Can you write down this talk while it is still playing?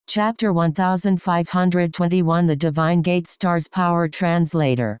Chapter 1521 The Divine Gate Star's Power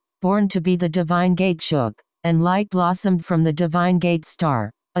Translator. Born to be the Divine Gate shook, and light blossomed from the Divine Gate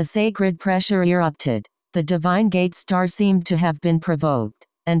Star. A sacred pressure erupted. The Divine Gate Star seemed to have been provoked,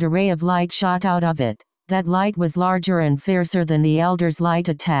 and a ray of light shot out of it. That light was larger and fiercer than the Elder's light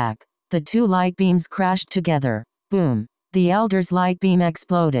attack. The two light beams crashed together. Boom! The Elder's light beam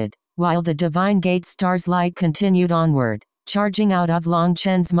exploded, while the Divine Gate Star's light continued onward, charging out of Long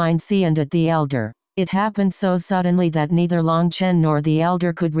Chen's mind sea and at the Elder. It happened so suddenly that neither Long Chen nor the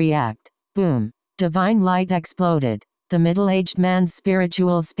Elder could react. Boom! Divine light exploded. The middle-aged man's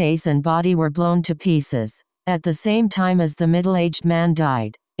spiritual space and body were blown to pieces. At the same time as the middle-aged man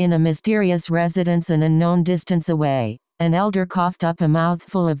died, in a mysterious residence an unknown distance away, an elder coughed up a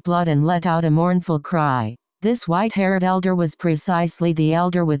mouthful of blood and let out a mournful cry. This white-haired elder was precisely the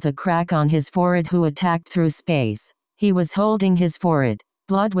elder with a crack on his forehead who attacked through space. He was holding his forehead.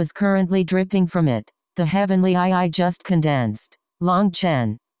 Blood was currently dripping from it. The heavenly eye just condensed. Long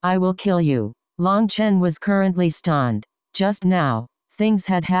Chen, I will kill you. Long Chen was currently stunned. Just now, things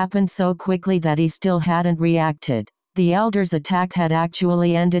had happened so quickly that he still hadn't reacted. The Elder's attack had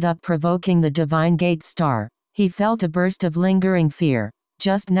actually ended up provoking the Divine Gate Star. He felt a burst of lingering fear.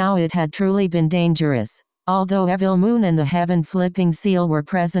 Just now it had truly been dangerous. Although Evil Moon and the Heaven-Flipping Seal were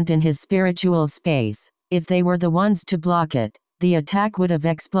present in his spiritual space, if they were the ones to block it, the attack would have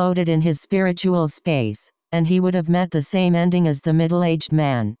exploded in his spiritual space, and he would have met the same ending as the middle-aged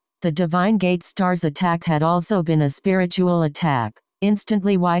man. The Divine Gate Star's attack had also been a spiritual attack,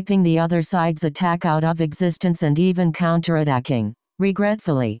 instantly wiping the other side's attack out of existence and even counterattacking.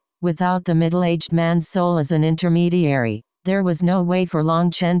 Regretfully, without the middle-aged man's soul as an intermediary, there was no way for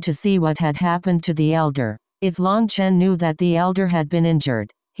Long Chen to see what had happened to the Elder. If Long Chen knew that the Elder had been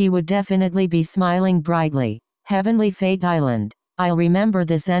injured, he would definitely be smiling brightly. Heavenly Fate Island. I'll remember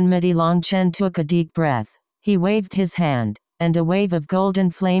this enmity. Long Chen took a deep breath. He waved his hand, and a wave of golden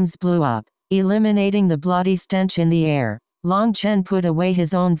flames blew up, eliminating the bloody stench in the air. Long Chen put away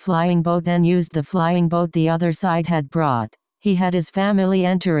his own flying boat and used the flying boat the other side had brought. He had his family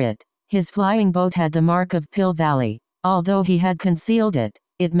enter it. His flying boat had the mark of Pill Valley. Although he had concealed it,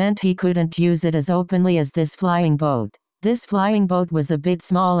 it meant he couldn't use it as openly as this flying boat. This flying boat was a bit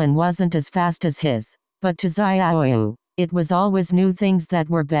small and wasn't as fast as his. But to Xiaoyu, it was always new things that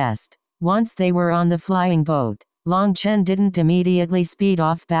were best. Once they were on the flying boat, Long Chen didn't immediately speed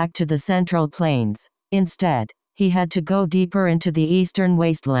off back to the Central Plains. Instead, he had to go deeper into the eastern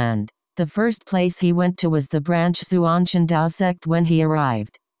wasteland. The first place he went to was the branch Xuanshan Dao sect. When he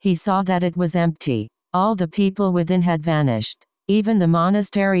arrived, he saw that it was empty. All the people within had vanished. Even the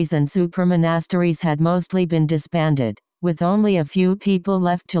monasteries and supermonasteries had mostly been disbanded, with only a few people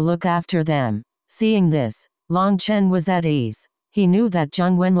left to look after them. Seeing this, Long Chen was at ease. He knew that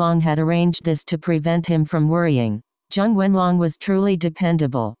Zheng Wenlong had arranged this to prevent him from worrying. Zheng Wenlong was truly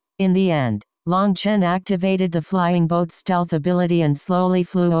dependable. In the end, Long Chen activated the flying boat's stealth ability and slowly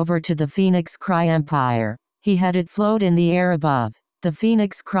flew over to the Phoenix Cry Empire. He had it float in the air above. The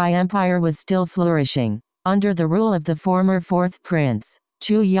Phoenix Cry Empire was still flourishing. Under the rule of the former fourth prince,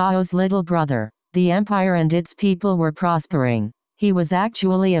 Chu Yao's little brother, the empire and its people were prospering. He was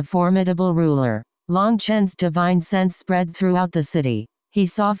actually a formidable ruler. Long Chen's divine sense spread throughout the city. He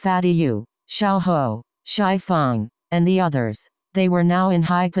saw Fatty Yu, Xiao Ho, Shai Feng, and the others. They were now in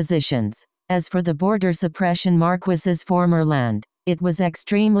high positions. As for the border suppression Marquis's former land, it was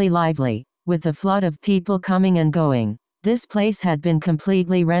extremely lively, with a flood of people coming and going. This place had been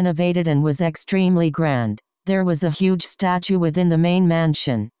completely renovated and was extremely grand. There was a huge statue within the main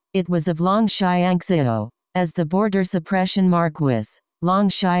mansion. It was of Long Xiangxiu. As the border suppression Marquis, Long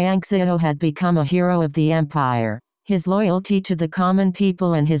Xiangxiu had become a hero of the empire. His loyalty to the common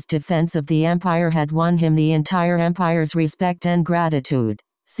people and his defense of the empire had won him the entire empire's respect and gratitude.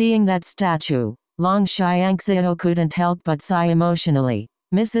 Seeing that statue, Long Xiangxiu couldn't help but sigh emotionally.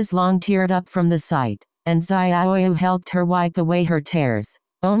 Mrs. Long teared up from the sight, and Xiaoyu helped her wipe away her tears.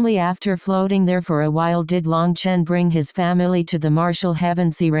 Only after floating there for a while did Long Chen bring his family to the martial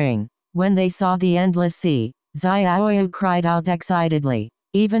heaven sea ring. When they saw the endless sea, Xiaoyu cried out excitedly.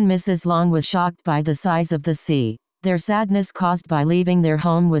 Even Mrs. Long was shocked by the size of the sea. Their sadness caused by leaving their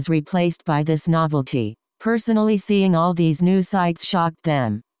home was replaced by this novelty. Personally, seeing all these new sights shocked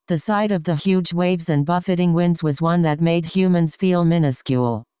them. The sight of the huge waves and buffeting winds was one that made humans feel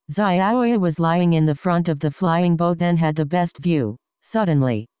minuscule. Xiaoyu was lying in the front of the flying boat and had the best view.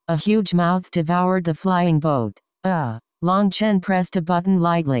 Suddenly, a huge mouth devoured the flying boat. Long Chen pressed a button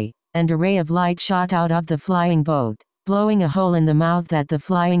lightly, and a ray of light shot out of the flying boat, blowing a hole in the mouth that the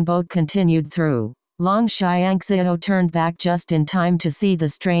flying boat continued through. Long Xiangxiao turned back just in time to see the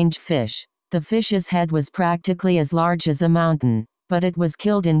strange fish. The fish's head was practically as large as a mountain, but it was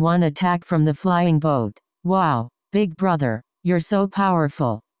killed in one attack from the flying boat. Wow, big brother, you're so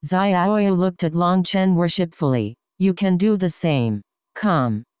powerful. Xiaoyu looked at Long Chen worshipfully. You can do the same.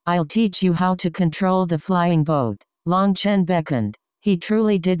 Come, I'll teach you how to control the flying boat. Long Chen beckoned. He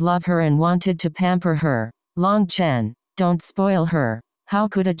truly did love her and wanted to pamper her. Long Chen, don't spoil her. How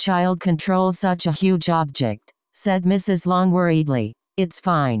could a child control such a huge object? Said Mrs. Long worriedly. It's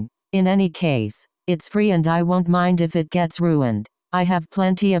fine. In any case, it's free and I won't mind if it gets ruined. I have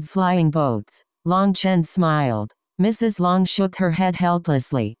plenty of flying boats. Long Chen smiled. Mrs. Long shook her head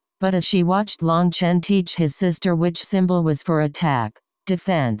helplessly, but as she watched Long Chen teach his sister which symbol was for attack,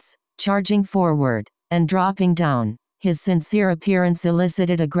 defense, charging forward, and dropping down, his sincere appearance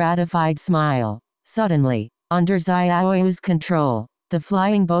elicited a gratified smile. Suddenly, under Xiaoyu's control, the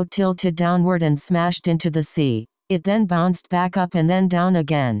flying boat tilted downward and smashed into the sea. It then bounced back up and then down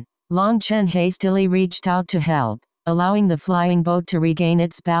again. Long Chen hastily reached out to help, allowing the flying boat to regain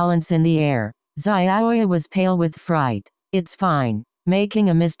its balance in the air. Xiaoyu was pale with fright. It's fine. Making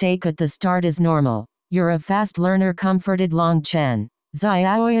a mistake at the start is normal. You're a fast learner, comforted Long Chen.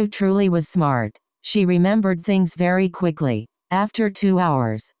 Xiaoyu truly was smart. She remembered things very quickly. After 2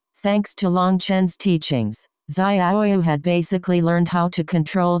 hours, thanks to Long Chen's teachings, Xiaoyu had basically learned how to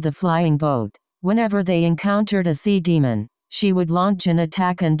control the flying boat. Whenever they encountered a sea demon, she would launch an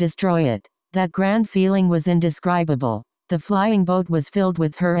attack and destroy it. That grand feeling was indescribable. The flying boat was filled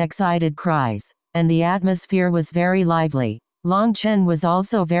with her excited cries, and the atmosphere was very lively. Long Chen was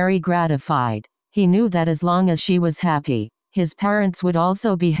also very gratified. He knew that as long as she was happy, his parents would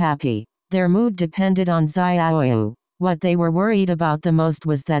also be happy. Their mood depended on Xiaoyu. What they were worried about the most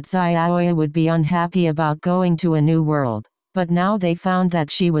was that Xiaoyu would be unhappy about going to a new world. But now they found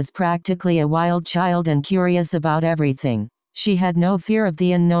that she was practically a wild child and curious about everything. She had no fear of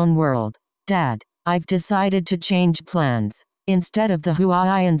the unknown world. Dad, I've decided to change plans. Instead of the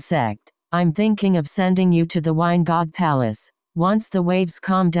Huaiyan sect, I'm thinking of sending you to the Wine God Palace. Once the waves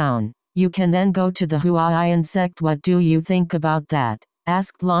calm down, you can then go to the Huaiyan sect. What do you think about that?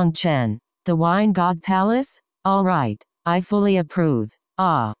 Asked Long Chen. The Wine God Palace? All right, I fully approve.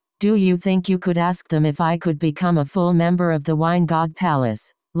 Ah, do you think you could ask them if I could become a full member of the Wine God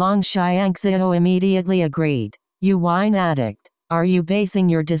Palace? Long Xiangxiao immediately agreed. You wine addict. Are you basing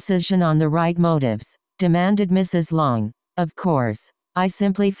your decision on the right motives? Demanded Mrs. Long. Of course. I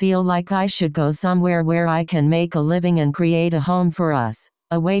simply feel like I should go somewhere where I can make a living and create a home for us,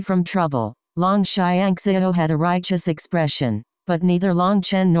 away from trouble. Long Xiangxiao had a righteous expression, but neither Long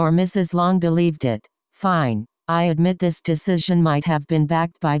Chen nor Mrs. Long believed it. Fine. I admit this decision might have been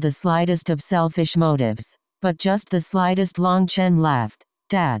backed by the slightest of selfish motives, but just the slightest. Long Chen laughed.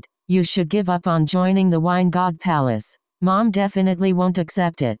 Dad, you should give up on joining the Wine God Palace. Mom definitely won't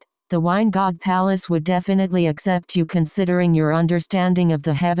accept it. The Wine God Palace would definitely accept you considering your understanding of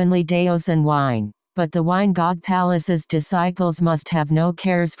the heavenly Daos and wine. But the Wine God Palace's disciples must have no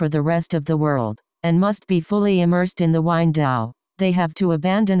cares for the rest of the world, and must be fully immersed in the wine Dao. They have to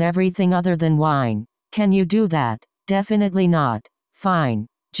abandon everything other than wine. Can you do that? Definitely not. Fine.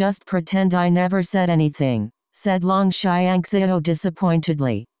 Just pretend I never said anything, said Long Xiangxiao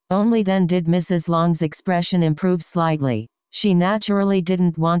disappointedly. Only then did Mrs. Long's expression improve slightly. She naturally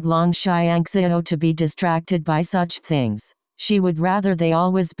didn't want Long Xiangxiao to be distracted by such things. She would rather they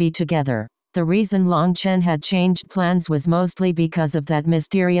always be together. The reason Long Chen had changed plans was mostly because of that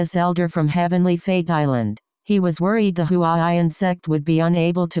mysterious elder from Heavenly Fate Island. He was worried the Huaiyan sect would be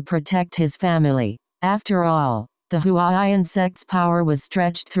unable to protect his family. After all, the Huaiyan sect's power was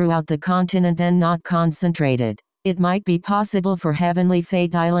stretched throughout the continent and not concentrated. It might be possible for Heavenly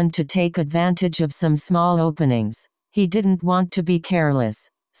Fate Island to take advantage of some small openings. He didn't want to be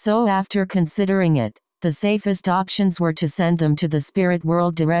careless. So after considering it, the safest options were to send them to the spirit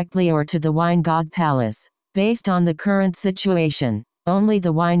world directly or to the Wine God Palace. Based on the current situation, only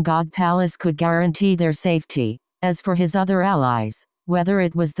the Wine God Palace could guarantee their safety. As for his other allies, whether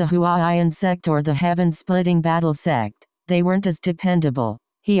it was the Huaiyan sect or the heaven-splitting battle sect, they weren't as dependable.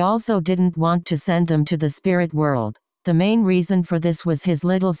 He also didn't want to send them to the spirit world. The main reason for this was his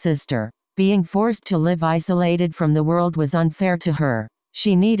little sister. Being forced to live isolated from the world was unfair to her.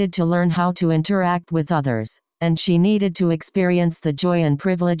 She needed to learn how to interact with others, and she needed to experience the joy and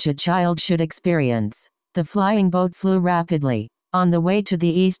privilege a child should experience. The flying boat flew rapidly. On the way to the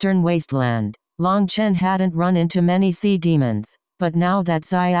eastern wasteland, Long Chen hadn't run into many sea demons, but now that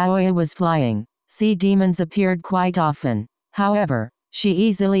Xiaoyu was flying, sea demons appeared quite often. However, she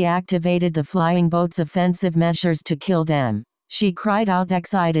easily activated the flying boat's offensive measures to kill them. She cried out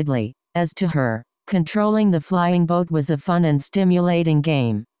excitedly. As to her, Controlling the flying boat was a fun and stimulating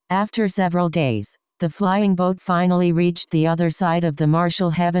game. After several days, the flying boat finally reached the other side of the martial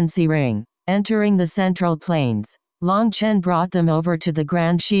heavenly ring, entering the central plains. Long Chen brought them over to the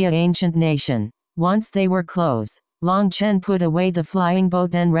Grand Xia ancient nation. Once they were close, Long Chen put away the flying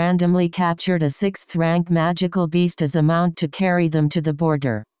boat and randomly captured a 6th-rank magical beast as a mount to carry them to the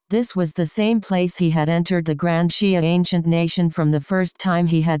border. This was the same place he had entered the Grand Xia ancient nation from the first time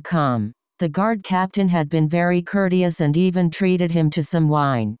he had come. The guard captain had been very courteous and even treated him to some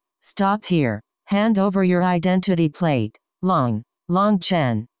wine. "Stop here. Hand over your identity plate, Long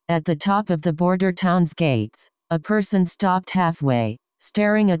Chen." At the top of the border town's gates, a person stopped halfway,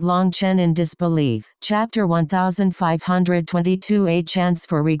 staring at Long Chen in disbelief. Chapter 1522 A Chance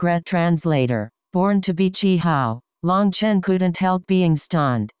for Regret. Translator. Born to be Qi Hao. Long Chen couldn't help being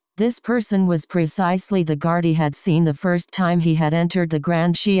stunned. This person was precisely the guard he had seen the first time he had entered the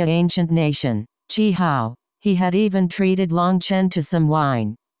Grand Xia ancient nation. Qi Hao. He had even treated Long Chen to some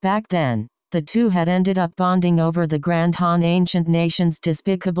wine. Back then, the two had ended up bonding over the Grand Han ancient nation's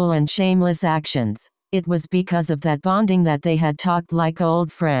despicable and shameless actions. It was because of that bonding that they had talked like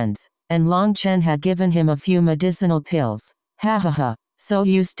old friends, and Long Chen had given him a few medicinal pills. "Ha ha ha, so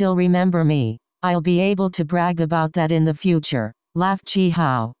you still remember me. I'll be able to brag about that in the future," laughed Qi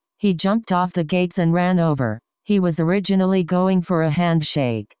Hao. He jumped off the gates and ran over. He was originally going for a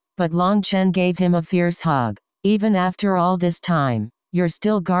handshake, but Long Chen gave him a fierce hug. "Even after all this time, you're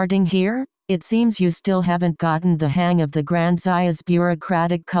still guarding here? It seems you still haven't gotten the hang of the Grand Xia's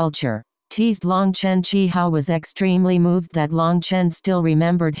bureaucratic culture," teased Long Chen. Qi Hao was extremely moved that Long Chen still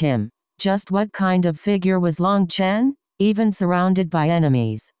remembered him. Just what kind of figure was Long Chen? Even surrounded by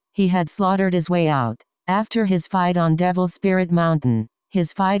enemies, he had slaughtered his way out. After his fight on Devil Spirit Mountain,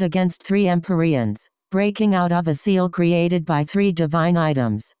 his fight against 3 Empyreans, breaking out of a seal created by 3 divine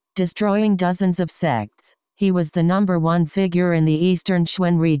items, destroying dozens of sects, he was the #1 figure in the Eastern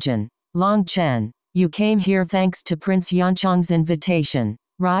Xuan region. "Long Chen, you came here thanks to Prince Yanchong's invitation,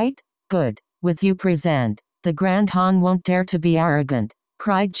 right? Good. With you present, the Grand Han won't dare to be arrogant,"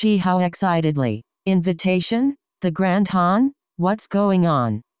 cried Qi Hao excitedly. "Invitation? The Grand Han? What's going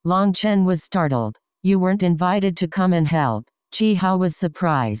on?" Long Chen was startled. "You weren't invited to come and help." Qi Hao was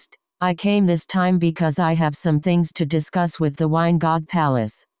surprised. "I came this time because I have some things to discuss with the Wine God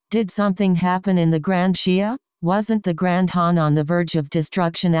Palace." "Did something happen in the Grand Xia? Wasn't the Grand Han on the verge of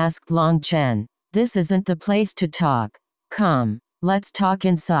destruction?" asked Long Chen. "This isn't the place to talk. Come, let's talk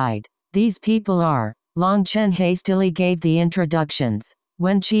inside. These people are." Long Chen hastily gave the introductions.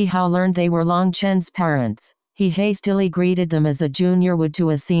 When Qi Hao learned they were Long Chen's parents, he hastily greeted them as a junior would to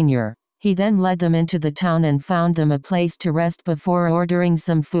a senior. He then led them into the town and found them a place to rest before ordering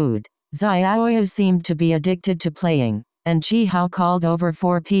some food. Xiaoyu seemed to be addicted to playing, and Qi Hao called over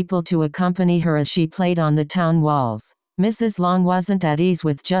 4 people to accompany her as she played on the town walls. Mrs. Long wasn't at ease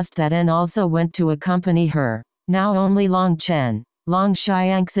with just that and also went to accompany her. Now only Long Chen, Long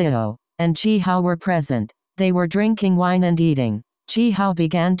Xiangxiu, and Qi Hao were present. They were drinking wine and eating. Qi Hao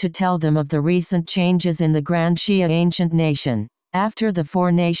began to tell them of the recent changes in the Grand Xia ancient nation. After the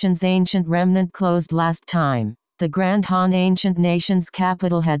 4 nations ancient remnant closed last time, the Grand Han ancient nation's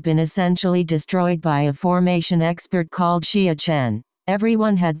capital had been essentially destroyed by a formation expert called Xia Chen.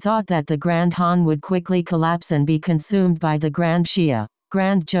 Everyone had thought that the Grand Han would quickly collapse and be consumed by the Grand Xia,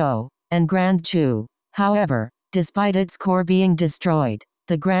 Grand Zhou, and Grand Chu. However, despite its core being destroyed,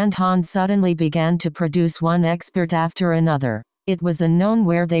 the Grand Han suddenly began to produce one expert after another. It was unknown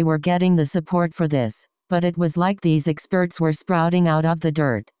where they were getting the support for this, but it was like these experts were sprouting out of the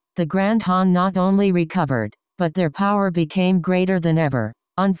dirt. The Grand Han not only recovered, but their power became greater than ever.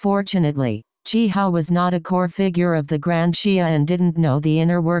 Unfortunately, Qi Hao was not a core figure of the Grand Xia and didn't know the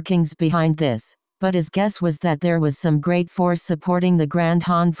inner workings behind this, but his guess was that there was some great force supporting the Grand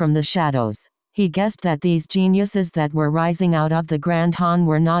Han from the shadows. He guessed that these geniuses that were rising out of the Grand Han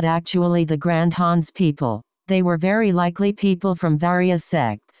were not actually the Grand Han's people. They were very likely people from various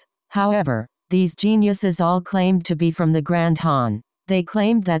sects. However, these geniuses all claimed to be from the Grand Han. They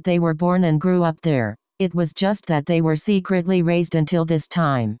claimed that they were born and grew up there. It was just that they were secretly raised until this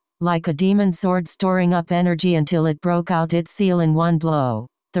time, like a demon sword storing up energy until it broke out its seal in one blow.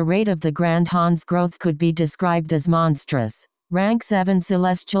 The rate of the Grand Han's growth could be described as monstrous. Rank 7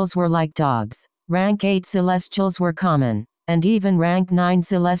 Celestials were like dogs, rank 8 Celestials were common, and even rank 9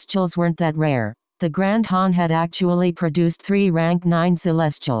 Celestials weren't that rare. The Grand Han had actually produced 3 rank 9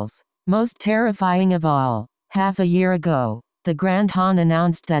 Celestials. Most terrifying of all, half a year ago, the Grand Han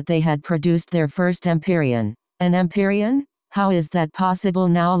announced that they had produced their first Empyrean. An Empyrean? How is that possible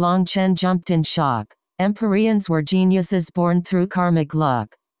now? Long Chen jumped in shock. Empyreans were geniuses born through karmic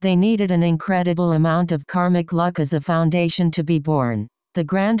luck. They needed an incredible amount of karmic luck as a foundation to be born. The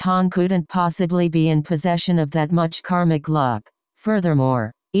Grand Han couldn't possibly be in possession of that much karmic luck.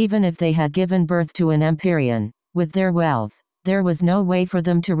 Furthermore, even if they had given birth to an Empyrean, with their wealth, there was no way for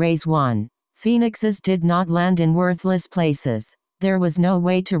them to raise one. Phoenixes did not land in worthless places. There was no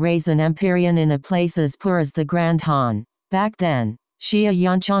way to raise an Empyrean in a place as poor as the Grand Han. Back then, Xia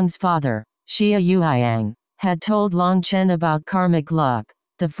Yunchang's father, Xia Yuiyang, had told Long Chen about karmic luck.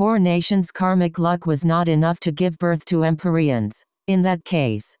 The four nations' karmic luck was not enough to give birth to Empyreans. In that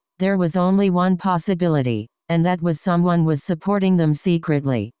case, there was only one possibility, and that was someone was supporting them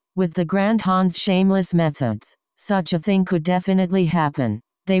secretly. With the Grand Han's shameless methods, such a thing could definitely happen.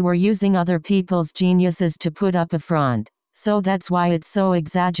 They were using other people's geniuses to put up a front, so that's why it's so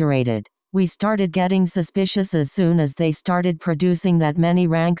exaggerated. We started getting suspicious as soon as they started producing that many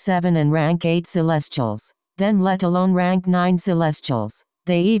rank 7 and rank 8 celestials, then let alone rank 9 celestials.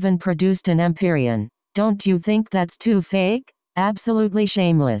 They even produced an Empyrean. Don't you think that's too fake? Absolutely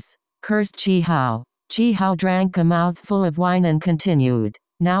shameless, cursed Qi Hao. Qi Hao drank a mouthful of wine and continued.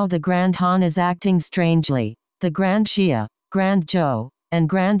 Now the Grand Han is acting strangely. The Grand Xia, Grand Zhou, and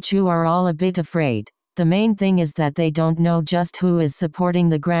Grand Chu are all a bit afraid. The main thing is that they don't know just who is supporting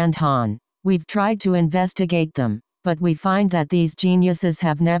the Grand Han. We've tried to investigate them, but we find that these geniuses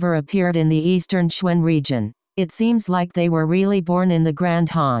have never appeared in the eastern Xuen region. It seems like they were really born in the Grand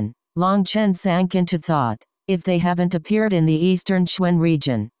Han. Long Chen sank into thought. If they haven't appeared in the eastern Xuen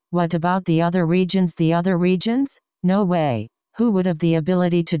region, what about the other regions? The other regions? No way. Who would have the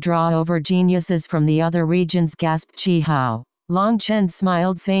ability to draw over geniuses from the other regions? Gasped Qi Hao. Long Chen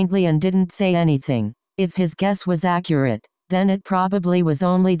smiled faintly and didn't say anything. If his guess was accurate, then it probably was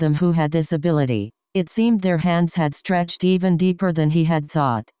only them who had this ability. It seemed their hands had stretched even deeper than he had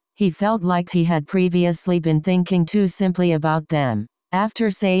thought. He felt like he had previously been thinking too simply about them. After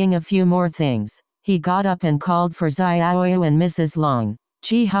saying a few more things, he got up and called for Xiaoyu and Mrs. Long.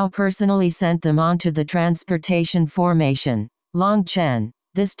 Qi Hao personally sent them onto the transportation formation. Long Chen,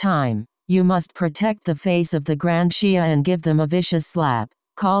 this time, you must protect the face of the Grand Xia and give them a vicious slap,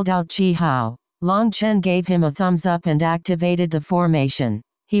 called out Qi Hao. Long Chen gave him a thumbs up and activated the formation.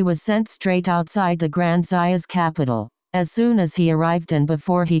 He was sent straight outside the Grand Xia's capital. As soon as he arrived and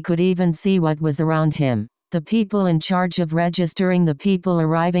before he could even see what was around him, the people in charge of registering the people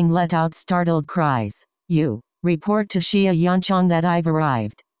arriving let out startled cries. You, report to Xia Yunchang that I've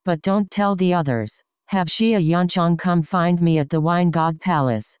arrived, but don't tell the others. Have Xia Yunchang come find me at the Wine God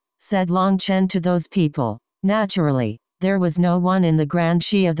Palace, said Long Chen to those people. Naturally, there was no one in the Grand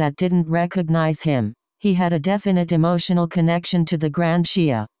Xia that didn't recognize him. He had a definite emotional connection to the Grand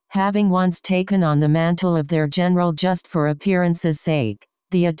Xia, having once taken on the mantle of their general just for appearance's sake.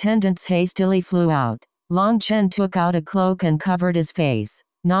 The attendants hastily flew out. Long Chen took out a cloak and covered his face,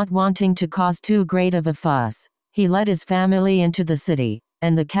 not wanting to cause too great of a fuss. He led his family into the city,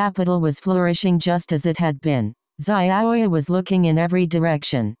 and the capital was flourishing just as it had been. Xiaoyu was looking in every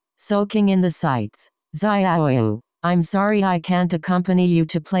direction, soaking in the sights. Xiaoyu, I'm sorry I can't accompany you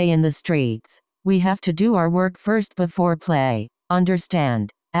to play in the streets. We have to do our work first before play.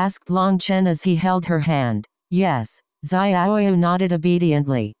 Understand? Asked Long Chen as he held her hand. Yes. Xiaoyu nodded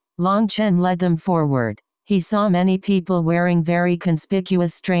obediently. Long Chen led them forward. He saw many people wearing very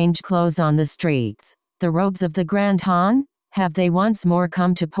conspicuous strange clothes on the streets. The robes of the Grand Han? Have they once more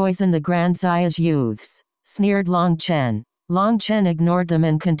come to poison the Grand Xia's youths? Sneered Long Chen. Long Chen ignored them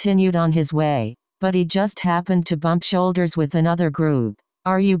and continued on his way, but he just happened to bump shoulders with another group.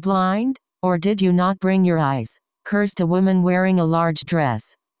 Are you blind? Or did you not bring your eyes? Cursed a woman wearing a large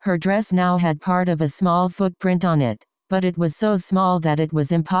dress. Her dress now had part of a small footprint on it, but it was so small that it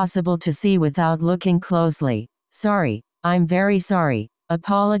was impossible to see without looking closely. Sorry, I'm very sorry,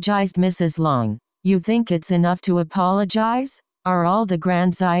 apologized Mrs. Long. You think it's enough to apologize? Are all the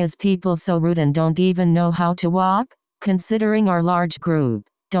Grand Xia's people so rude and don't even know how to walk? Considering our large group,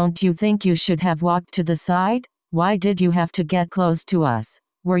 don't you think you should have walked to the side? Why did you have to get close to us?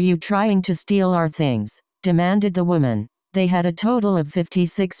 Were you trying to steal our things? Demanded the woman. They had a total of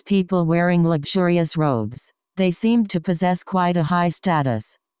 56 people wearing luxurious robes. They seemed to possess quite a high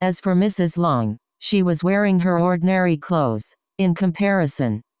status. As for Mrs. Long, she was wearing her ordinary clothes. In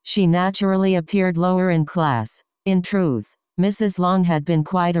comparison, she naturally appeared lower in class. In truth, Mrs. Long had been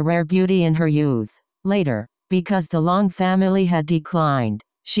quite a rare beauty in her youth. Later, because the Long family had declined,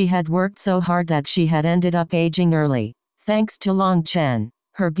 she had worked so hard that she had ended up aging early. Thanks to Long Chen,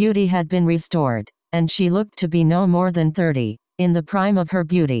 her beauty had been restored, and she looked to be no more than 30, in the prime of her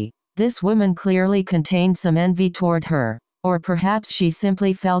beauty. This woman clearly contained some envy toward her. Or perhaps she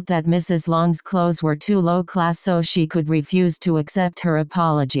simply felt that Mrs. Long's clothes were too low class, so she could refuse to accept her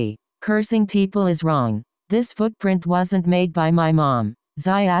apology. Cursing people is wrong. This footprint wasn't made by my mom.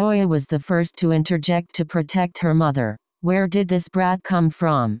 Xiaoyu was the first to interject to protect her mother. Where did this brat come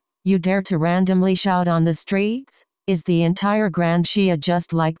from? You dare to randomly shout on the streets? Is the entire Grand Shia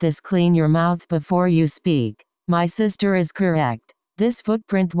just like this? Clean your mouth before you speak. My sister is correct. This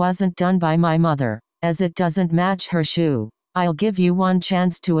footprint wasn't done by my mother, as it doesn't match her shoe. I'll give you one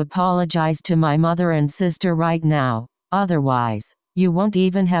chance to apologize to my mother and sister right now. Otherwise, you won't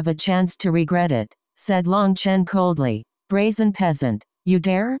even have a chance to regret it, said Long Chen coldly. Brazen peasant. You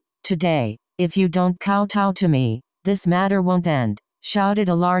dare? Today, if you don't kowtow to me, this matter won't end, shouted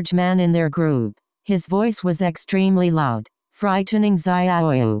a large man in their group. His voice was extremely loud, frightening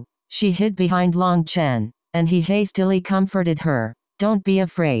Xiaoyu. She hid behind Long Chen, and he hastily comforted her. Don't be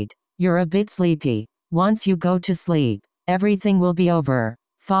afraid. You're a bit sleepy. Once you go to sleep, everything will be over.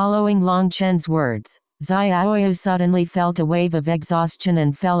 Following Long Chen's words, Xiaoyu suddenly felt a wave of exhaustion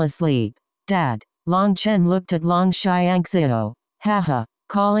and fell asleep. Dad. Long Chen looked at Long Xiangxiu. Haha,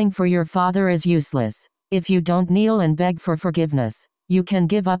 calling for your father is useless. If you don't kneel and beg for forgiveness, you can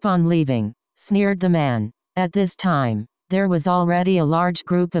give up on leaving, sneered the man. At this time, there was already a large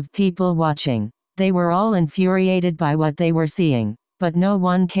group of people watching. They were all infuriated by what they were seeing, but no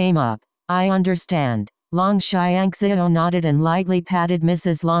one came up. I understand. Long Xiangxiu nodded and lightly patted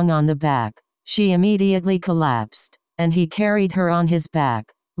Mrs. Long on the back. She immediately collapsed, and he carried her on his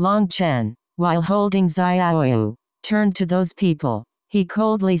back. Long Chen, while holding Xiaoyu, turned to those people. He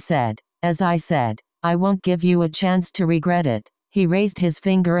coldly said, as I said, I won't give you a chance to regret it. He raised his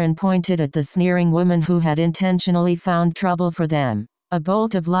finger and pointed at the sneering woman who had intentionally found trouble for them. A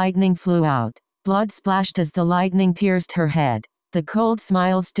bolt of lightning flew out. Blood splashed as the lightning pierced her head. The cold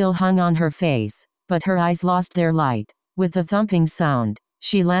smile still hung on her face, but her eyes lost their light. With a thumping sound,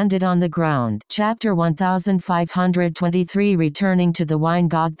 she landed on the ground. Chapter 1523. Returning to the Wine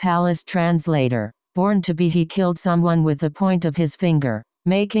God Palace. Translator. BornToBe. He killed someone with the point of his finger,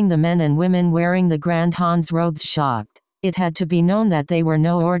 making the men and women wearing the Grand Han's robes shocked. It had to be known that they were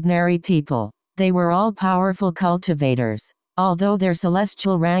no ordinary people. They were all powerful cultivators. Although their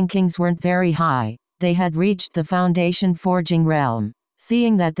celestial rankings weren't very high, they had reached the foundation forging realm.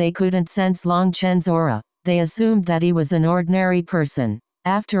 Seeing that they couldn't sense Long Chen's aura, they assumed that he was an ordinary person.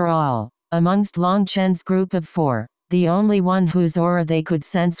 After all, amongst Long Chen's group of 4, the only one whose aura they could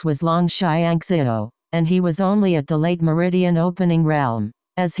sense was Long Xiangxiu, and he was only at the late meridian opening realm.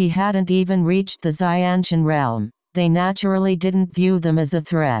 As he hadn't even reached the Xianshan realm, they naturally didn't view them as a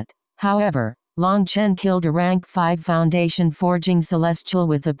threat. However, Long Chen killed a rank 5 foundation forging celestial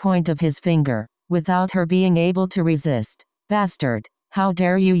with the point of his finger, without her being able to resist. Bastard! How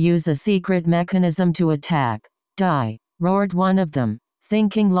dare you use a secret mechanism to attack? Die! Roared one of them,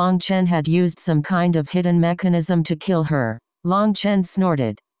 thinking Long Chen had used some kind of hidden mechanism to kill her. Long Chen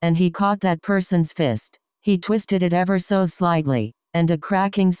snorted, and he caught that person's fist. He twisted it ever so slightly, and a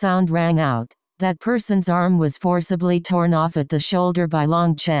cracking sound rang out. That person's arm was forcibly torn off at the shoulder by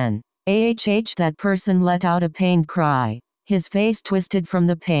Long Chen. That person let out a pained cry. His face twisted from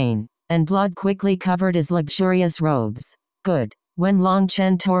the pain, and blood quickly covered his luxurious robes. Good. When Long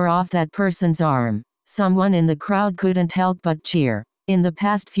Chen tore off that person's arm, someone in the crowd couldn't help but cheer. In the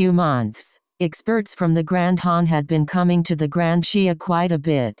past few months, experts from the Grand Han had been coming to the Grand Shia quite a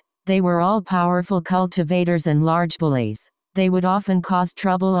bit. They were all powerful cultivators and large bullies. They would often cause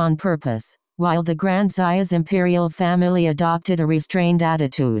trouble on purpose, while the Grand Xia's imperial family adopted a restrained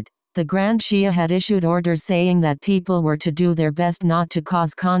attitude. The Grand Shia had issued orders saying that people were to do their best not to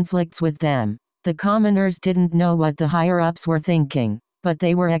cause conflicts with them. The commoners didn't know what the higher-ups were thinking, but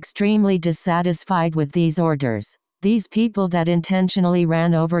they were extremely dissatisfied with these orders. These people that intentionally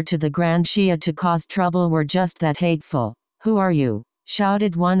ran over to the Grand Shia to cause trouble were just that hateful. Who are you?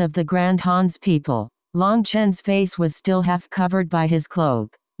 Shouted one of the Grand Han's people. Long Chen's face was still half covered by his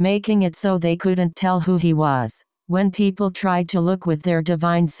cloak, making it so they couldn't tell who he was. When people tried to look with their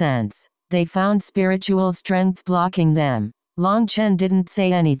divine sense, they found spiritual strength blocking them. Long Chen didn't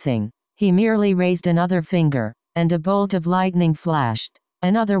say anything. He merely raised another finger, and a bolt of lightning flashed.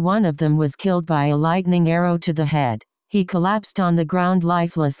 Another one of them was killed by a lightning arrow to the head. He collapsed on the ground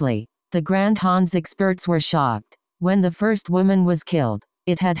lifelessly. The Grand Han's experts were shocked. When the first woman was killed,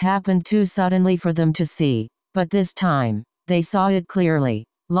 it had happened too suddenly for them to see. But this time, they saw it clearly.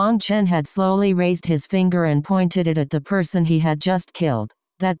 Long Chen had slowly raised his finger and pointed it at the person he had just killed.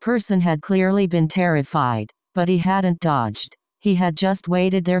 That person had clearly been terrified, but he hadn't dodged. He had just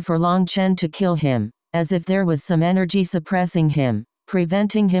waited there for Long Chen to kill him, as if there was some energy suppressing him,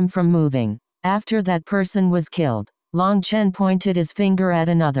 preventing him from moving. After that person was killed, Long Chen pointed his finger at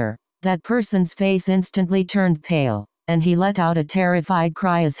another. That person's face instantly turned pale, and he let out a terrified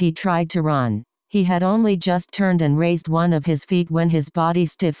cry as he tried to run. He had only just turned and raised one of his feet when his body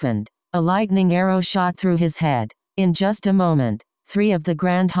stiffened. A lightning arrow shot through his head. In just a moment, 3 of the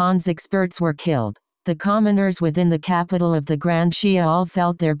Grand Han's experts were killed. The commoners within the capital of the Grand Xia all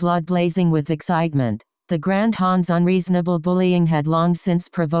felt their blood blazing with excitement. The Grand Han's unreasonable bullying had long since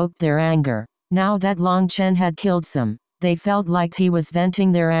provoked their anger. Now that Long Chen had killed some, they felt like he was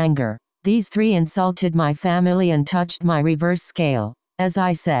venting their anger. These 3 insulted my family and touched my reverse scale. As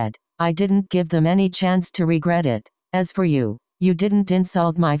I said, I didn't give them any chance to regret it. As for you, you didn't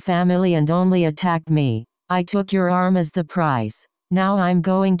insult my family and only attacked me. I took your arm as the prize. Now I'm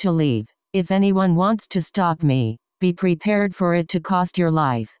going to leave. If anyone wants to stop me, be prepared for it to cost your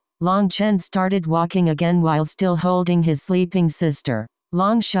life. Long Chen started walking again while still holding his sleeping sister.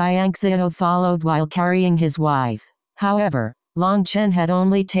 Long Xiangxiao followed while carrying his wife. However, Long Chen had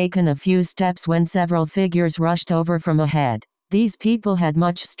only taken a few steps when several figures rushed over from ahead. These people had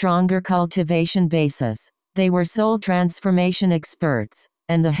much stronger cultivation basis. They were soul transformation experts,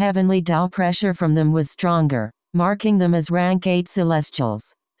 and the heavenly Tao pressure from them was stronger, marking them as rank 8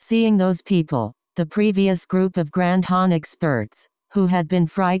 celestials. Seeing those people, the previous group of Grand Han experts, who had been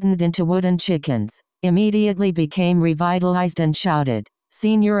frightened into wooden chickens, immediately became revitalized and shouted,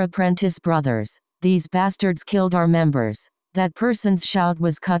 "Senior apprentice brothers, these bastards killed our members." That person's shout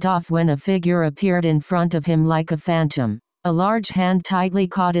was cut off when a figure appeared in front of him like a phantom. A large hand tightly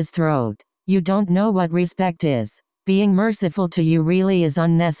caught his throat. You don't know what respect is. Being merciful to you really is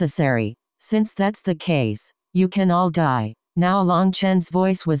unnecessary. Since that's the case, you can all die. Now Long Chen's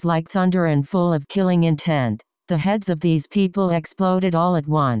voice was like thunder and full of killing intent. The heads of these people exploded all at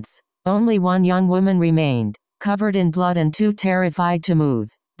once. Only one young woman remained, covered in blood and too terrified to move.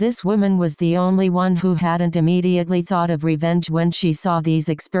 This woman was the only one who hadn't immediately thought of revenge when she saw these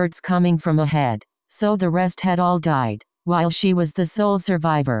experts coming from ahead. So the rest had all died, while she was the sole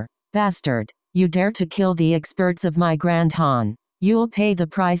survivor. Bastard, you dare to kill the experts of my Grand Han. You'll pay the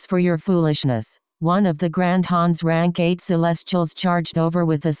price for your foolishness. One of the Grand Han's rank 8 celestials charged over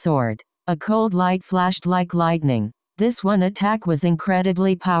with a sword. A cold light flashed like lightning. This one attack was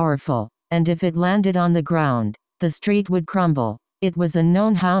incredibly powerful, and if it landed on the ground, the street would crumble. It was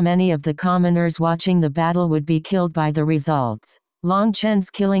unknown how many of the commoners watching the battle would be killed by the results. Long Chen's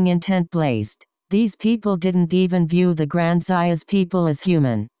killing intent blazed. These people didn't even view the Grand Xia's people as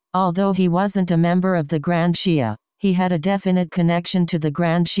human. Although he wasn't a member of the Grand Xia, he had a definite connection to the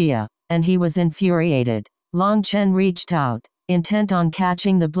Grand Xia, and he was infuriated. Long Chen reached out, intent on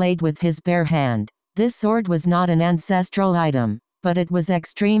catching the blade with his bare hand. This sword was not an ancestral item, but it was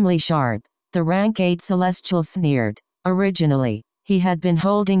extremely sharp. The rank 8 celestial sneered. Originally, he had been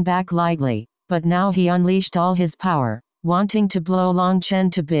holding back lightly, but now he unleashed all his power, wanting to blow Long Chen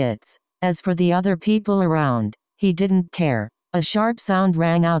to bits. As for the other people around, he didn't care. A sharp sound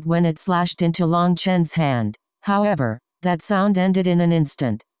rang out when it slashed into Long Chen's hand. However, that sound ended in an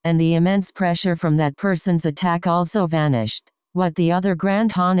instant, and the immense pressure from that person's attack also vanished. What the other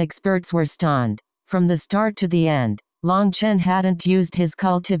Grand Han experts were stunned. From the start to the end, Long Chen hadn't used his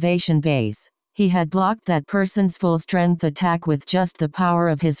cultivation base. He had blocked that person's full-strength attack with just the power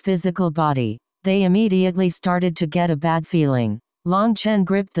of his physical body. They immediately started to get a bad feeling. Long Chen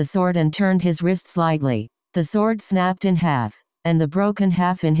gripped the sword and turned his wrist slightly. The sword snapped in half, and the broken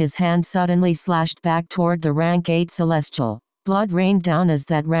half in his hand suddenly slashed back toward the rank 8 celestial. Blood rained down as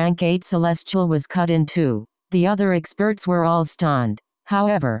that rank 8 celestial was cut in two. The other experts were all stunned.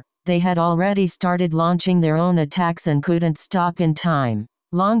 However, they had already started launching their own attacks and couldn't stop in time.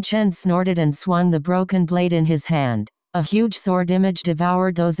 Long Chen snorted and swung the broken blade in his hand. A huge sword image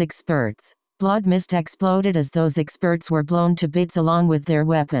devoured those experts. Blood mist exploded as those experts were blown to bits along with their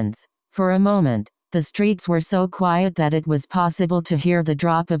weapons. For a moment, the streets were so quiet that it was possible to hear the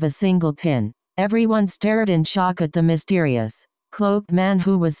drop of a single pin. Everyone stared in shock at the mysterious, cloaked man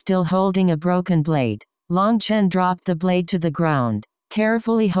who was still holding a broken blade. Long Chen dropped the blade to the ground,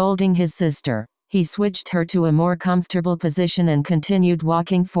 carefully holding his sister. He switched her to a more comfortable position and continued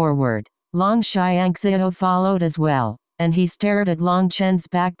walking forward. Long Xiangxiao followed as well, and he stared at Long Chen's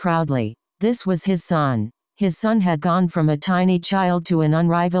back proudly. This was his son. His son had gone from a tiny child to an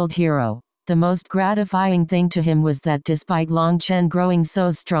unrivaled hero. The most gratifying thing to him was that despite Long Chen growing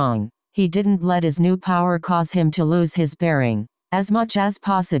so strong, he didn't let his new power cause him to lose his bearing. As much as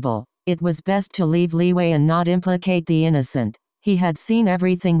possible, it was best to leave leeway and not implicate the innocent. He had seen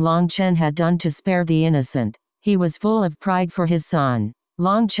everything Long Chen had done to spare the innocent. He was full of pride for his son.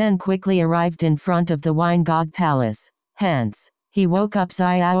 Long Chen quickly arrived in front of the Wine God Palace. Hence, he woke up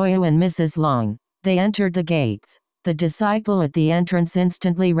Xiaoyu and Mrs. Long. They entered the gates. The disciple at the entrance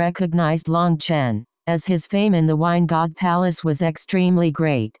instantly recognized Long Chen, as his fame in the wine god palace was extremely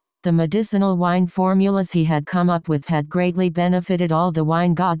great. The medicinal wine formulas he had come up with had greatly benefited all the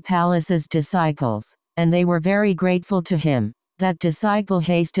wine god palace's disciples, and they were very grateful to him. That disciple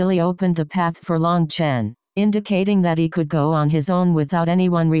hastily opened the path for Long Chen, indicating that he could go on his own without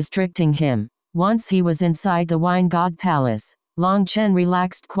anyone restricting him. Once he was inside the wine god palace, Long Chen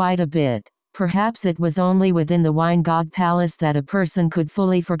relaxed quite a bit. Perhaps it was only within the wine god palace that a person could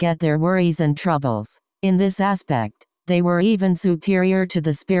fully forget their worries and troubles. In this aspect, they were even superior to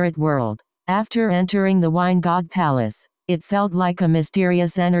the spirit world. After entering the wine god palace, it felt like a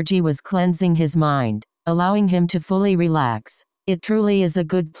mysterious energy was cleansing his mind, allowing him to fully relax. It truly is a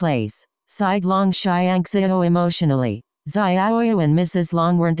good place, sighed Long Xiangxiu emotionally. Xiaoyu and Mrs.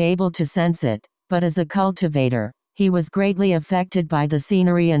 Long weren't able to sense it, but as a cultivator, he was greatly affected by the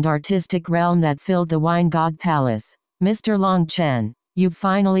scenery and artistic realm that filled the wine god palace. Mr. Long Chen, you've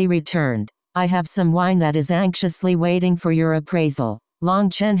finally returned. I have some wine that is anxiously waiting for your appraisal. Long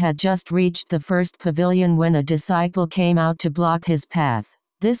Chen had just reached the first pavilion when a disciple came out to block his path.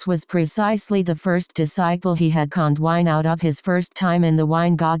 This was precisely the first disciple he had conned wine out of his first time in the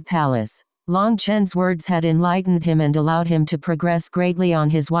wine god palace. Long Chen's words had enlightened him and allowed him to progress greatly on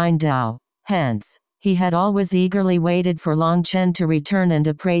his wine dao. Hence, he had always eagerly waited for Long Chen to return and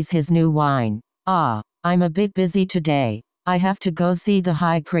appraise his new wine. Ah, I'm a bit busy today. I have to go see the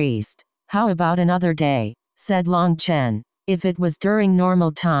high priest. How about another day? Said Long Chen. If it was during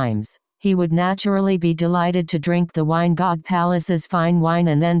normal times, he would naturally be delighted to drink the wine god palace's fine wine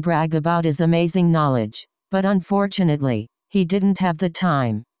and then brag about his amazing knowledge. But unfortunately, he didn't have the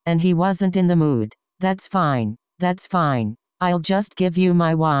time, and he wasn't in the mood. That's fine. That's fine. I'll just give you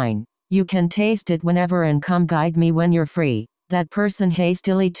my wine. You can taste it whenever and come guide me when you're free. That person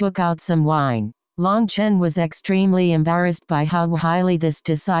hastily took out some wine. Long Chen was extremely embarrassed by how highly this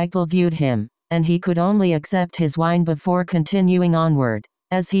disciple viewed him, and he could only accept his wine before continuing onward.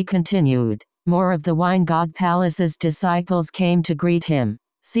 As he continued, more of the wine god palace's disciples came to greet him.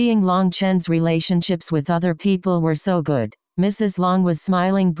 Seeing Long Chen's relationships with other people were so good, Mrs. Long was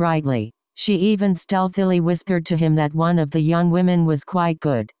smiling brightly. She even stealthily whispered to him that one of the young women was quite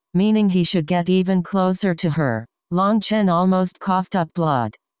good, meaning he should get even closer to her. Long Chen almost coughed up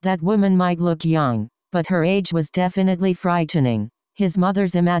blood. That woman might look young, but her age was definitely frightening. His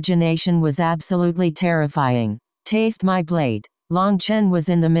mother's imagination was absolutely terrifying. Taste my blade. Long Chen was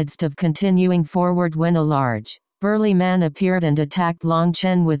in the midst of continuing forward when a large, burly man appeared and attacked Long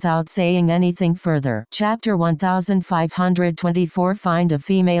Chen without saying anything further. Chapter 1524 Find a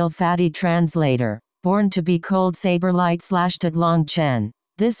female fatty translator. BornToBe cold saber light slashed at Long Chen.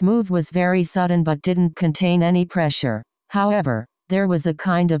 This move was very sudden but didn't contain any pressure. However, there was a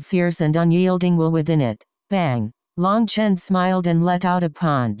kind of fierce and unyielding will within it. Bang! Long Chen smiled and let out a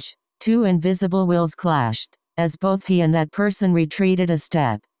punch. Two invisible wills clashed, as both he and that person retreated a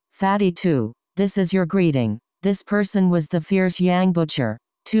step. Fatty 2, this is your greeting. This person was the fierce Yang Butcher,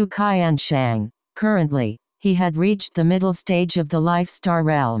 Tu Qianshang. Currently, he had reached the middle stage of the life star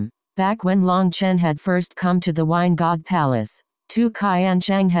realm. Back when Long Chen had first come to the wine god palace, Tu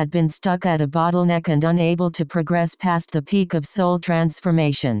Qianshang had been stuck at a bottleneck and unable to progress past the peak of soul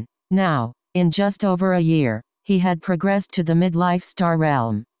transformation. Now, in just over a year, he had progressed to the midlife star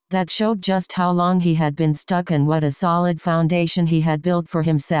realm. That showed just how long he had been stuck and what a solid foundation he had built for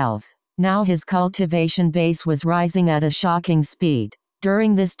himself. Now his cultivation base was rising at a shocking speed.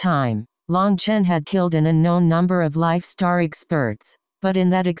 During this time, Long Chen had killed an unknown number of life star experts. But in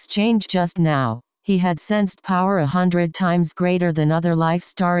that exchange just now, he had sensed power 100 times greater than other life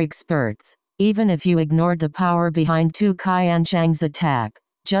star experts. Even if you ignored the power behind Tu Qianshang's attack,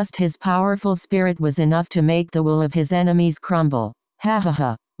 just his powerful spirit was enough to make the will of his enemies crumble. Ha ha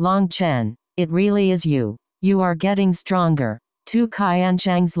ha, Long Chen, it really is you. You are getting stronger. Tu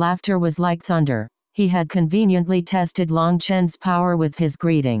Qianshang's laughter was like thunder. He had conveniently tested Long Chen's power with his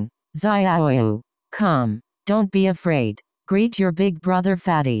greeting. Xiaoyu, come, don't be afraid. Greet your big brother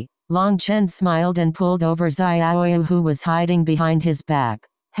Fatty. Long Chen smiled and pulled over Xiaoyu who was hiding behind his back.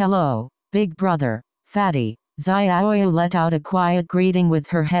 Hello, big brother, Fatty. Xiaoyu let out a quiet greeting with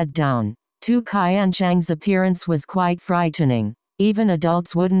her head down. Tu Qianshang's appearance was quite frightening. Even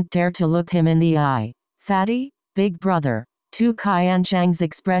adults wouldn't dare to look him in the eye. Fatty, big brother. Tu Qianshang's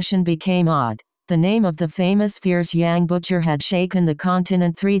expression became odd. The name of the famous fierce Yang Butcher had shaken the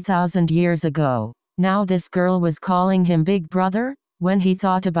continent 3,000 years ago. Now this girl was calling him big brother? When he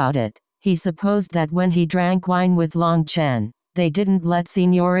thought about it, he supposed that when he drank wine with Long Chen, they didn't let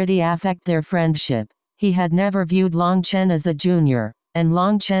seniority affect their friendship. He had never viewed Long Chen as a junior, and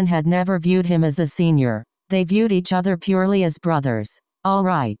Long Chen had never viewed him as a senior. They viewed each other purely as brothers. All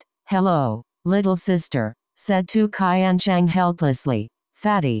right. Hello, little sister, said Tu Qianchang helplessly.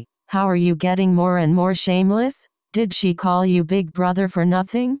 Fatty, how are you getting more and more shameless? Did she call you big brother for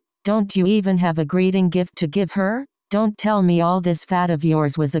nothing? Don't you even have a greeting gift to give her? Don't tell me all this fat of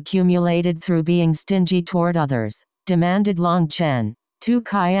yours was accumulated through being stingy toward others, demanded Long Chen. Tu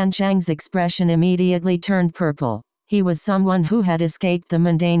Qianchang's expression immediately turned purple. He was someone who had escaped the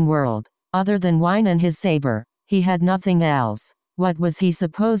mundane world. Other than wine and his saber, he had nothing else. What was he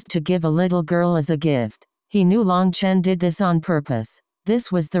supposed to give a little girl as a gift? He knew Long Chen did this on purpose. This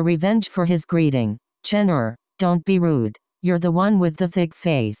was the revenge for his greeting. Chen don't be rude. You're the one with the thick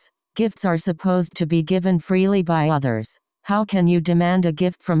face. Gifts are supposed to be given freely by others. How can you demand a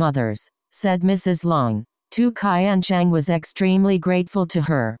gift from others? Said Mrs. Long. Tu Qianchang was extremely grateful to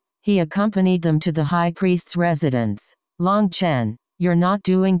her. He accompanied them to the high priest's residence. Long Chen, you're not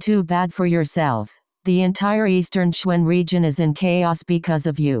doing too bad for yourself. The entire eastern Xuan region is in chaos because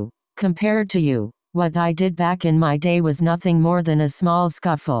of you. Compared to you, what I did back in my day was nothing more than a small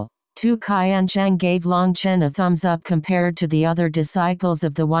scuffle. Tu Qianchang gave Long Chen a thumbs up compared to the other disciples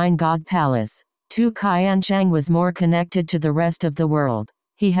of the Wine God Palace. Tu Qianchang was more connected to the rest of the world.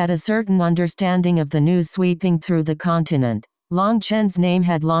 He had a certain understanding of the news sweeping through the continent. Long Chen's name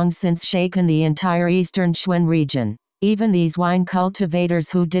had long since shaken the entire eastern Xuan region. Even these wine cultivators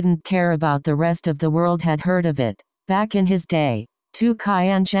who didn't care about the rest of the world had heard of it. Back in his day, Tu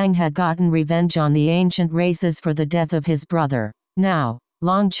Qianchang had gotten revenge on the ancient races for the death of his brother. Now,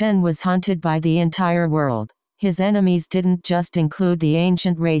 Long Chen was hunted by the entire world. His enemies didn't just include the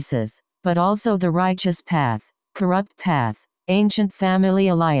ancient races, but also the righteous path, corrupt path, ancient family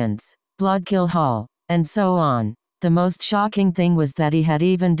alliance, Bloodkill Hall, and so on. The most shocking thing was that he had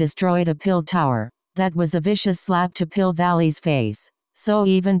even destroyed a pill tower. That was a vicious slap to Pill Valley's face. So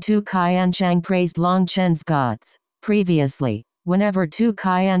even Tu Qianchang praised Long Chen's gods. Previously, whenever Tu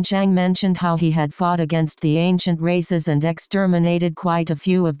Qianchang mentioned how he had fought against the ancient races and exterminated quite a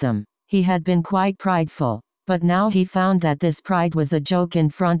few of them, he had been quite prideful. But now he found that this pride was a joke in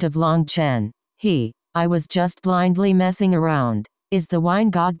front of Long Chen. I was just blindly messing around. Is the Wine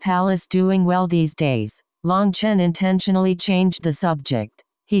God Palace doing well these days? Long Chen intentionally changed the subject.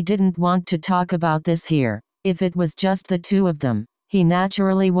 He didn't want to talk about this here. If it was just the two of them, he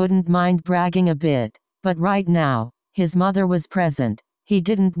naturally wouldn't mind bragging a bit. But right now, his mother was present. He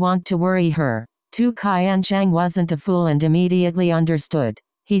didn't want to worry her. Tu Qianchang wasn't a fool and immediately understood.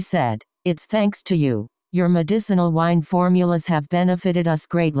 He said, "It's thanks to you. Your medicinal wine formulas have benefited us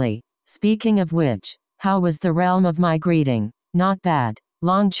greatly. Speaking of which, how was the realm of my greeting?" "Not bad."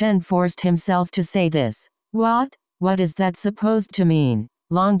 Long Chen forced himself to say this. What? What is that supposed to mean?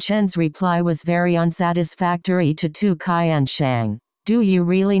 Long Chen's reply was very unsatisfactory to Tu Qianchang. Do you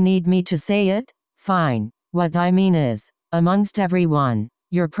really need me to say it? Fine. What I mean is, amongst everyone,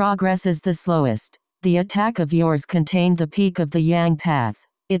 your progress is the slowest. The attack of yours contained the peak of the Yang path.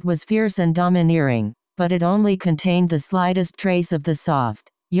 It was fierce and domineering, but it only contained the slightest trace of the soft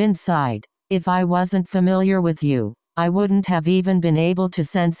Yin side. If I wasn't familiar with you, I wouldn't have even been able to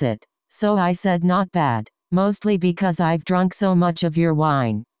sense it. So I said not bad. Mostly because I've drunk so much of your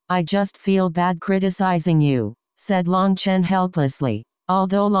wine. I just feel bad criticizing you, said Long Chen helplessly.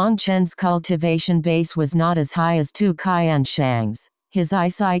 Although Long Chen's cultivation base was not as high as Tu Qianchang's, his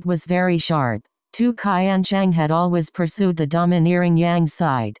eyesight was very sharp. Tu Qianchang had always pursued the domineering Yang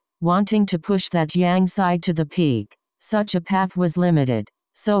side, wanting to push that Yang side to the peak. Such a path was limited.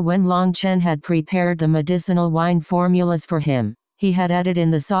 So when Long Chen had prepared the medicinal wine formulas for him, he had added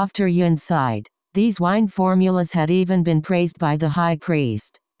in the softer Yin side. These wine formulas had even been praised by the high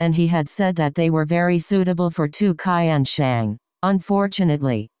priest, and he had said that they were very suitable for Tu Qianchang.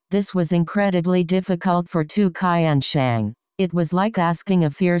 Unfortunately, this was incredibly difficult for Tu Qianchang. It was like asking a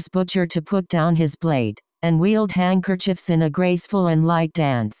fierce butcher to put down his blade, and wield handkerchiefs in a graceful and light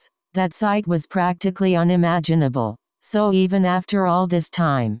dance. That sight was practically unimaginable. So even after all this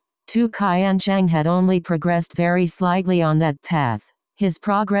time, Tu Qianchang had only progressed very slightly on that path. His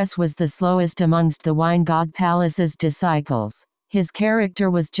progress was the slowest amongst the Wine God Palace's disciples. His character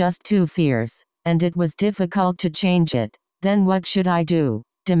was just too fierce, and it was difficult to change it. Then what should I do?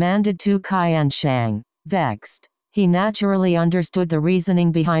 Demanded Tu Qianchang, vexed. He naturally understood the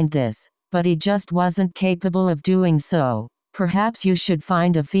reasoning behind this, but he just wasn't capable of doing so. Perhaps you should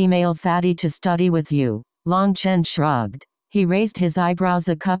find a female fatty to study with you. Long Chen shrugged. He raised his eyebrows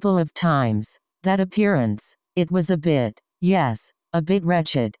a couple of times. That appearance, it was a bit, yes. A bit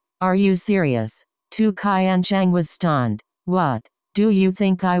wretched. Are you serious? Tu Qianchang was stunned. What? Do you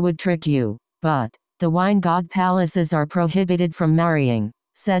think I would trick you? But, the Wine God Palaces are prohibited from marrying,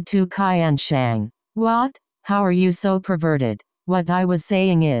 said Tu Qianchang. What? How are you so perverted? What I was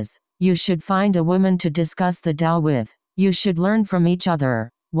saying is, you should find a woman to discuss the Tao with. You should learn from each other.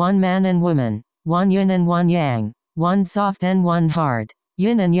 One man and woman. One yin and one yang. One soft and one hard.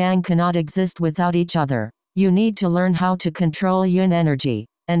 Yin and yang cannot exist without each other. You need to learn how to control yin energy.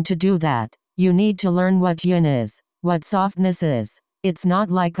 And to do that, you need to learn what yin is, what softness is. It's not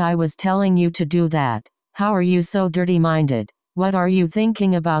like I was telling you to do that. How are you so dirty-minded? What are you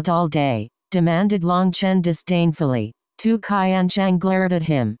thinking about all day? Demanded Long Chen disdainfully. Tu Qianchang glared at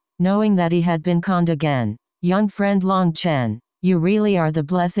him, knowing that he had been conned again. Young friend Long Chen, you really are the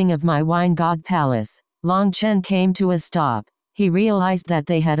blessing of my wine god palace. Long Chen came to a stop. He realized that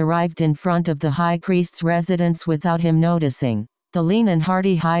they had arrived in front of the high priest's residence without him noticing. The lean and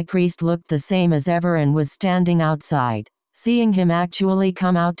hearty high priest looked the same as ever and was standing outside. Seeing him actually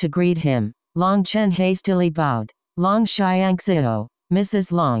come out to greet him, Long Chen hastily bowed. Long Xiangxiao,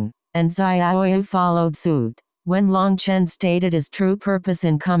 Mrs. Long, and Xiaoyu followed suit. When Long Chen stated his true purpose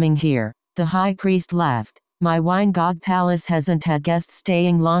in coming here, the high priest laughed. My wine god palace hasn't had guests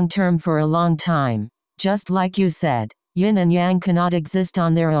staying long-term for a long time. Just like you said, yin and yang cannot exist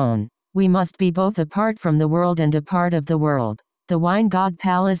on their own. We must be both apart from the world and a part of the world. The wine god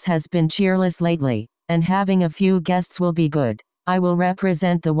palace has been cheerless lately, and having a few guests will be good. I will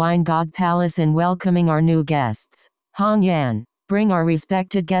represent the wine god palace in welcoming our new guests. Hong Yan, bring our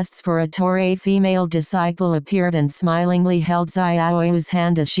respected guests for a tour. A female disciple appeared and smilingly held Xiaoyu's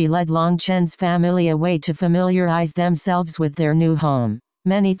hand as she led Long Chen's family away to familiarize themselves with their new home.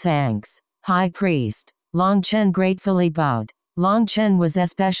 Many thanks, High Priest. Long Chen gratefully bowed. Long Chen was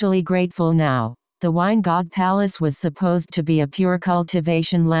especially grateful now. The wine god palace was supposed to be a pure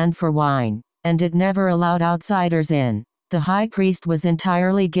cultivation land for wine, and it never allowed outsiders in. The high priest was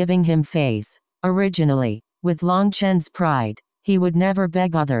entirely giving him face. Originally, with Long Chen's pride, he would never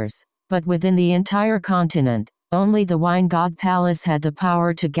beg others. But within the entire continent, only the wine god palace had the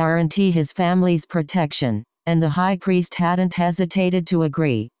power to guarantee his family's protection, and the high priest hadn't hesitated to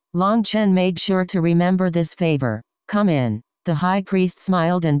agree. Long Chen made sure to remember this favor. Come in. The high priest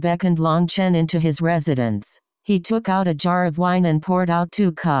smiled and beckoned Long Chen into his residence. He took out a jar of wine and poured out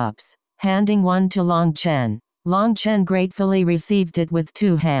 2 cups, handing one to Long Chen. Long Chen gratefully received it with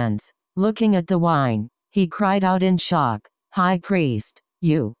 2 hands. Looking at the wine, he cried out in shock. High priest,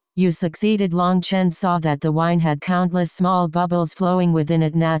 you succeeded. Long Chen saw that the wine had countless small bubbles flowing within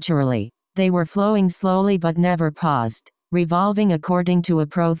it naturally. They were flowing slowly but never paused, revolving according to a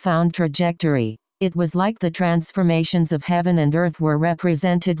profound trajectory. It was like the transformations of heaven and earth were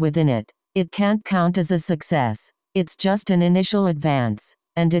represented within it. It can't count as a success. It's just an initial advance.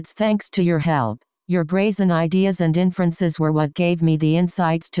 And it's thanks to your help. Your brazen ideas and inferences were what gave me the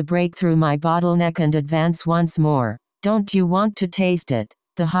insights to break through my bottleneck and advance once more. Don't you want to taste it?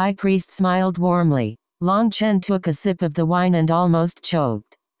 The high priest smiled warmly. Long Chen took a sip of the wine and almost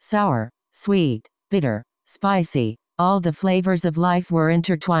choked. Sour, sweet, bitter, spicy, all the flavors of life were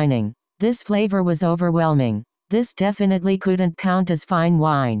intertwining. This flavor was overwhelming. This definitely couldn't count as fine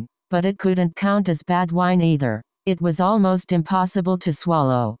wine, but it couldn't count as bad wine either. It was almost impossible to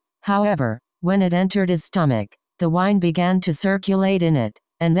swallow. However, when it entered his stomach, the wine began to circulate in it,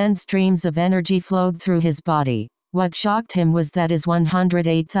 and then streams of energy flowed through his body. What shocked him was that his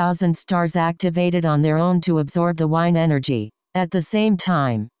 108,000 stars activated on their own to absorb the wine energy. At the same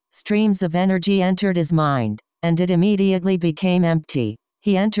time, streams of energy entered his mind, and it immediately became empty.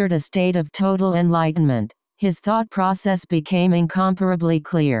 He entered a state of total enlightenment. His thought process became incomparably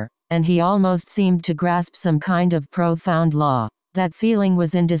clear, and he almost seemed to grasp some kind of profound law. That feeling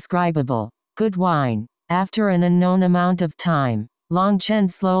was indescribable. Good wine. After an unknown amount of time, Long Chen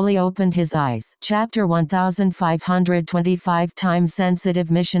slowly opened his eyes. Chapter 1525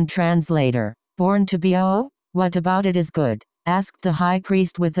 Time-Sensitive Mission Translator. BornToBe. Oh? What about it is good? Asked the high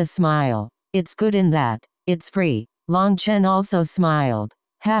priest with a smile. It's good in that it's free. Long Chen also smiled.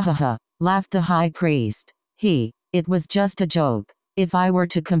 Ha ha ha, laughed the high priest. It was just a joke. If I were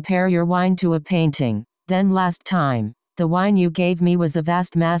to compare your wine to a painting, then last time, the wine you gave me was a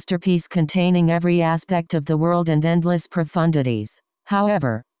vast masterpiece containing every aspect of the world and endless profundities.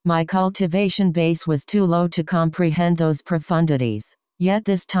 However, my cultivation base was too low to comprehend those profundities. Yet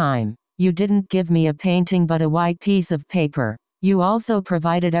this time, you didn't give me a painting but a white piece of paper. You also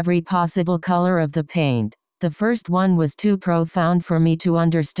provided every possible color of the paint. The first one was too profound for me to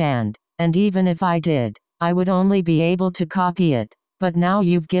understand, and even if I did, I would only be able to copy it. But now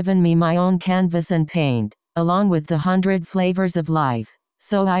you've given me my own canvas and paint, along with the 100 flavors of life,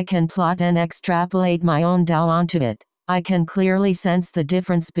 so I can plot and extrapolate my own Tao onto it. I can clearly sense the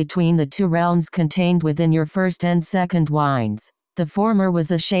difference between the 2 realms contained within your first and second wines. The former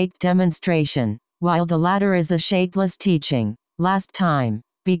was a shaped demonstration, while the latter is a shapeless teaching. Last time,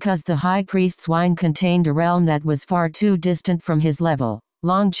 because the high priest's wine contained a realm that was far too distant from his level,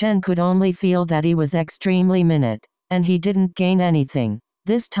 Long Chen could only feel that he was extremely minute, and he didn't gain anything.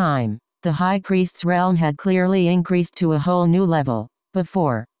 This time, the high priest's realm had clearly increased to a whole new level.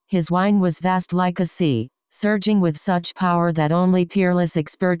 Before, his wine was vast like a sea, surging with such power that only peerless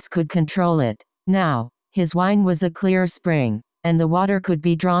experts could control it. Now, his wine was a clear spring, and the water could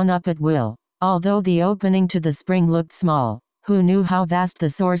be drawn up at will. Although the opening to the spring looked small, who knew how vast the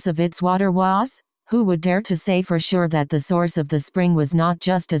source of its water was? Who would dare to say for sure that the source of the spring was not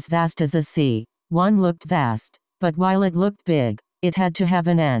just as vast as a sea? One looked vast, but while it looked big, it had to have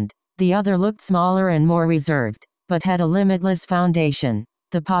an end. The other looked smaller and more reserved, but had a limitless foundation.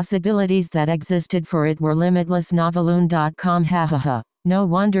 The possibilities that existed for it were limitless. Noveloon.com. Hahaha. No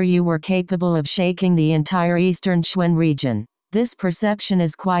wonder you were capable of shaking the entire eastern Xuen region. This perception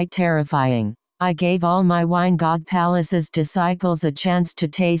is quite terrifying. I gave all my wine god palace's disciples a chance to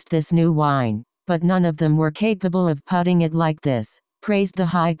taste this new wine, but none of them were capable of putting it like this, praised the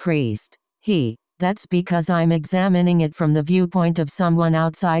high priest. That's because I'm examining it from the viewpoint of someone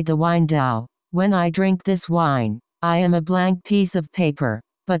outside the wine Dao. When I drink this wine, I am a blank piece of paper,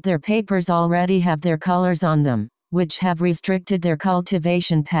 but their papers already have their colors on them, which have restricted their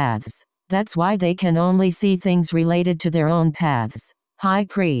cultivation paths. That's why they can only see things related to their own paths. High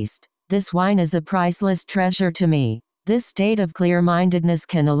priest, this wine is a priceless treasure to me. This state of clear-mindedness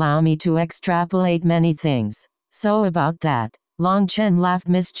can allow me to extrapolate many things. So about that, Long Chen laughed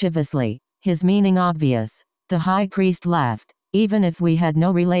mischievously, his meaning obvious. The high priest laughed. Even if we had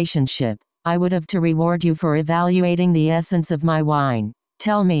no relationship, I would have to reward you for evaluating the essence of my wine.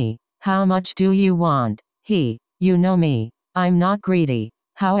 Tell me, how much do you want? You know me. I'm not greedy.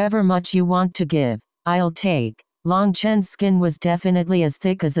 However much you want to give, I'll take. Long Chen's skin was definitely as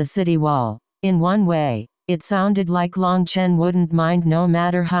thick as a city wall. In one way, it sounded like Long Chen wouldn't mind no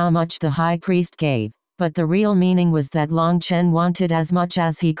matter how much the high priest gave, but the real meaning was that Long Chen wanted as much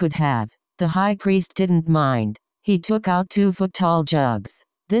as he could have. The high priest didn't mind. He took out 2-foot-tall jugs.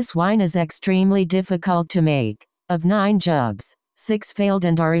 This wine is extremely difficult to make. Of 9 jugs, 6 failed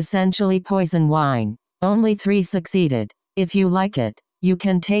and are essentially poison wine. Only 3 succeeded. If you like it, you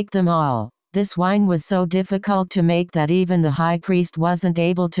can take them all. This wine was so difficult to make that even the high priest wasn't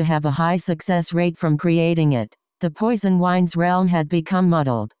able to have a high success rate from creating it. The poison wine's realm had become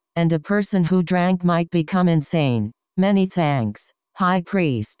muddled, and a person who drank might become insane. Many thanks, high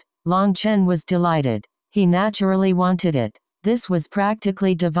priest. Long Chen was delighted. He naturally wanted it. This was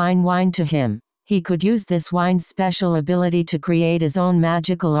practically divine wine to him. He could use this wine's special ability to create his own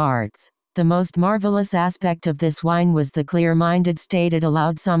magical arts. The most marvelous aspect of this wine was the clear-minded state it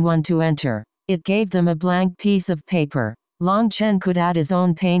allowed someone to enter. It gave them a blank piece of paper. Long Chen could add his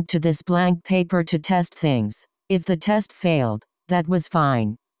own paint to this blank paper to test things. If the test failed, that was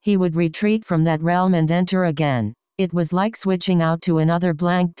fine. He would retreat from that realm and enter again. It was like switching out to another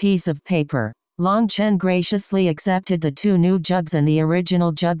blank piece of paper. Long Chen graciously accepted the 2 new jugs and the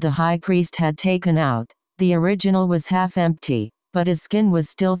original jug the high priest had taken out. The original was half empty, but his skin was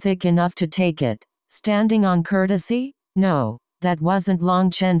still thick enough to take it. Standing on courtesy? No, that wasn't Long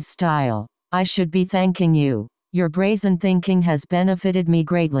Chen's style. I should be thanking you. Your brazen thinking has benefited me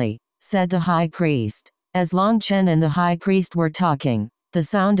greatly, said the high priest. As Long Chen and the high priest were talking, the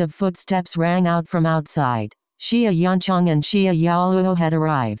sound of footsteps rang out from outside. Xia Yanchong and Xia Yaoluo had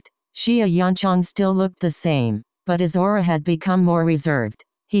arrived. Xia Yanchong still looked the same, but his aura had become more reserved.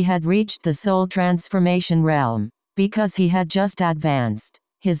 He had reached the soul transformation realm. Because he had just advanced,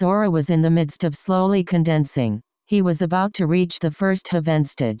 his aura was in the midst of slowly condensing. He was about to reach the first heaven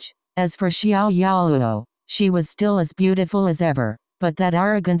stage. As for Xiao Yaoluo, she was still as beautiful as ever, but that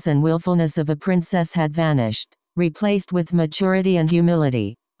arrogance and willfulness of a princess had vanished, replaced with maturity and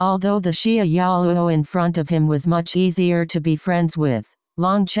humility. Although the Xia Yaoluo in front of him was much easier to be friends with,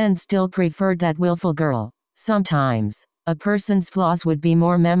 Long Chen still preferred that willful girl. Sometimes, a person's flaws would be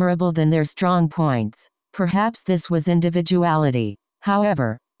more memorable than their strong points. Perhaps this was individuality.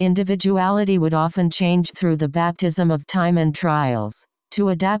 However, individuality would often change through the baptism of time and trials. To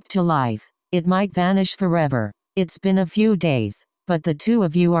adapt to life, it might vanish forever. It's been a few days, but the 2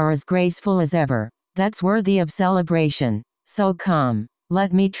 of you are as graceful as ever. That's worthy of celebration. So come,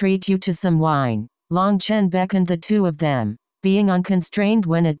 let me treat you to some wine. Long Chen beckoned the 2 of them. Being unconstrained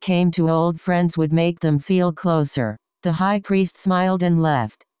when it came to old friends would make them feel closer. The high priest smiled and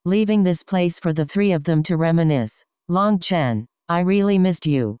left, leaving this place for the 3 of them to reminisce. Long Chen, I really missed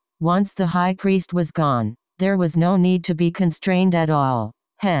you. Once the high priest was gone, there was no need to be constrained at all.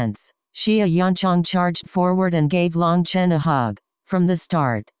 Hence, Xia Yanchong charged forward and gave Long Chen a hug. From the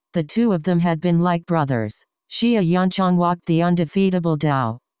start, The two of them had been like brothers. Xia Yanchang walked the undefeatable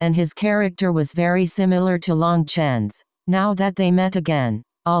Dao, and his character was very similar to Long Chen's. Now that they met again,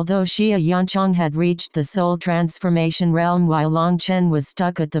 although Xia Yanchang had reached the soul transformation realm while Long Chen was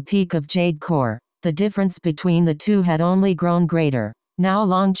stuck at the peak of Jade Core, the difference between the two had only grown greater. Now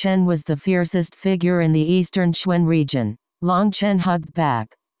Long Chen was the fiercest figure in the eastern Xuan region. Long Chen hugged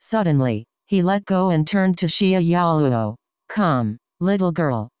back. Suddenly, he let go and turned to Xia Yaoluo. "Come, little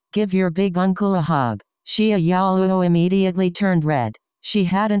girl, give your big uncle a hug." Xia Yaoluo immediately turned red. She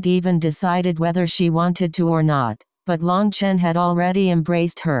hadn't even decided whether she wanted to or not, but Long Chen had already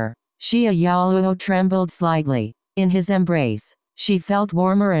embraced her. Xia Yaoluo trembled slightly. In his embrace, she felt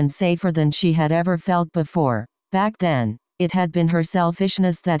warmer and safer than she had ever felt before. Back then, it had been her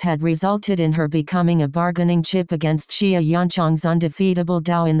selfishness that had resulted in her becoming a bargaining chip against Xia Yanchang's undefeatable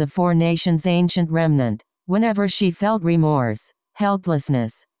Dao in the Four Nations' ancient remnant. Whenever she felt remorse,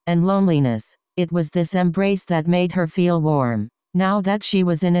 helplessness, and loneliness, it was this embrace that made her feel warm. Now that she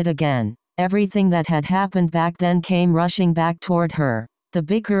was in it again, everything that had happened back then came rushing back toward her. The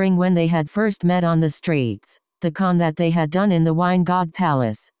bickering when they had first met on the streets, the con that they had done in the Wine God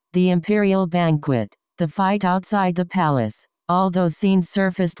Palace, the imperial banquet, the fight outside the palace, all those scenes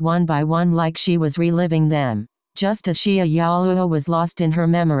surfaced one by one like she was reliving them. Just as Xia Yaoluo was lost in her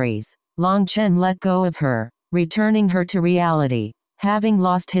memories, Long Chen let go of her, returning her to reality. Having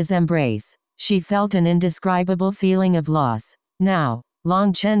lost his embrace, she felt an indescribable feeling of loss. Now,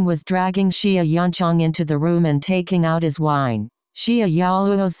 Long Chen was dragging Xia Yanchang into the room and taking out his wine. Xia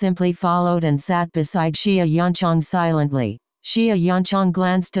Yaoluo simply followed and sat beside Xia Yanchang silently. Xia Yanchang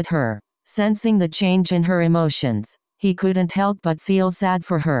glanced at her, sensing the change in her emotions. He couldn't help but feel sad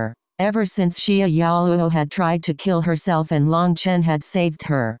for her. Ever since Xia Yaoluo had tried to kill herself and Long Chen had saved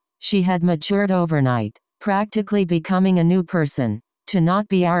her, she had matured overnight, practically becoming a new person. To not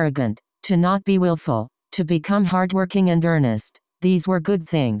be arrogant, to not be willful, to become hardworking and earnest. These were good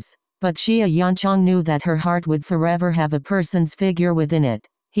things. But Xia Yanchang knew that her heart would forever have a person's figure within it.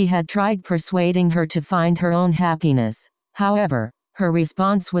 He had tried persuading her to find her own happiness. However, her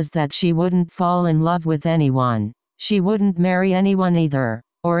response was that she wouldn't fall in love with anyone. She wouldn't marry anyone either.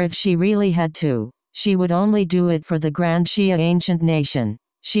 Or if she really had to, she would only do it for the Grand Xia ancient nation.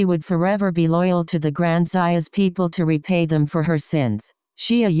 She would forever be loyal to the Grand Xia's people to repay them for her sins.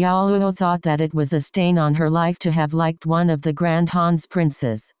 Xia Yaoluo thought that it was a stain on her life to have liked one of the Grand Han's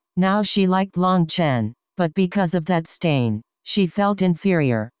princes. Now she liked Long Chen, but because of that stain, she felt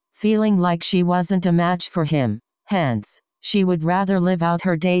inferior, feeling like she wasn't a match for him. Hence, she would rather live out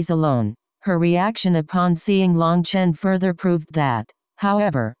her days alone. Her reaction upon seeing Long Chen further proved that.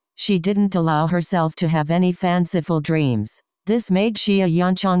 However, she didn't allow herself to have any fanciful dreams. This made Xia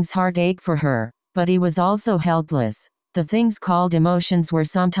Yanchang's heart ache for her, but he was also helpless. The things called emotions were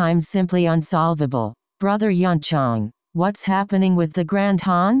sometimes simply unsolvable. "Brother Yanchang, what's happening with the Grand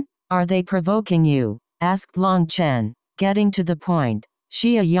Han? Are they provoking you?" asked Long Chen, getting to the point.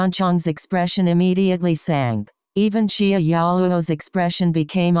 Xia Yanchang's expression immediately sank. Even Xia Yaoluo's expression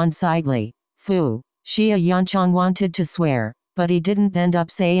became unsightly. Fu. Xia Yanchang wanted to swear, but he didn't end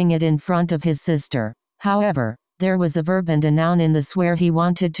up saying it in front of his sister. However, there was a verb and a noun in the swear he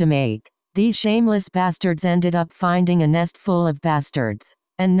wanted to make. These shameless bastards ended up finding a nest full of bastards.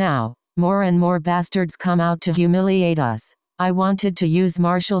 And now, more and more bastards come out to humiliate us. I wanted to use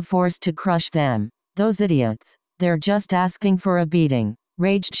martial force to crush them. Those idiots. They're just asking for a beating,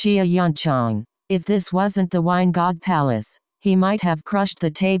 raged Xia Yanchang. If this wasn't the Wine God Palace, he might have crushed the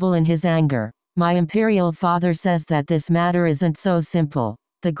table in his anger. My imperial father says that this matter isn't so simple.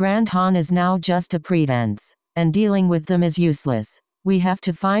 The Grand Han is now just a pretense, and dealing with them is useless. We have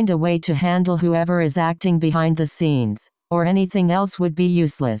to find a way to handle whoever is acting behind the scenes, or anything else would be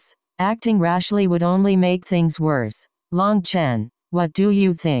useless. Acting rashly would only make things worse. Long Chen, what do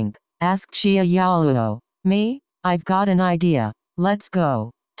you think? Asked Xia Yaoluo. Me? I've got an idea. Let's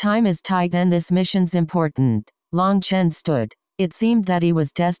go. Time is tight and this mission's important. Long Chen stood. It seemed that he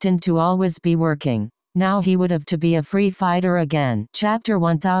was destined to always be working. Now he would have to be a free fighter again. Chapter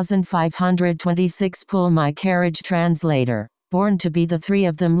 1526. Pull my carriage. Translator. BornToBe. The three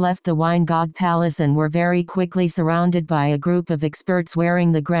of them left the Wine God Palace and were very quickly surrounded by a group of experts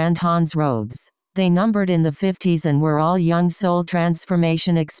wearing the Grand Han's robes. They numbered in the 50s and were all young soul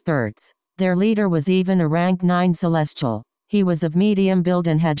transformation experts. Their leader was even a rank 9 celestial. He was of medium build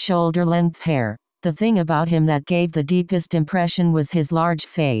and had shoulder-length hair. The thing about him that gave the deepest impression was his large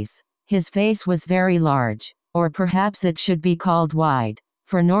face. His face was very large, or perhaps it should be called wide.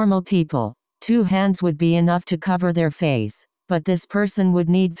 For normal people, 2 hands would be enough to cover their face, but this person would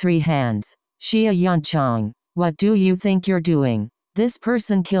need 3 hands. Xia Yanchang, what do you think you're doing? This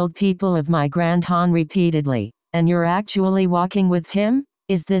person killed people of my Grand Han repeatedly, and you're actually walking with him?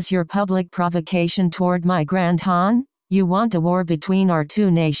 Is this your public provocation toward my Grand Han? You want a war between our two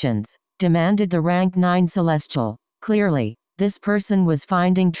nations, demanded the rank 9 Celestial. Clearly, this person was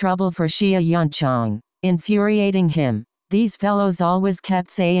finding trouble for Xia Yunchang, infuriating him. These fellows always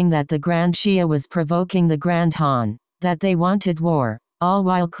kept saying that the Grand Xia was provoking the Grand Han, that they wanted war, all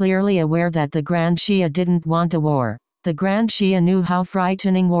while clearly aware that the Grand Xia didn't want a war. The Grand Xia knew how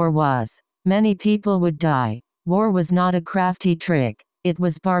frightening war was. Many people would die. War was not a crafty trick. It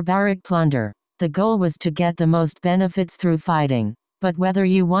was barbaric plunder. The goal was to get the most benefits through fighting. But whether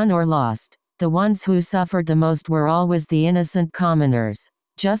you won or lost, the ones who suffered the most were always the innocent commoners.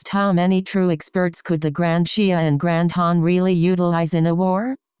 Just how many true experts could the Grand Xia and Grand Han really utilize in a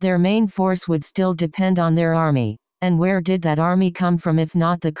war? Their main force would still depend on their army. And where did that army come from if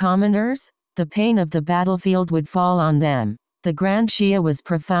not the commoners? The pain of the battlefield would fall on them. The Grand Xia was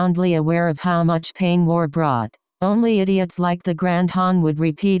profoundly aware of how much pain war brought. Only idiots like the Grand Han would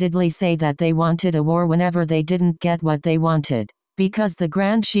repeatedly say that they wanted a war whenever they didn't get what they wanted. Because the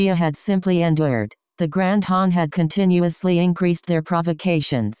Grand Xia had simply endured, the Grand Han had continuously increased their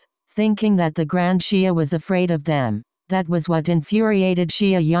provocations, thinking that the Grand Xia was afraid of them. That was what infuriated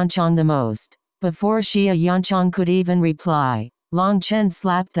Xia Yunchang the most. Before Xia Yunchang could even reply, Long Chen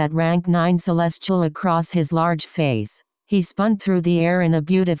slapped that rank 9 Celestial across his large face. He spun through the air in a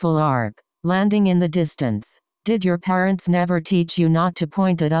beautiful arc, landing in the distance. Did your parents never teach you not to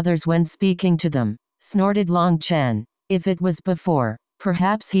point at others when speaking to them? Snorted Long Chen. If it was before,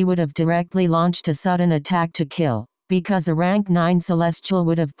 perhaps he would have directly launched a sudden attack to kill, because a rank 9 Celestial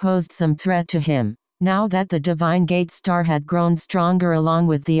would have posed some threat to him. Now that the Divine Gate star had grown stronger along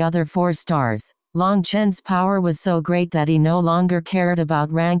with the other 4 stars, Long Chen's power was so great that he no longer cared about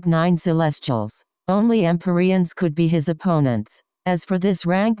rank 9 Celestials. Only Empyreans could be his opponents. As for this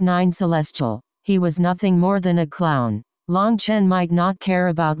rank 9 Celestial, he was nothing more than a clown. Long Chen might not care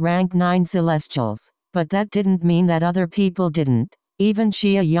about rank 9 Celestials, but that didn't mean that other people didn't. Even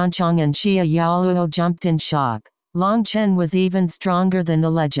Xia Yunchang and Xia Yaoluo jumped in shock. Long Chen was even stronger than the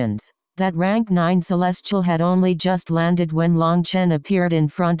legends. That rank 9 Celestial had only just landed when Long Chen appeared in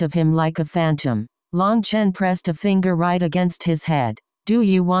front of him like a phantom. Long Chen pressed a finger right against his head. Do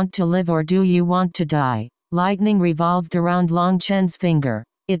you want to live or do you want to die? Lightning revolved around Long Chen's finger.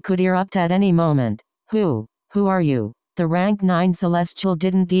 It could erupt at any moment. Who are you? The rank 9 Celestial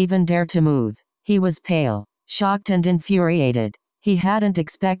didn't even dare to move. He was pale, shocked and infuriated. He hadn't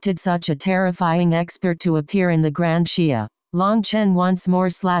expected such a terrifying expert to appear in the Grand Xia. Long Chen once more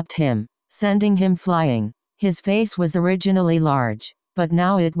slapped him, sending him flying. His face was originally large, but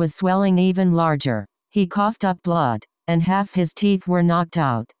now it was swelling even larger. He coughed up blood, and half his teeth were knocked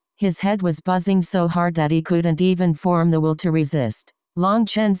out. His head was buzzing so hard that he couldn't even form the will to resist. Long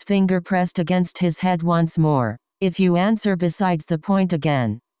Chen's finger pressed against his head once more. If you answer besides the point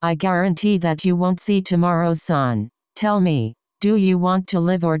again, I guarantee that you won't see tomorrow's sun. Tell me, do you want to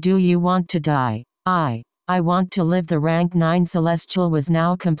live or do you want to die? I want to live. The rank 9 Celestial was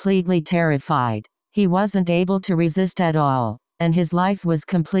now completely terrified. He wasn't able to resist at all, and his life was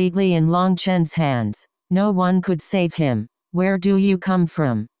completely in Long Chen's hands. No one could save him. Where do you come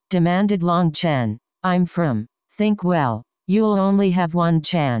from? Demanded Long Chen. I'm from. Think well. You'll only have one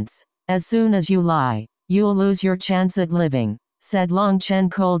chance. As soon as you lie, you'll lose your chance at living, said Long Chen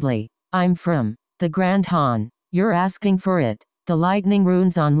coldly. I'm from the Grand Han. You're asking for it. The lightning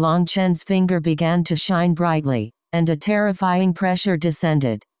runes on Long Chen's finger began to shine brightly, and a terrifying pressure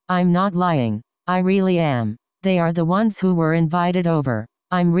descended. I'm not lying. I really am. They are the ones who were invited over.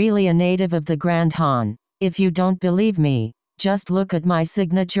 I'm really a native of the Grand Han. If you don't believe me, just look at my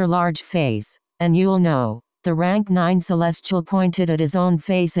signature large face, and you'll know. The rank 9 Celestial pointed at his own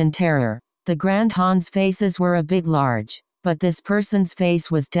face in terror. The Grand Han's faces were a bit large, but this person's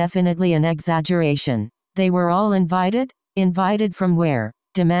face was definitely an exaggeration. They were all invited? Invited from where?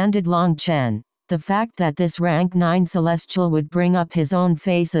 Demanded Long Chen. The fact that this rank 9 Celestial would bring up his own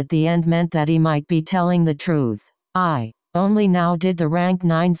face at the end meant that he might be telling the truth. Only now did the rank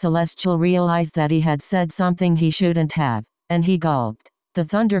 9 Celestial realize that he had said something he shouldn't have, and he gulped. The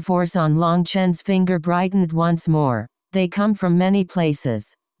thunder force on Long Chen's finger brightened once more. They come from many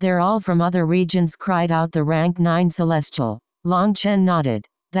places. They're all from other regions, cried out the rank 9 Celestial. Long Chen nodded.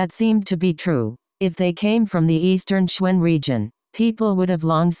 That seemed to be true. If they came from the eastern Xuan region, people would have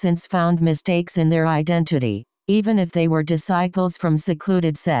long since found mistakes in their identity. Even if they were disciples from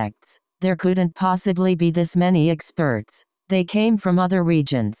secluded sects, there couldn't possibly be this many experts. They came from other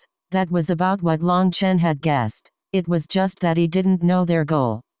regions. That was about what Long Chen had guessed. It was just that he didn't know their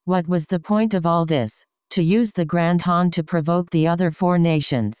goal. What was the point of all this? To use the Grand Han to provoke the other 4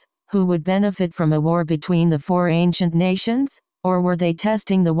 nations, who would benefit from a war between the 4 ancient nations? Or were they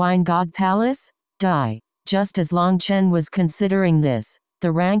testing the Wine God Palace? Just as Long Chen was considering this,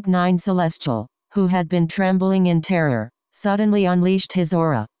 the rank 9 Celestial, who had been trembling in terror, suddenly unleashed his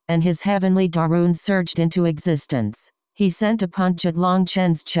aura, and his heavenly Darun surged into existence. He sent a punch at Long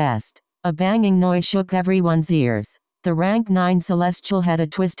Chen's chest. A banging noise shook everyone's ears. The rank 9 Celestial had a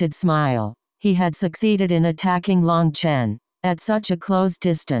twisted smile. He had succeeded in attacking Long Chen. At such a close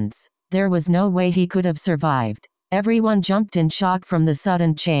distance, there was no way he could have survived. Everyone jumped in shock from the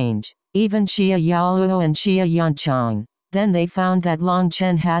sudden change, even Xia Yaoluo and Xia Yanchang. Then they found that Long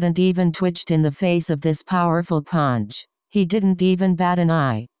Chen hadn't even twitched in the face of this powerful punch. He didn't even bat an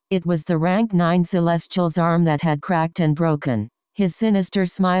eye. It was the rank 9 Celestial's arm that had cracked and broken. His sinister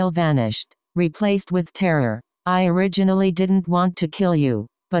smile vanished, replaced with terror. I originally didn't want to kill you,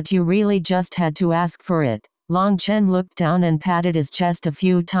 but you really just had to ask for it. Long Chen looked down and patted his chest a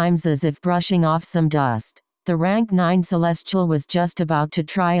few times as if brushing off some dust. The rank 9 Celestial was just about to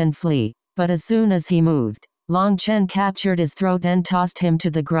try and flee, but as soon as he moved, Long Chen captured his throat and tossed him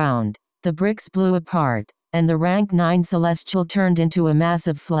to the ground. The bricks blew apart, and the rank 9 Celestial turned into a mass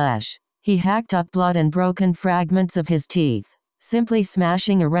of flesh. He hacked up blood and broken fragments of his teeth. Simply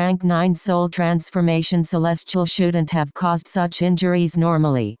smashing a rank 9 soul transformation Celestial shouldn't have caused such injuries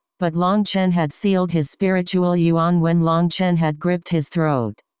normally, but Long Chen had sealed his spiritual yuan when Long Chen had gripped his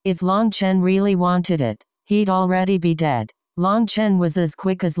throat. If Long Chen really wanted it, he'd already be dead. Long Chen was as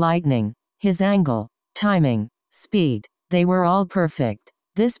quick as lightning. His angle, timing, speed, they were all perfect.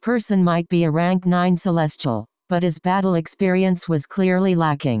 This person might be a rank 9 Celestial, but his battle experience was clearly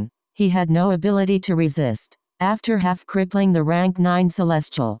lacking. He had no ability to resist. After half-crippling the rank 9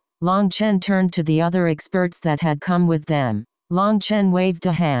 Celestial, Long Chen turned to the other experts that had come with them. Long Chen waved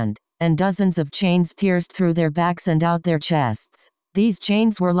a hand, and dozens of chains pierced through their backs and out their chests. These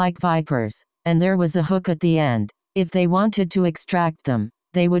chains were like vipers, and there was a hook at the end. If they wanted to extract them,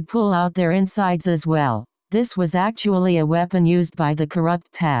 they would pull out their insides as well. This was actually a weapon used by the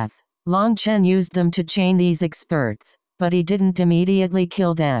corrupt path. Long Chen used them to chain these experts, but he didn't immediately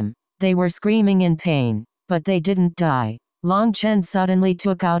kill them. They were screaming in pain, but they didn't die. Long Chen suddenly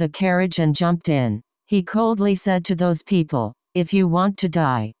took out a carriage and jumped in. He coldly said to those people, "If you want to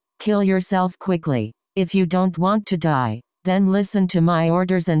die, kill yourself quickly. If you don't want to die, then listen to my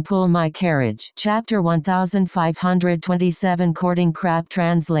orders and pull my carriage." Chapter 1527 Courting Crap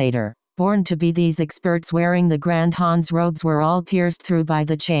Translator. BornToBe. These experts wearing the Grand Han's robes were all pierced through by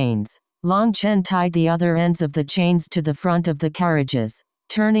the chains. Long Chen tied the other ends of the chains to the front of the carriages,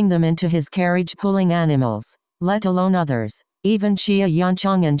 turning them into his carriage-pulling animals, let alone others. Even Xia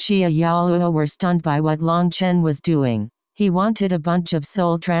Yanchang and Xia Yaoluo were stunned by what Long Chen was doing. He wanted a bunch of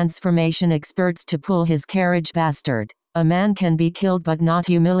soul transformation experts to pull his carriage. Bastard. A man can be killed but not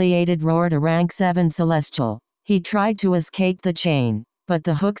humiliated, roared a rank 7 Celestial. He tried to escape the chain, but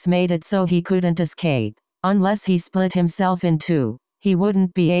the hooks made it so he couldn't escape. Unless he split himself in two, he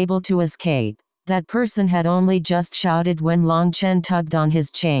wouldn't be able to escape. That person had only just shouted when Long Chen tugged on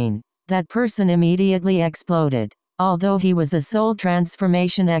his chain. That person immediately exploded. Although he was a soul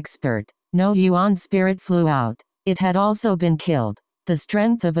transformation expert, no yuan spirit flew out. It had also been killed. The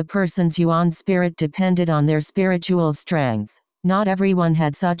strength of a person's yuan spirit depended on their spiritual strength. Not everyone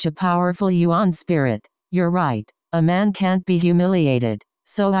had such a powerful yuan spirit. You're right. A man can't be humiliated,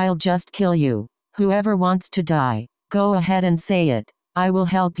 so I'll just kill you. Whoever wants to die, go ahead and say it. I will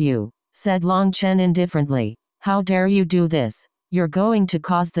help you, said Long Chen indifferently. How dare you do this? You're going to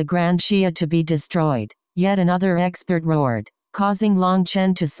cause the Grand Xia to be destroyed. Yet another expert roared, causing Long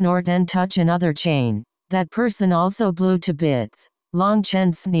Chen to snort and touch another chain. That person also blew to bits. Long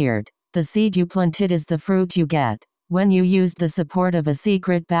Chen sneered. The seed you planted is the fruit you get. When you used the support of a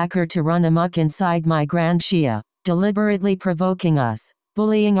secret backer to run amok inside my Grand Xia, deliberately provoking us,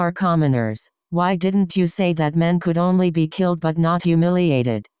 bullying our commoners, why didn't you say that men could only be killed but not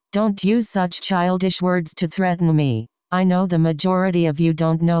humiliated? Don't use such childish words to threaten me. I know the majority of you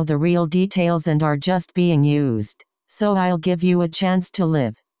don't know the real details and are just being used. So I'll give you a chance to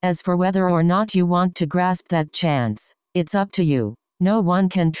live. As for whether or not you want to grasp that chance, it's up to you. No one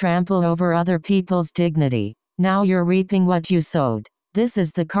can trample over other people's dignity. Now you're reaping what you sowed. This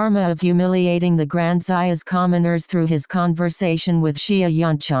is the karma of humiliating the Grand Xia's commoners. Through his conversation with Xia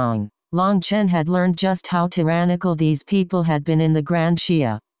Yanchang, Long Chen had learned just how tyrannical these people had been in the Grand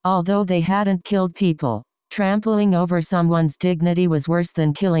Xia. Although they hadn't killed people, trampling over someone's dignity was worse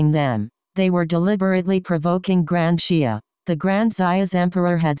than killing them. They were deliberately provoking Grand Xia. The Grand Xia's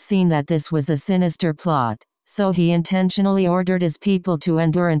emperor had seen that this was a sinister plot. so he intentionally ordered his people to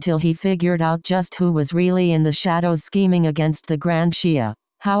endure until he figured out just who was really in the shadows scheming against the Grand Shia.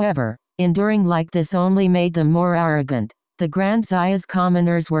 However, enduring like this only made them more arrogant. The Grand Shia's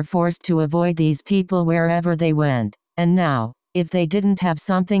commoners were forced to avoid these people wherever they went, and now, if they didn't have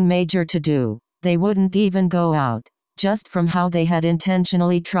something major to do, they wouldn't even go out. Just from how they had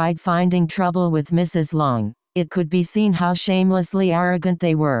intentionally tried finding trouble with Mrs. Long, it could be seen how shamelessly arrogant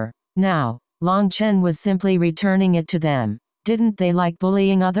they were. Now, Long Chen was simply returning it to them. Didn't they like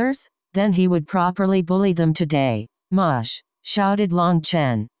bullying others? Then he would properly bully them today. Mush! Shouted Long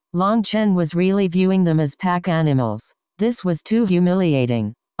Chen. Long Chen was really viewing them as pack animals. This was too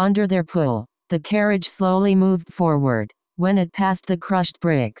humiliating. Under their pull, the carriage slowly moved forward. When it passed the crushed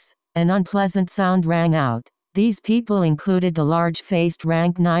bricks, an unpleasant sound rang out. These people included the large-faced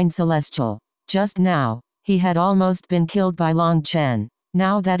rank 9 Celestial. Just now, he had almost been killed by Long Chen.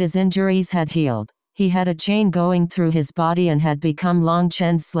 Now that his injuries had healed, he had a chain going through his body and had become Long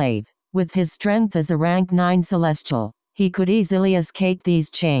Chen's slave. With his strength as a rank 9 Celestial, he could easily escape these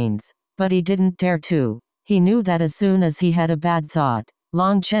chains. But he didn't dare to. He knew that as soon as he had a bad thought,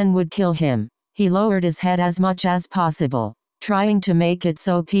 Long Chen would kill him. He lowered his head as much as possible, trying to make it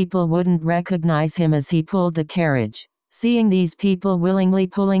so people wouldn't recognize him as he pulled the carriage. Seeing these people willingly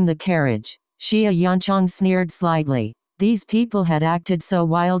pulling the carriage, Xia Yunchang sneered slightly. These people had acted so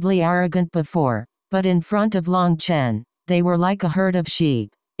wildly arrogant before, but in front of Long Chen, they were like a herd of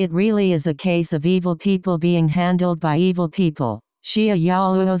sheep. It really is a case of evil people being handled by evil people. Xia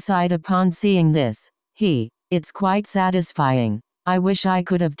Yaoluo sighed upon seeing this. It's quite satisfying. I wish I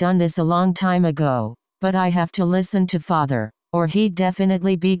could have done this a long time ago, but I have to listen to father, or he'd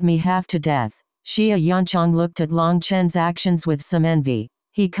definitely beat me half to death. Xia Yunchang looked at Long Chen's actions with some envy.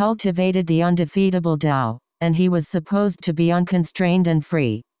 He cultivated the undefeatable Tao, and he was supposed to be unconstrained and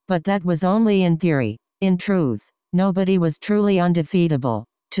free, but that was only in theory. In truth, nobody was truly undefeatable.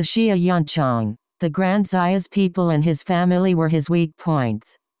 To Xia Yunchang, the Grand Shia's people and his family were his weak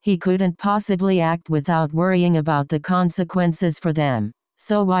points. He couldn't possibly act without worrying about the consequences for them.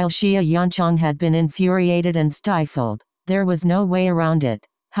 So while Xia Yunchang had been infuriated and stifled, there was no way around it.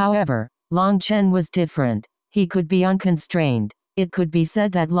 However, Long Chen was different. He could be unconstrained. It could be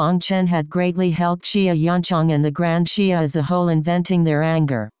said that Long Chen had greatly helped Xia Yunchang and the Grand Xia as a whole in venting their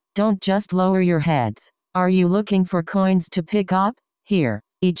anger. Don't just lower your heads. Are you looking for coins to pick up? Here,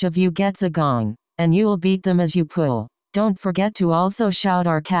 each of you gets a gong, and you'll beat them as you pull. Don't forget to also shout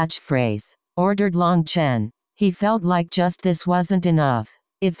our catchphrase, ordered Long Chen. He felt like just this wasn't enough.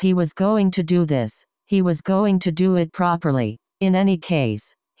 If he was going to do this, he was going to do it properly. In any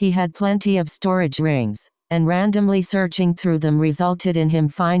case, he had plenty of storage rings, and randomly searching through them resulted in him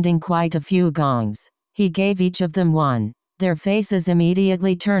finding quite a few gongs. He gave each of them one. Their faces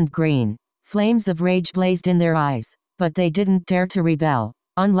immediately turned green. Flames of rage blazed in their eyes, but they didn't dare to rebel.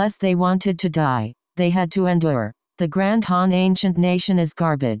 Unless they wanted to die, they had to endure. The Grand Han ancient nation is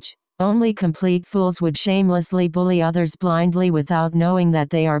garbage. Only complete fools would shamelessly bully others blindly without knowing that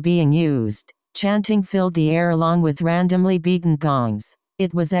they are being used. Chanting filled the air along with randomly beaten gongs.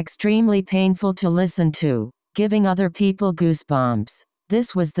 It was extremely painful to listen to, giving other people goosebumps.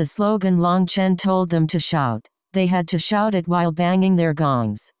 This was the slogan Long Chen told them to shout. They had to shout it while banging their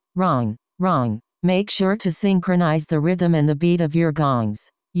gongs. Wrong, wrong. Make sure to synchronize the rhythm and the beat of your gongs.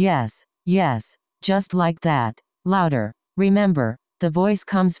 Yes, yes, just like that. Louder. Remember, the voice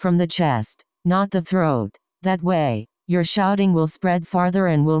comes from the chest, not the throat. That way, your shouting will spread farther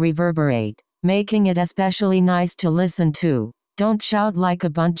and will reverberate, making it especially nice to listen to. Don't shout like a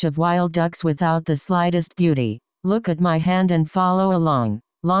bunch of wild ducks without the slightest beauty. Look at my hand and follow along.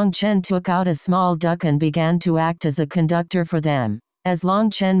 Long Chen took out a small duck and began to act as a conductor for them. As Long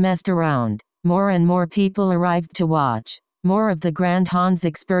Chen messed around, more and more people arrived to watch. More of the Grand Han's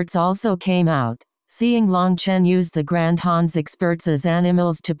experts also came out. Seeing Long Chen use the Grand Han's experts as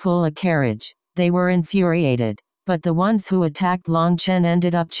animals to pull a carriage, they were infuriated. But the ones who attacked Long Chen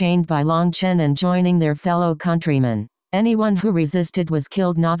ended up chained by Long Chen and joining their fellow countrymen. Anyone who resisted was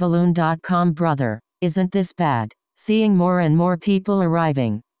killed. Noveloon.com. Brother, isn't this bad? Seeing more and more people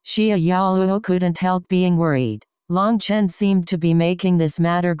arriving, Xia Yaoluo couldn't help being worried. Long Chen seemed to be making this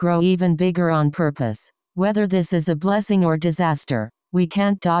matter grow even bigger on purpose. Whether this is a blessing or disaster, we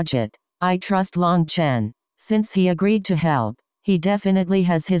can't dodge it. I trust Long Chen. Since he agreed to help, he definitely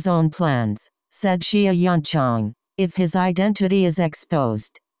has his own plans, said Xia Yunchang. If his identity is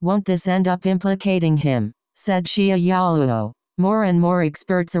exposed, won't this end up implicating him, said Xia Yaoluo. More and more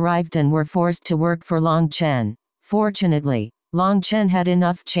experts arrived and were forced to work for Long Chen. Fortunately, Long Chen had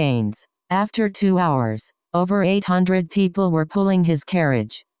enough chains. After 2 hours, over 800 people were pulling his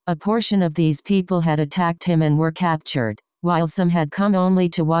carriage. A portion of these people had attacked him and were captured, while some had come only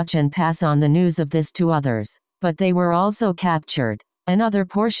to watch and pass on the news of this to others, but they were also captured. Another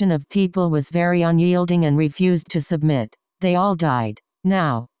portion of people was very unyielding and refused to submit. They all died.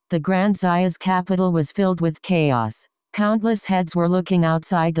 Now, the Grand Zaya's capital was filled with chaos. Countless heads were looking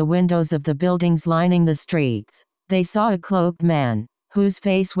outside the windows of the buildings lining the streets. They saw a cloaked man, whose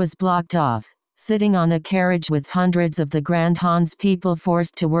face was blocked off, sitting on a carriage with hundreds of the Grand Han's people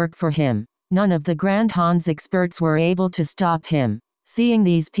forced to work for him. None of the Grand Han's experts were able to stop him. Seeing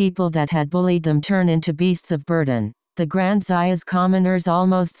these people that had bullied them turn into beasts of burden, the Grand Zaya's commoners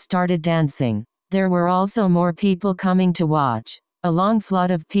almost started dancing. There were also more people coming to watch. A long flood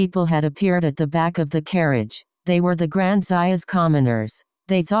of people had appeared at the back of the carriage. They were the Grand Zaya's commoners.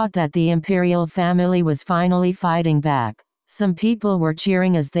 They thought that the imperial family was finally fighting back. Some people were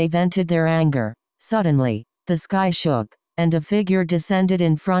cheering as they vented their anger. Suddenly, the sky shook, and a figure descended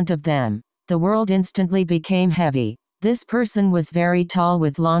in front of them. The world instantly became heavy. This person was very tall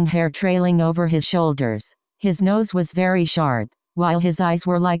with long hair trailing over his shoulders. His nose was very sharp, while his eyes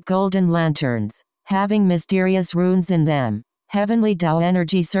were like golden lanterns, having mysterious runes in them. Heavenly Tao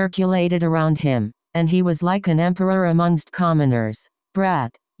energy circulated around him, and he was like an emperor amongst commoners.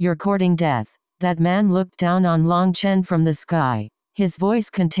 "Brat, you're courting death." That man looked down on Long Chen from the sky. His voice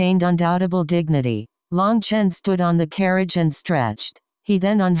contained undoubtable dignity. Long Chen stood on the carriage and stretched. He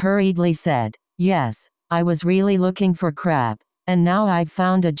then unhurriedly said, "Yes, I was really looking for crap, and now I've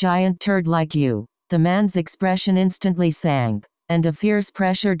found a giant turd like you." The man's expression instantly sank, and a fierce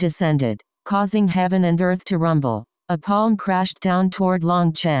pressure descended, causing heaven and earth to rumble. A palm crashed down toward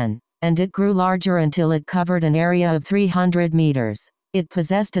Long Chen, and it grew larger until it covered an area of 300 meters. It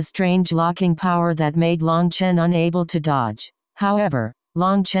possessed a strange locking power that made Long Chen unable to dodge. However,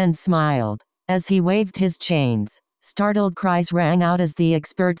 Long Chen smiled. As he waved his chains, startled cries rang out as the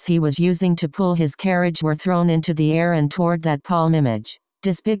experts he was using to pull his carriage were thrown into the air and toward that palm image.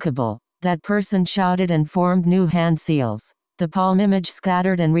 "Despicable!" That person shouted and formed new hand seals. The palm image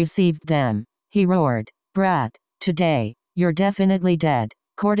scattered and received them. He roared, "Brat, today, you're definitely dead."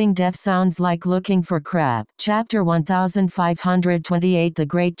 Courting death sounds like looking for crap. Chapter 1528. The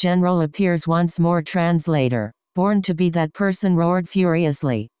Great General appears once more. Translator. BornToBe. That person roared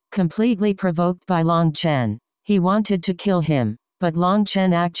furiously, completely provoked by Long Chen. He wanted to kill him, but Long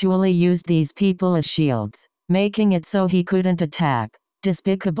Chen actually used these people as shields, making it so he couldn't attack.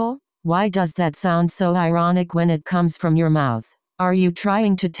 Despicable? Why does that sound so ironic when it comes from your mouth? Are you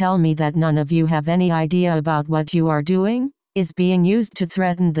trying to tell me that none of you have any idea about what you are doing? Is being used to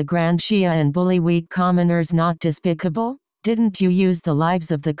threaten the Grand Shia and bully weak commoners not despicable? Didn't you use the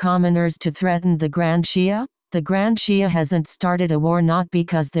lives of the commoners to threaten the Grand Shia? The Grand Shia hasn't started a war not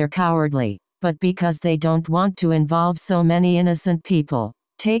because they're cowardly, but because they don't want to involve so many innocent people.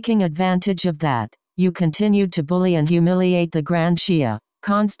 Taking advantage of that, you continued to bully and humiliate the Grand Shia,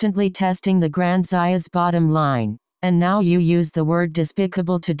 constantly testing the Grand Zaya's bottom line. And now you use the word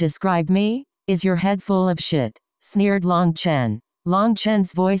despicable to describe me? Is your head full of shit? Sneered Long Chen. Long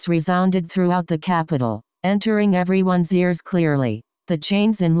Chen's voice resounded throughout the capital, entering everyone's ears clearly. The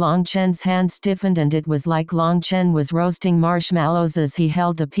chains in Long Chen's hand stiffened and it was like Long Chen was roasting marshmallows as he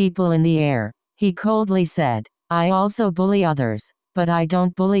held the people in the air. He coldly said, "I also bully others, but I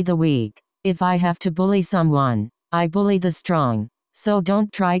don't bully the weak. If I have to bully someone, I bully the strong. So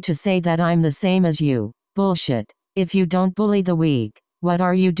don't try to say that I'm the same as you. Bullshit. If you don't bully the weak, what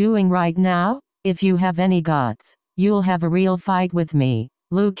are you doing right now? If you have any guts, you'll have a real fight with me."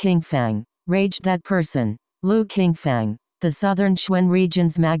 Lu Qingfeng, raged that person. Lu Qingfeng, the southern Xuan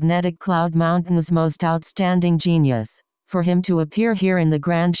region's magnetic cloud mountain's most outstanding genius. For him to appear here in the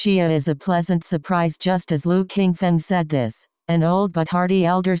Grand Shia is a pleasant surprise. Just as Lu Qingfeng said this, an old but hearty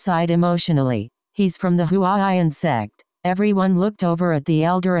elder sighed emotionally. He's from the Huaiyan sect. Everyone looked over at the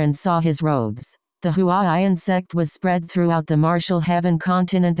elder and saw his robes. The Huaiyan sect was spread throughout the Martial Heaven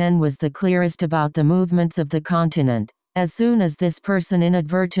continent and was the clearest about the movements of the continent. As soon as this person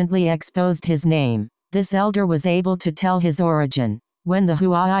inadvertently exposed his name, this elder was able to tell his origin. When the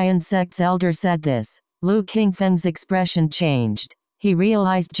Huaiyan sect's elder said this, Lu Qingfeng's expression changed. He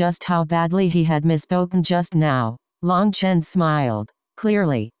realized just how badly he had misspoken just now. Long Chen smiled.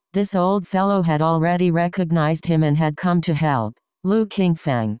 Clearly, this old fellow had already recognized him and had come to help. Lu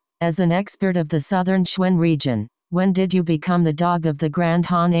Qingfeng, as an expert of the southern Xuan region, when did you become the dog of the Grand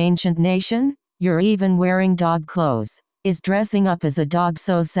Han ancient nation? You're even wearing dog clothes. Is dressing up as a dog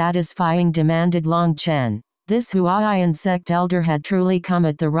so satisfying? Demanded Long Chen. This Huaiyan sect elder had truly come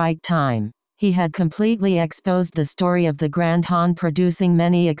at the right time. He had completely exposed the story of the Grand Han producing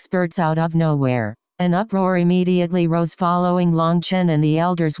many experts out of nowhere, An uproar immediately rose following Long Chen and the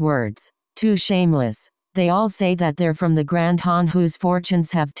elders' words. Too shameless. They all say that they're from the Grand Han whose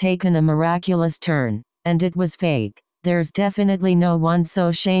fortunes have taken a miraculous turn, and it was fake. There's definitely no one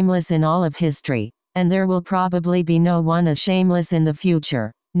so shameless in all of history, and there will probably be no one as shameless in the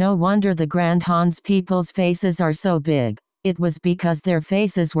future. No wonder the Grand Han's people's faces are so big. It was because their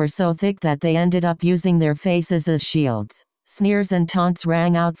faces were so thick that they ended up using their faces as shields. Sneers and taunts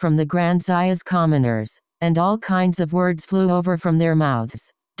rang out from the Grand Zaya's commoners, and all kinds of words flew over from their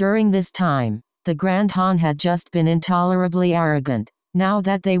mouths. During this time, the Grand Han had just been intolerably arrogant. Now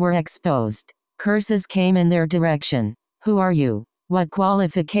that they were exposed, curses came in their direction. Who are you? What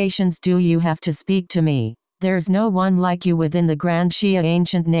qualifications do you have to speak to me? There's no one like you within the Grand Xia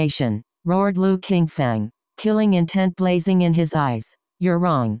ancient nation, roared Lu Qingfeng, killing intent blazing in his eyes. You're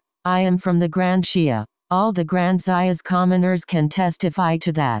wrong. I am from the Grand Xia. All the Grand Zaya's commoners can testify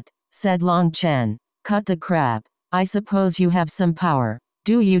to that, said Long Chen. Cut the crap. I suppose you have some power.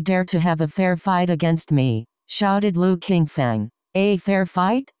 Do you dare to have a fair fight against me? Shouted Lu Qingfeng. A fair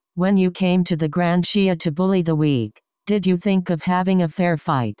fight? When you came to the Grand Xia to bully the weak, did you think of having a fair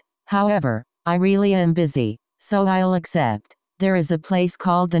fight? However, I really am busy, so I'll accept. There is a place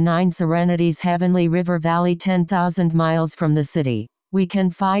called the Nine Serenities Heavenly River Valley 10,000 miles from the city. We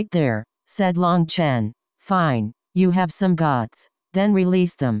can fight there, said Long Chen. Fine, you have some guts. Then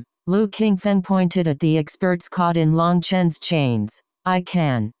release them. Lu Qingfeng pointed at the experts caught in Long Chen's chains. I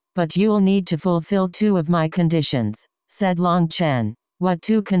can, but you'll need to fulfill 2 of my conditions, said Long Chen. What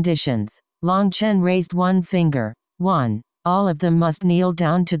 2 conditions? Long Chen raised one finger. 1. All of them must kneel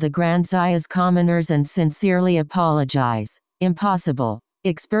down to the Grand Zaya's commoners and sincerely apologize. Impossible.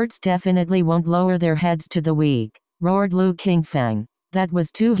 Experts definitely won't lower their heads to the weak, roared Lu Qingfeng. That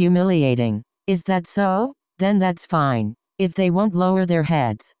was too humiliating. Is that so? Then that's fine. If they won't lower their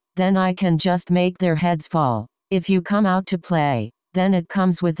heads, then I can just make their heads fall. If you come out to play, then it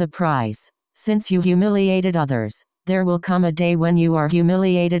comes with a prize. Since you humiliated others, there will come a day when you are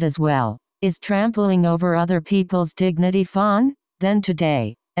humiliated as well. Is trampling over other people's dignity fun? Then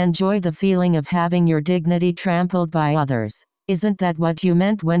today, enjoy the feeling of having your dignity trampled by others. Isn't that what you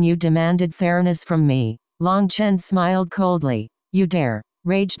meant when you demanded fairness from me? Long Chen smiled coldly. You dare,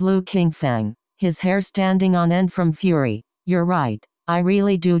 raged Lu Qingfeng, his hair standing on end from fury. You're right, I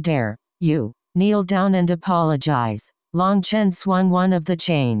really do dare. You, kneel down and apologize. Long Chen swung one of the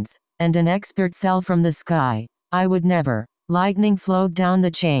chains, and an expert fell from the sky. I would never. Lightning flowed down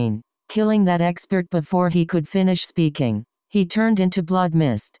the chain, killing that expert before he could finish speaking. He turned into blood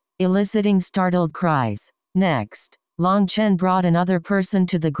mist, eliciting startled cries. Next, Long Chen brought another person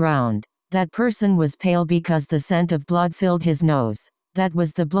to the ground. That person was pale because the scent of blood filled his nose. That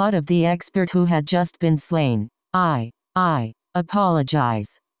was the blood of the expert who had just been slain. I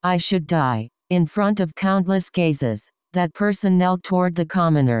apologize. I should die. In front of countless gazes, that person knelt toward the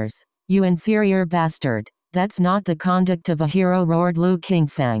commoners. You inferior bastard. That's not the conduct of a hero, roared Lu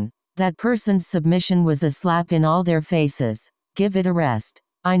Qingfeng. That person's submission was a slap in all their faces. Give it a rest.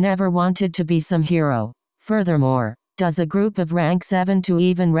 I never wanted to be some hero. Furthermore, does a group of rank 7 to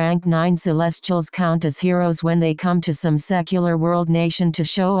even rank 9 celestials count as heroes when they come to some secular world nation to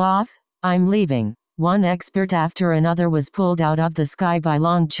show off? I'm leaving. One expert after another was pulled out of the sky by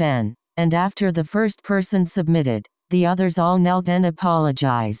Long Chen, and after the first person submitted, the others all knelt and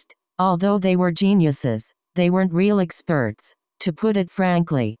apologized. Although they were geniuses, they weren't real experts. To put it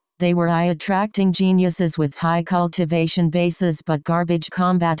frankly, they were eye-attracting geniuses with high cultivation bases but garbage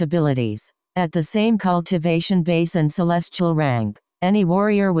combat abilities. At the same cultivation base and celestial rank, any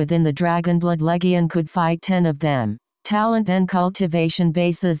warrior within the Dragonblood Legion could fight 10 of them. Talent and cultivation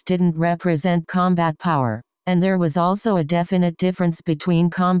bases didn't represent combat power, and there was also a definite difference between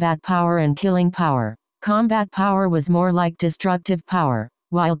combat power and killing power. Combat power was more like destructive power,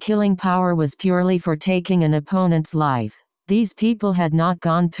 while killing power was purely for taking an opponent's life. These people had not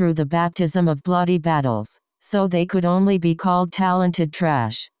gone through the baptism of bloody battles, so they could only be called talented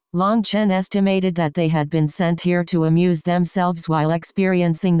trash. Long Chen estimated that they had been sent here to amuse themselves while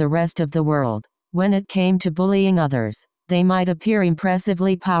experiencing the rest of the world. When it came to bullying others, they might appear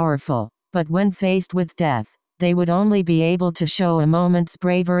impressively powerful, but when faced with death, they would only be able to show a moment's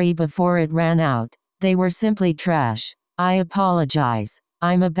bravery before it ran out. They were simply trash. I apologize.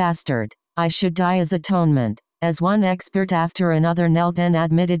 I'm a bastard. I should die as atonement. As one expert after another knelt and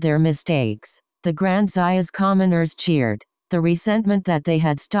admitted their mistakes, the Grand Zaya's commoners cheered. The resentment that they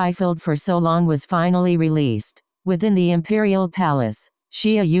had stifled for so long was finally released. Within the imperial palace,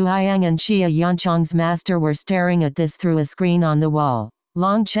 Xia Yueyang and Xia Yanchang's master were staring at this through a screen on the wall.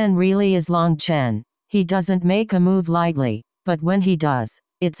 Long Chen really is Long Chen. He doesn't make a move lightly, but when he does,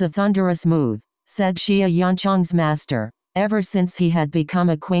 it's a thunderous move. said Xia Yanchang's master. Ever since he had become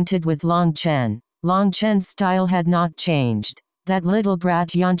acquainted with Long Chen Chen's style had not changed. That little brat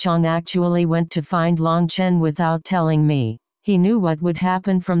Yanchang actually went to find Long Chen without telling me. He knew what would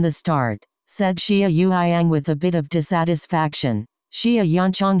happen from the start, said Xia Yueyang with a bit of dissatisfaction. Xia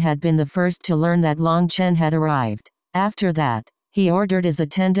Yanchang had been the first to learn that Long Chen had arrived. After that, he ordered his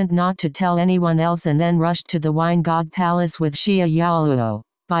attendant not to tell anyone else and then rushed to the Wine God Palace with Xia Yaoluo.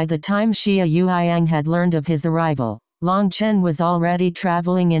 By the time Xia Yueyang had learned of his arrival, Long Chen was already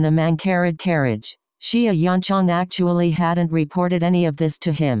traveling in a Mankarad carriage. Xia Yanchang actually hadn't reported any of this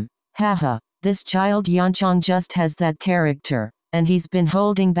to him. Haha, this child Yanchang just has that character, and he's been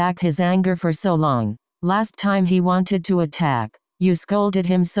holding back his anger for so long. Last time he wanted to attack, you scolded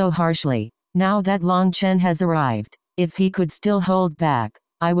him so harshly. Now that Long Chen has arrived, if he could still hold back,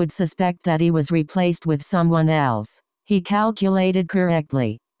 I would suspect that he was replaced with someone else. He calculated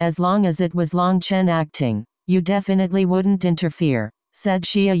correctly. As long as it was Long Chen acting, you definitely wouldn't interfere, said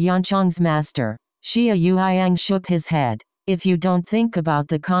Xia Yanchang's master. Xia Yueyang shook his head. If you don't think about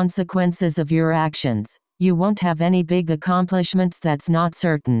the consequences of your actions, you won't have any big accomplishments. That's not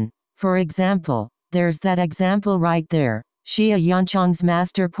certain. For example, there's that example right there. Xia Yanchang's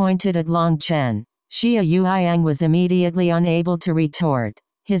master pointed at Long Chen. Xia Yueyang was immediately unable to retort.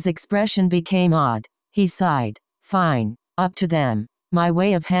 His expression became odd. He sighed. Fine, up to them. My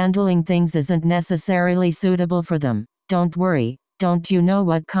way of handling things isn't necessarily suitable for them. Don't worry, don't you know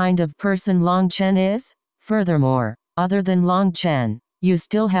what kind of person Long Chen is? Furthermore, other than Long Chen, you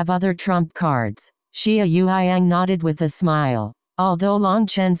still have other trump cards. Xia Yueyang nodded with a smile. Although Long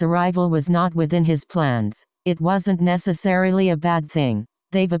Chen's arrival was not within his plans, it wasn't necessarily a bad thing.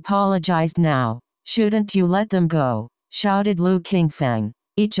 They've apologized now. Shouldn't you let them go? Shouted Lu Qingfeng.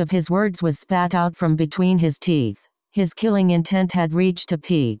 Each of his words was spat out from between his teeth. His killing intent had reached a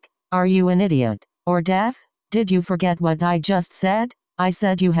peak. Are you an idiot? Or deaf? Did you forget what I just said? I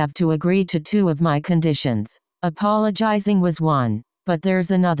said you have to agree to 2 of my conditions. Apologizing was one, but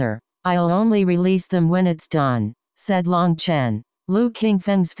there's another. I'll only release them when it's done, said Long Chen. Lu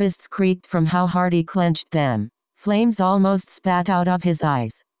Qingfeng's fists creaked from how hard he clenched them. Flames almost spat out of his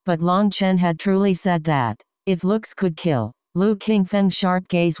eyes, but Long Chen had truly said that. If looks could kill, Lu Qingfeng's sharp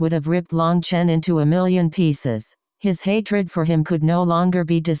gaze would have ripped Long Chen into a million pieces. His hatred for him could no longer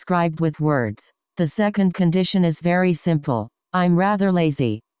be described with words. The second condition is very simple. I'm rather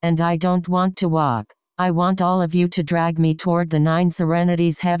lazy, and I don't want to walk. I want all of you to drag me toward the 9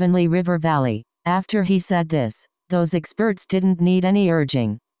 Serenities Heavenly River Valley. After he said this, those experts didn't need any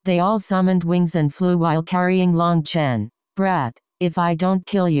urging. They all summoned wings and flew while carrying Long Chen. Brat, if I don't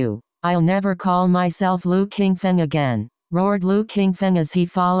kill you, I'll never call myself Lu Qingfeng again, roared Lu Qingfeng as he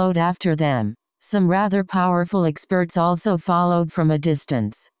followed after them. Some rather powerful experts also followed from a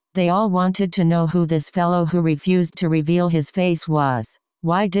distance. They all wanted to know who this fellow who refused to reveal his face was.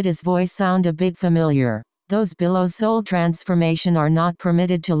 Why did his voice sound a bit familiar? Those below soul transformation are not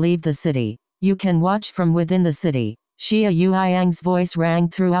permitted to leave the city. You can watch from within the city. Xia Yueyang's voice rang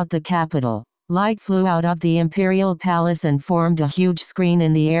throughout the capital. Light flew out of the imperial palace and formed a huge screen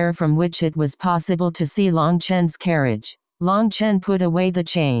in the air from which it was possible to see Long Chen's carriage. Long Chen put away the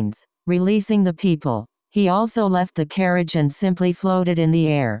chains, releasing the people. He also left the carriage and simply floated in the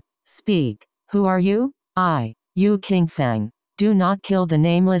air. Speak. Who are you? I, Yu Qingfeng. Do not kill the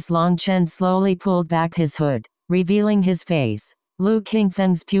nameless. Long Chen slowly pulled back his hood, revealing his face. Lu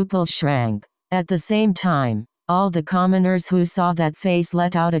Qingfeng's pupils shrank. At the same time, all the commoners who saw that face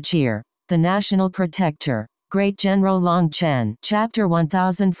let out a cheer. The National Protector, Great General Long Chen. Chapter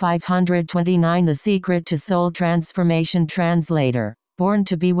 1529 The Secret to Soul Transformation. Translator.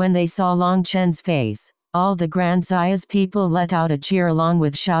 BornToBe. When they saw Long Chen's face, all the Grand Zaya's people let out a cheer along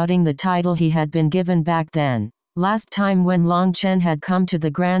with shouting the title he had been given back then. Last time when Long Chen had come to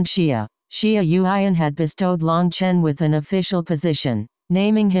the Grand Xia, Xia Yueyang had bestowed Long Chen with an official position,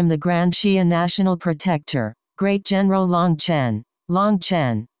 naming him the Grand Xia National Protector, Great General Long Chen. Long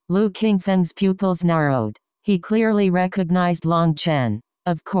Chen. Lu Qingfeng's pupils narrowed. He clearly recognized Long Chen.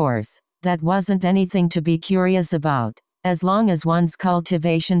 Of course, that wasn't anything to be curious about. As long as one's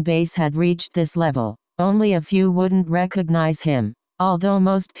cultivation base had reached this level, only a few wouldn't recognize him. Although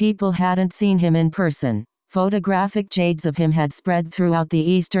most people hadn't seen him in person, photographic jades of him had spread throughout the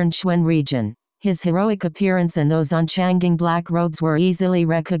eastern Xuen region. His heroic appearance and those unchanging black robes were easily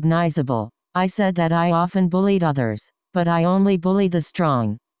recognizable. I said that I often bullied others, but I only bully the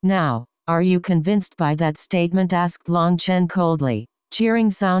strong. Now, are you convinced by that statement? Asked Long Chen coldly. Cheering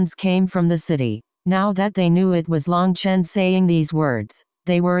sounds came from the city. Now that they knew it was Long Chen saying these words,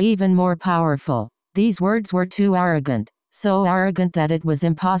 they were even more powerful. These words were too arrogant, so arrogant that it was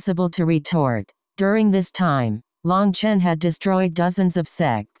impossible to retort. During this time, Long Chen had destroyed dozens of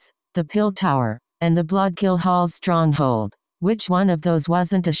sects, the Pill Tower, and the Bloodkill Hall's stronghold. Which one of those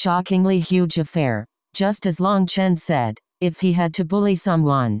wasn't a shockingly huge affair? Just as Long Chen said, if he had to bully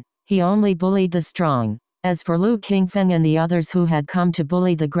someone, he only bullied the strong. As for Lu Qingfeng and the others who had come to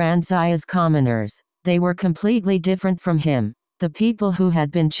bully the Grand Xia's commoners, they were completely different from him. The people who had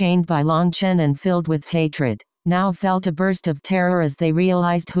been chained by Long Chen and filled with hatred, now felt a burst of terror as they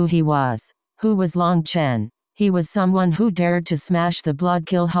realized who he was. Who was Long Chen? He was someone who dared to smash the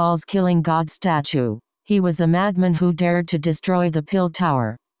Bloodkill Hall's killing god statue. He was a madman who dared to destroy the Pill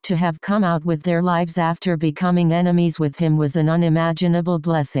Tower. To have come out with their lives after becoming enemies with him was an unimaginable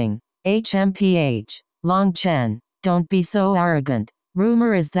blessing. HMPH. Long Chen, don't be so arrogant.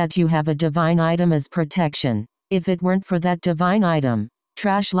 Rumor is that you have a divine item as protection. If it weren't for that divine item,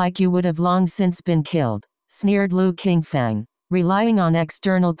 trash like you would have long since been killed, sneered Lu Qingfeng. Relying on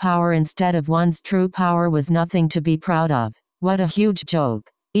external power instead of one's true power was nothing to be proud of. What a huge joke.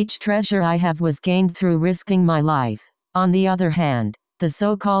 Each treasure I have was gained through risking my life. On the other hand, the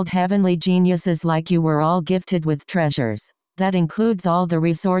so-called heavenly geniuses like you were all gifted with treasures. That includes all the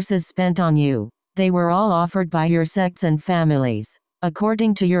resources spent on you. They were all offered by your sects and families.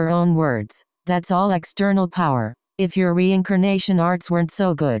 According to your own words, that's all external power. If your reincarnation arts weren't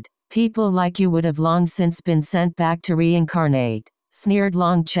so good, people like you would have long since been sent back to reincarnate, sneered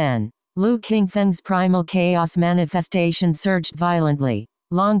Long Chen. Lu Qingfeng's primal chaos manifestation surged violently.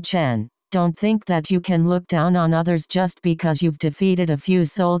 Long Chen, don't think that you can look down on others just because you've defeated a few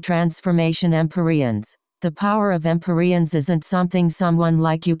soul transformation Empyreans. The power of Empyreans isn't something someone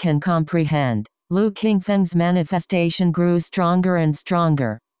like you can comprehend. Lu Qingfeng's manifestation grew stronger and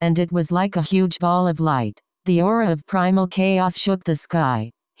stronger, and it was like a huge ball of light. The aura of primal chaos shook the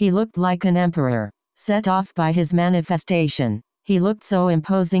sky. He looked like an emperor, set off by his manifestation. He looked so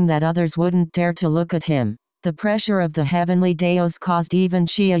imposing that others wouldn't dare to look at him. The pressure of the heavenly Daos caused even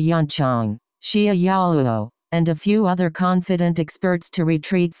Xia Yanchang, Xia Yaoluo, and a few other confident experts to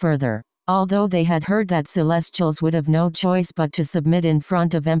retreat further. Although they had heard that Celestials would have no choice but to submit in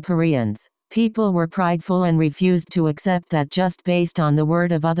front of Empyreans, people were prideful and refused to accept that just based on the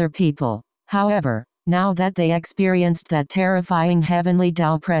word of other people. However, now that they experienced that terrifying heavenly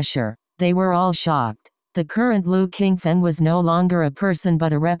Dao pressure, they were all shocked. The current Lu Qingfeng was no longer a person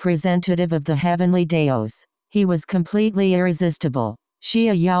but a representative of the heavenly Daos. He was completely irresistible.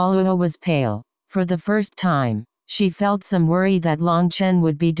 Xia Yaoluo was pale. For the first time, she felt some worry that Long Chen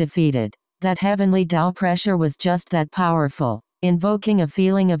would be defeated. That heavenly Dao pressure was just that powerful, invoking a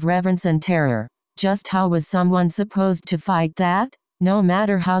feeling of reverence and terror. Just how was someone supposed to fight that? No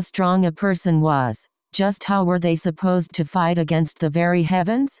matter how strong a person was, just how were they supposed to fight against the very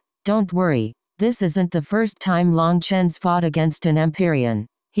heavens? Don't worry, this isn't the first time Long Chen's fought against an Empyrean.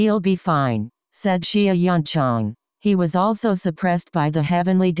 He'll be fine, said Xia Yanchang. He was also suppressed by the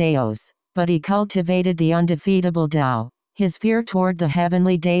heavenly Daos, but he cultivated the undefeatable Dao. His fear toward the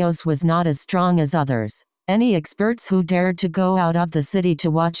heavenly Daos was not as strong as others. Any experts who dared to go out of the city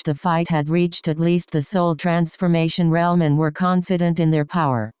to watch the fight had reached at least the soul transformation realm and were confident in their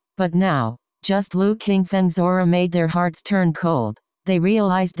power. But now, just Lu Qingfeng's aura made their hearts turn cold. They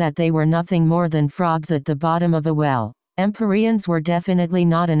realized that they were nothing more than frogs at the bottom of a well. Empyreans were definitely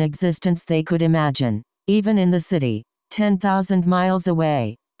not an existence they could imagine. Even in the city, 10,000 miles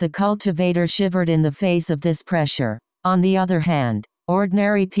away, the cultivator shivered in the face of this pressure. On the other hand,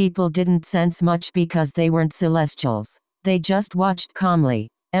 ordinary people didn't sense much because they weren't celestials. They just watched calmly.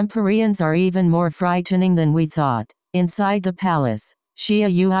 Empyreans are even more frightening than we thought. Inside the palace, Xia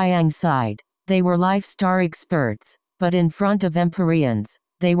Yuiyang sighed. They were life-star experts, but in front of Empyreans,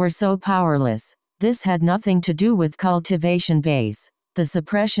 they were so powerless. This had nothing to do with cultivation base. The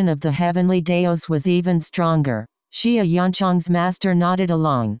suppression of the heavenly Daos was even stronger. Xia Yanchang's master nodded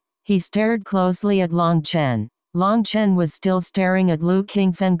along. He stared closely at Long Chen. Long Chen was still staring at Lu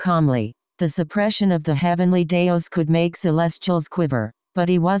Qingfeng calmly. The suppression of the heavenly Daos could make celestials quiver, but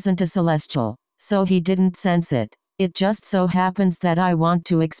he wasn't a celestial, so he didn't sense it. It just so happens that I want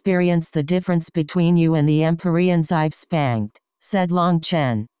to experience the difference between you and the Empyreans I've spanked, said Long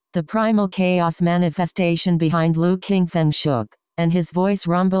Chen. The primal chaos manifestation behind Lu Qingfeng shook, and his voice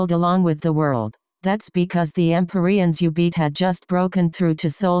rumbled along with the world. That's because the Empyreans you beat had just broken through to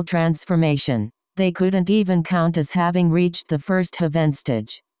soul transformation. They couldn't even count as having reached the first heaven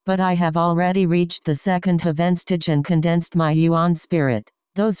stage. But I have already reached the second heaven stage and condensed my Yuan spirit.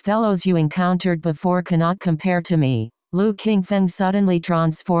 Those fellows you encountered before cannot compare to me. Lu Qingfeng suddenly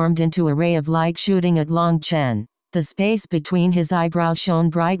transformed into a ray of light shooting at Long Chen. The space between his eyebrows shone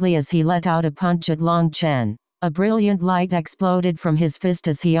brightly as he let out a punch at Long Chen. A brilliant light exploded from his fist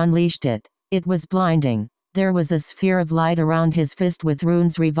as he unleashed it. It was blinding. There was a sphere of light around his fist with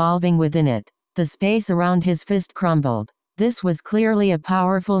runes revolving within it. The space around his fist crumbled. This was clearly a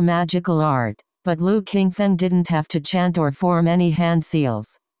powerful magical art, but Lu Qingfeng didn't have to chant or form any hand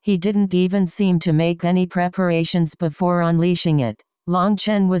seals. He didn't even seem to make any preparations before unleashing it. Long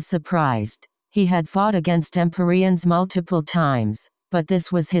Chen was surprised. He had fought against Empyreans multiple times, but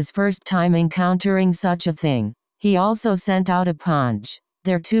this was his first time encountering such a thing. He also sent out a punch.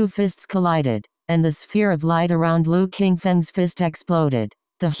 Their two fists collided, and the sphere of light around Lu Qingfeng's fist exploded.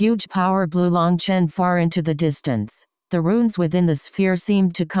 The huge power blew Long Chen far into the distance. The runes within the sphere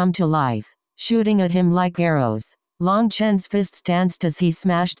seemed to come to life, shooting at him like arrows. Long Chen's fists danced as he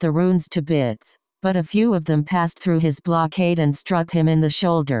smashed the runes to bits, but a few of them passed through his blockade and struck him in the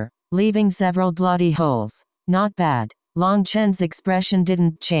shoulder, leaving several bloody holes. Not bad. Long Chen's expression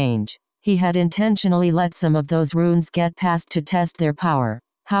didn't change. He had intentionally let some of those runes get past to test their power.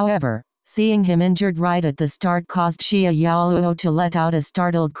 However, seeing him injured right at the start caused Xia Yaoluo to let out a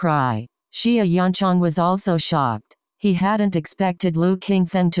startled cry. Xia Yanchong was also shocked. He hadn't expected Lu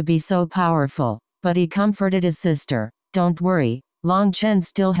Qingfeng to be so powerful, but he comforted his sister. Don't worry, Long Chen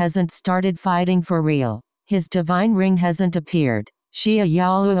still hasn't started fighting for real. His divine ring hasn't appeared. Xia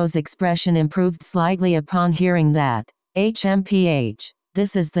Yaoluo's expression improved slightly upon hearing that. HMPH.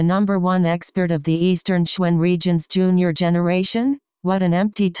 This is the #1 expert of the Eastern Xuan region's junior generation? What an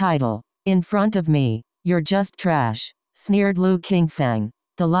empty title. In front of me, you're just trash, sneered Lu Qingfeng.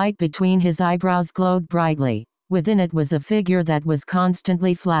 The light between his eyebrows glowed brightly. Within it was a figure that was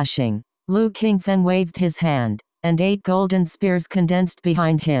constantly flashing. Lu Qingfeng waved his hand, and 8 golden spears condensed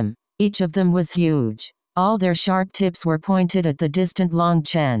behind him. Each of them was huge. All their sharp tips were pointed at the distant Long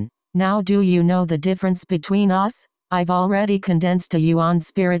Chen. Now do you know the difference between us? I've already condensed a Yuan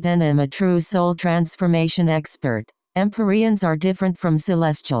spirit and am a true soul transformation expert. Empyreans are different from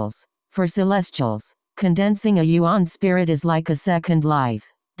Celestials. For Celestials, condensing a Yuan spirit is like a second life.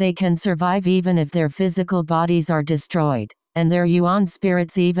 They can survive even if their physical bodies are destroyed, and their Yuan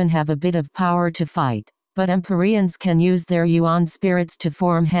spirits even have a bit of power to fight. But Empyreans can use their Yuan spirits to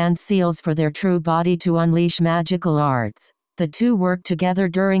form hand seals for their true body to unleash magical arts. The two work together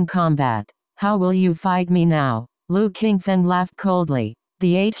during combat. How will you fight me now? Lu Qingfeng laughed coldly.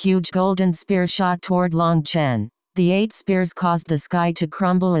 The 8 huge golden spears shot toward Long Chen. The 8 spears caused the sky to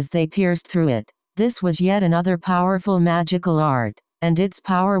crumble as they pierced through it. This was yet another powerful magical art, and its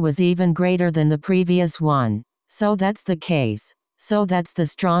power was even greater than the previous one. So that's the case. So that's the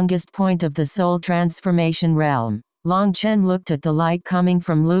strongest point of the soul transformation realm. Long Chen looked at the light coming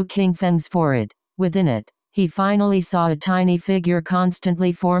from Lu Qingfeng's forehead. Within it, he finally saw a tiny figure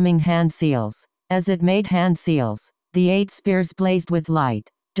constantly forming hand seals. As it made hand seals, the 8 spears blazed with light.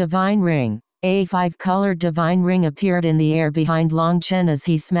 Divine Ring. A 5-colored divine ring appeared in the air behind Long Chen as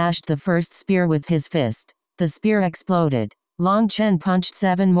he smashed the first spear with his fist. The spear exploded. Long Chen punched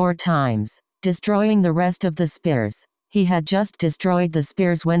 7 more times, destroying the rest of the spears. He had just destroyed the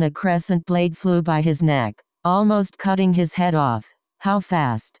spears when a crescent blade flew by his neck, almost cutting his head off. How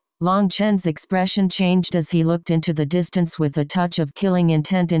fast? Long Chen's expression changed as he looked into the distance with a touch of killing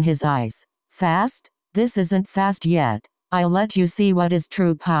intent in his eyes. Fast? This isn't fast yet. I'll let you see what is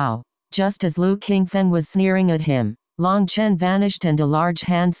true pow. Just as Lu Qingfeng was sneering at him, Long Chen vanished and a large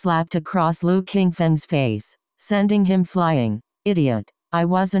hand slapped across Lu Qingfeng's face, sending him flying. Idiot. I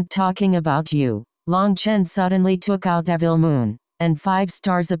wasn't talking about you. Long Chen suddenly took out Evil Moon, and 5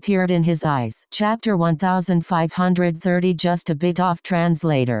 stars appeared in his eyes. Chapter 1530. Just a bit off.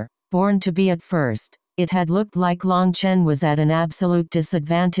 Translator. BornToBe. At first, it had looked like Long Chen was at an absolute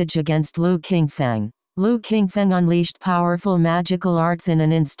disadvantage against Lu Qingfeng. Lu Qingfeng unleashed powerful magical arts in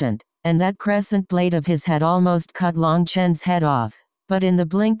an instant, and that crescent blade of his had almost cut Long Chen's head off. But in the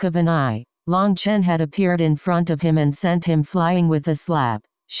blink of an eye, Long Chen had appeared in front of him and sent him flying with a slap,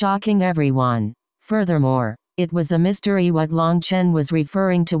 shocking everyone. Furthermore, it was a mystery what Long Chen was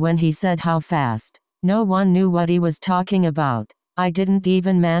referring to when he said how fast. No one knew what he was talking about. I didn't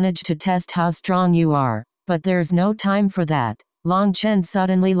even manage to test how strong you are, but there's no time for that. Long Chen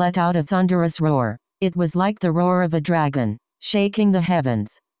suddenly let out a thunderous roar. It was like the roar of a dragon, shaking the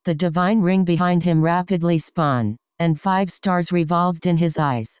heavens. The divine ring behind him rapidly spun, and 5 stars revolved in his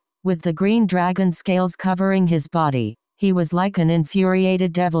eyes. With the green dragon scales covering his body, he was like an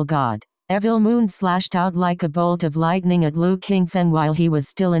infuriated devil god. Evil Moon slashed out like a bolt of lightning at Lu Qingfeng while he was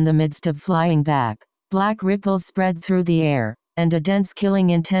still in the midst of flying back. Black ripples spread through the air, and a dense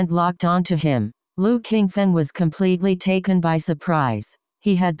killing intent locked onto him. Lu Qingfeng was completely taken by surprise.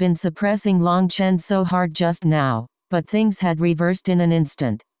 He had been suppressing Long Chen so hard just now, but things had reversed in an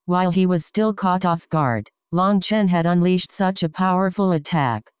instant. While he was still caught off guard, Long Chen had unleashed such a powerful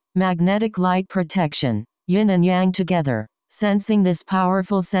attack. Magnetic light protection. Yin and yang together. Sensing this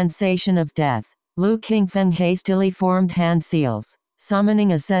powerful sensation of death, Lu Qingfeng hastily formed hand seals,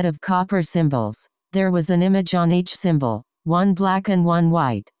 summoning a set of copper symbols. There was an image on each symbol, one black and one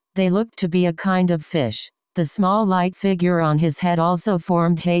white. They looked to be a kind of fish. The small light figure on his head also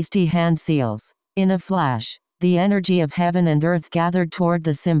formed hasty hand seals. In a flash, the energy of heaven and earth gathered toward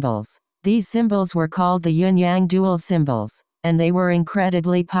the symbols. These symbols were called the yin-yang dual symbols, and they were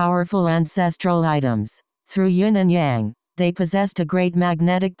incredibly powerful ancestral items. Through yin and yang, they possessed a great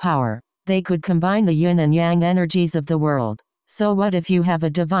magnetic power. They could combine the yin and yang energies of the world. So what if you have a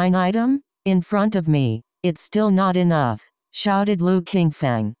divine item in front of me? It's still not enough, shouted Lu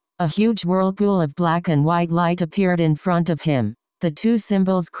Qingfeng. A huge whirlpool of black and white light appeared in front of him. The two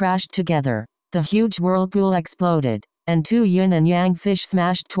symbols crashed together. The huge whirlpool exploded, and two yin and yang fish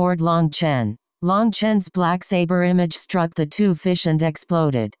smashed toward Long Chen. Long Chen's black saber image struck the two fish and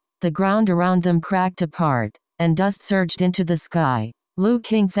exploded. The ground around them cracked apart, and dust surged into the sky. Lu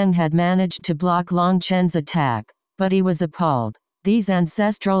Qingfeng had managed to block Long Chen's attack, but he was appalled. These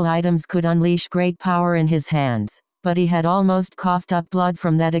ancestral items could unleash great power in his hands, but he had almost coughed up blood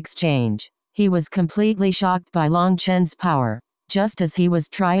from that exchange. He was completely shocked by Long Chen's power. Just as he was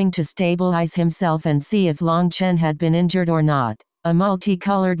trying to stabilize himself and see if Long Chen had been injured or not, a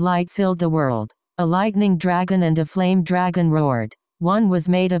multicolored light filled the world. A lightning dragon and a flame dragon roared. One was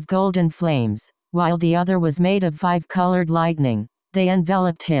made of golden flames, while the other was made of five-colored lightning. They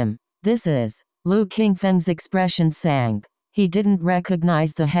enveloped him. This is. Lu Qingfeng's expression sank. He didn't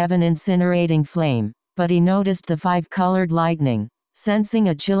recognize the heaven-incinerating flame, but he noticed the five-colored lightning. Sensing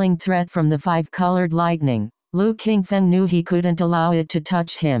a chilling threat from the five-colored lightning, Lu Qingfeng knew he couldn't allow it to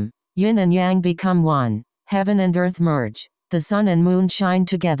touch him. Yin and yang become one. Heaven and earth merge. The sun and moon shine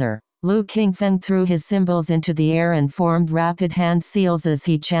together. Lu Qingfeng threw his symbols into the air and formed rapid hand seals as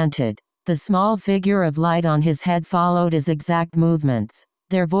he chanted. The small figure of light on his head followed his exact movements.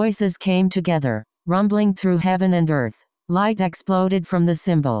 Their voices came together, rumbling through heaven and earth. Light exploded from the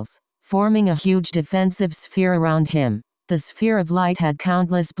symbols, forming a huge defensive sphere around him. The sphere of light had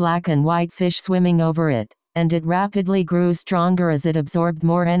countless black and white fish swimming over it, and it rapidly grew stronger as it absorbed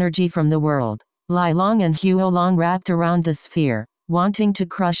more energy from the world. Lai Long and Huo Long wrapped around the sphere, wanting to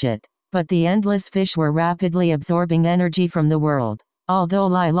crush it, but the endless fish were rapidly absorbing energy from the world. Although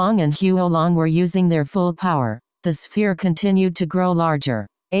Lai Long and Huo Long were using their full power, the sphere continued to grow larger.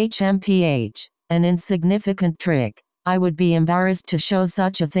 HMPH, an insignificant trick. I would be embarrassed to show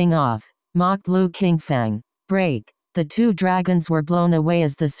such a thing off, mocked Lu Qingfeng. Break. The two dragons were blown away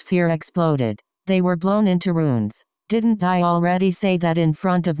as the sphere exploded. They were blown into ruins. Didn't I already say that in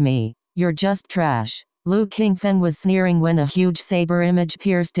front of me? You're just trash. Lu Qingfeng was sneering when a huge saber image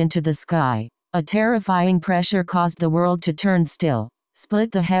pierced into the sky. A terrifying pressure caused the world to turn still.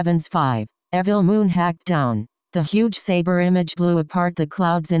 Split the heavens 5. Evil moon hacked down. The huge saber image blew apart the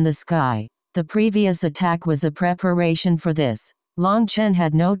clouds in the sky. The previous attack was a preparation for this. Long Chen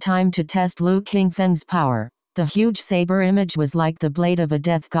had no time to test Lu Qingfeng's power. The huge saber image was like the blade of a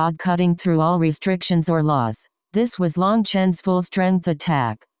death god cutting through all restrictions or laws. This was Long Chen's full-strength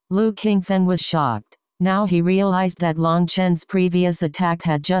attack. Lu Qingfeng was shocked. Now he realized that Long Chen's previous attack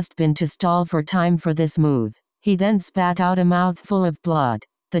had just been to stall for time for this move. He then spat out a mouthful of blood.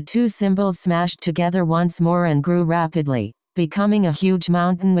 The two symbols smashed together once more and grew rapidly, becoming a huge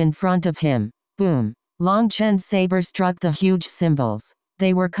mountain in front of him. Boom! Long Chen's saber struck the huge symbols.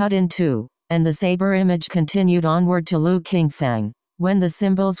 They were cut in two, and the saber image continued onward to Lu Qingfeng. When the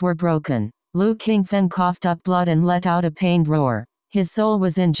symbols were broken, Lu Qingfeng coughed up blood and let out a pained roar. His soul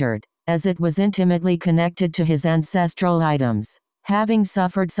was injured, as it was intimately connected to his ancestral items. Having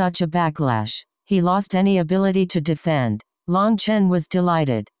suffered such a backlash, he lost any ability to defend. Long Chen was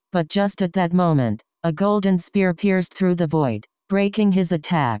delighted, but just at that moment, a golden spear pierced through the void, breaking his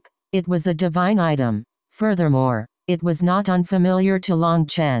attack. It was a divine item. Furthermore, it was not unfamiliar to Long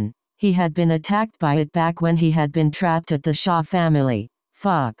Chen. He had been attacked by it back when he had been trapped at the Xia family.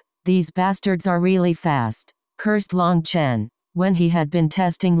 Fuck, these bastards are really fast, cursed Long Chen. When he had been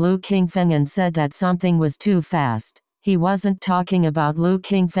testing Lu Qingfeng and said that something was too fast, he wasn't talking about Lu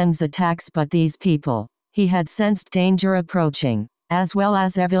Qingfeng's attacks but these people. He had sensed danger approaching, as well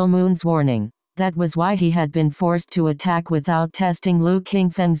as Evil Moon's warning. That was why he had been forced to attack without testing Lu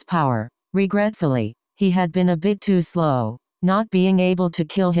Qingfeng's power. Regretfully, he had been a bit too slow. Not being able to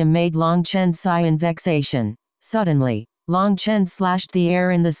kill him made Long Chen sigh in vexation. Suddenly, Long Chen slashed the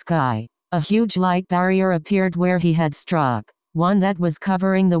air in the sky. A huge light barrier appeared where he had struck, one that was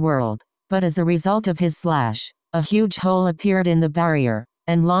covering the world. But as a result of his slash, a huge hole appeared in the barrier,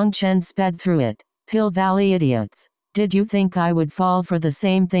 and Long Chen sped through it. Pill Valley idiots. Did you think I would fall for the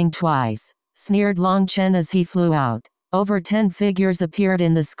same thing twice? Sneered Long Chen as he flew out. Over 10 figures appeared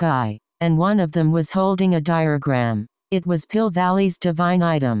in the sky, and one of them was holding a diagram. It was Pill Valley's divine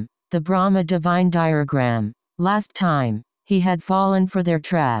item, the Brahma divine diagram. Last time, he had fallen for their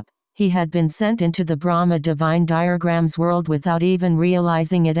trap. He had been sent into the Brahma divine diagram's world without even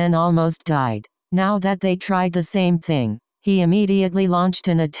realizing it and almost died. Now that they tried the same thing, he immediately launched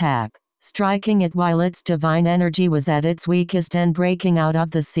an attack, striking it while its divine energy was at its weakest and breaking out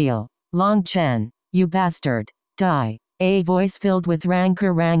of the seal. Long Chen, you bastard, die. A voice filled with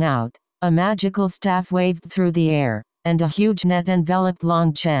rancor rang out. A magical staff waved through the air, and a huge net enveloped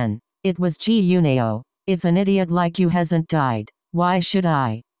Long Chen. It was Chi Yunao. If an idiot like you hasn't died, why should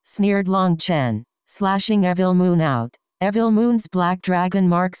I? Sneered Long Chen, slashing Evil Moon out. Evil Moon's black dragon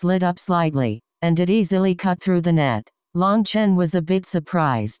marks lit up slightly, and it easily cut through the net. Long Chen was a bit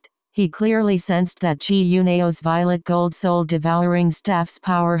surprised. He clearly sensed that Chi Yunao's violet gold soul devouring staff's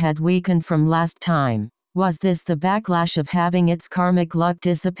power had weakened from last time. Was this the backlash of having its karmic luck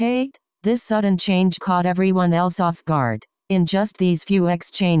dissipate? This sudden change caught everyone else off guard. In just these few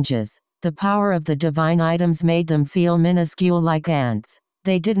exchanges, the power of the divine items made them feel minuscule like ants.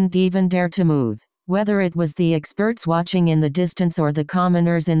 They didn't even dare to move. Whether it was the experts watching in the distance or the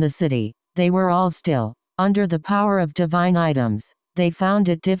commoners in the city, they were all still. Under the power of divine items, they found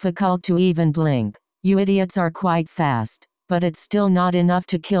it difficult to even blink. You idiots are quite fast, but it's still not enough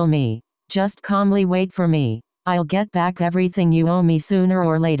to kill me. Just calmly wait for me. I'll get back everything you owe me sooner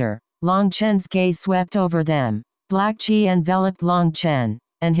or later. Long Chen's gaze swept over them. Black chi enveloped Long Chen,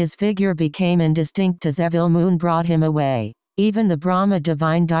 and his figure became indistinct as Evil Moon brought him away. Even the Brahma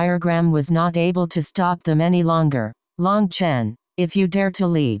divine diagram was not able to stop them any longer. Long Chen, if you dare to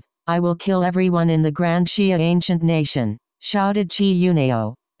leave, I will kill everyone in the Grand Xia ancient nation, shouted Chi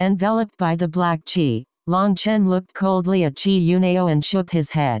Yunao. Enveloped by the black chi, Long Chen looked coldly at Chi Yunao and shook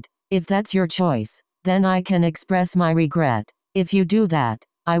his head. If that's your choice, then I can express my regret. If you do that,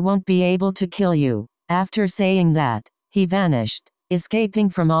 I won't be able to kill you. After saying that, he vanished, escaping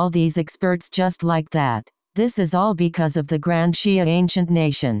from all these experts just like that. This is all because of the Grand Xia ancient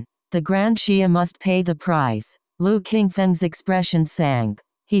nation. The Grand Xia must pay the price. Lu Qingfeng's expression sank.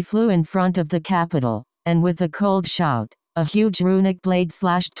 He flew in front of the capital, and with a cold shout, a huge runic blade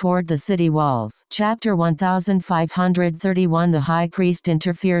slashed toward the city walls. Chapter 1531 The High Priest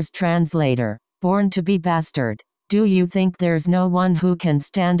Interferes. Translator. BornToBe bastard. Do you think there's no one who can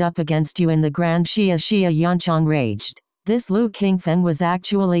stand up against you in the Grand Xia? Xia Yunchang raged. This Lu Qingfeng was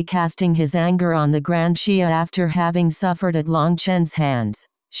actually casting his anger on the Grand Xia after having suffered at Long Chen's hands.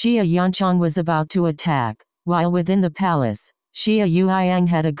 Xia Yunchang was about to attack, while within the palace, Xia Yuiyang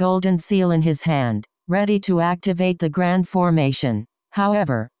had a golden seal in his hand, ready to activate the Grand Formation.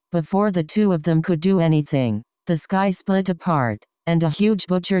 However, before the two of them could do anything, the sky split apart, and a huge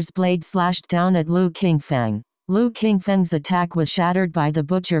butcher's blade slashed down at Lu Qingfeng. Lu Qingfeng's attack was shattered by the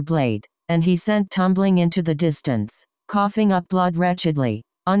butcher blade, and he sent tumbling into the distance, coughing up blood wretchedly.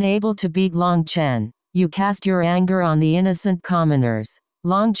 Unable to beat Long Chen, you cast your anger on the innocent commoners.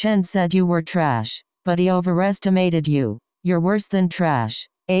 Long Chen said you were trash, but he overestimated you. You're worse than trash.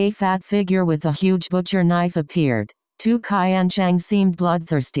 A fat figure with a huge butcher knife appeared. Tu Qianshang seemed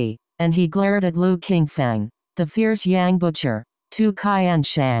bloodthirsty, and he glared at Lu Qingfeng, the fierce Yang butcher. Tu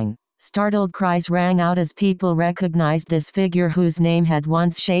Qianshang. Startled cries rang out as people recognized this figure whose name had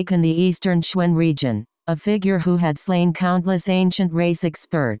once shaken the eastern Xuen region, a figure who had slain countless ancient race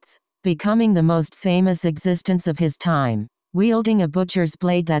experts, becoming the most famous existence of his time. Wielding a butcher's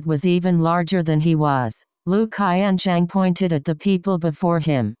blade that was even larger than he was, Lu Qianshang pointed at the people before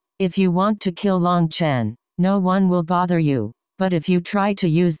him. If you want to kill Long Chen, no one will bother you. But if you try to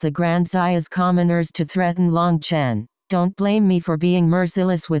use the Grand Xia's commoners to threaten Long Chen, don't blame me for being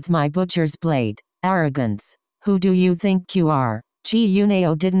merciless with my butcher's blade. Arrogance. Who do you think you are? Chi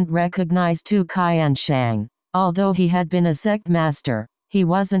Yunao didn't recognize Tu Qianshang. Although he had been a sect master, he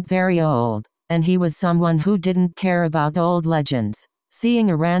wasn't very old, and he was someone who didn't care about old legends. Seeing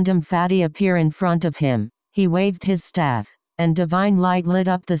a random fatty appear in front of him, he waved his staff, and divine light lit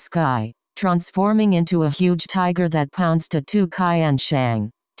up the sky, transforming into a huge tiger that pounced at Tu Qianshang.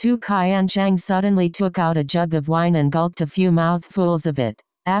 Tu Qianshang suddenly took out a jug of wine and gulped a few mouthfuls of it.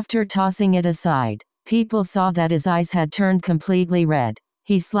 After tossing it aside, people saw that his eyes had turned completely red.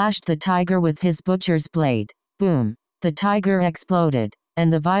 He slashed the tiger with his butcher's blade. Boom! The tiger exploded,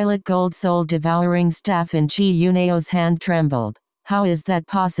 and the violet gold soul devouring staff in Chi Yunao's hand trembled. How is that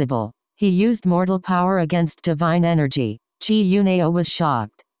possible? He used mortal power against divine energy. Chi Yunao was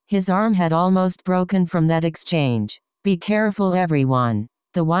shocked. His arm had almost broken from that exchange. Be careful everyone.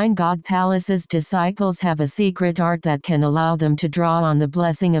 The Wine God Palace's disciples have a secret art that can allow them to draw on the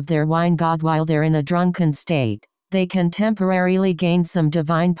blessing of their wine god while they're in a drunken state. They can temporarily gain some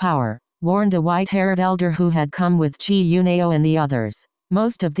divine power, warned a white-haired elder who had come with Chi Yunao and the others.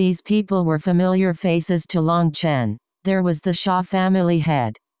 Most of these people were familiar faces to Long Chen. There was the Sha family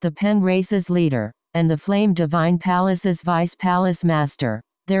head, the Pen race's leader, and the Flame Divine Palace's vice palace master.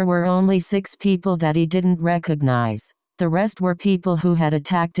 There were only 6 people that he didn't recognize. The rest were people who had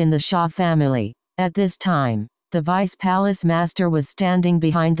attacked in the Sha family. At this time, the vice palace master was standing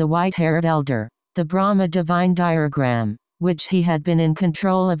behind the white-haired elder. The Brahma divine diagram, which he had been in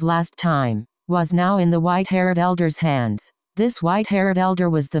control of last time, was now in the white-haired elder's hands. This white-haired elder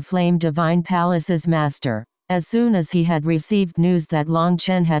was the Flame Divine Palace's master. As soon as he had received news that Long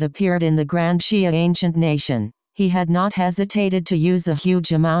Chen had appeared in the Grand Xia ancient nation, he had not hesitated to use a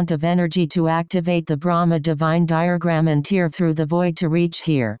huge amount of energy to activate the Brahma divine diagram and tear through the void to reach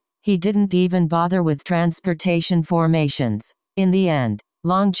here. He didn't even bother with transportation formations. In the end,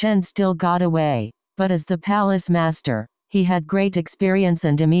 Long Chen still got away, but as the palace master, he had great experience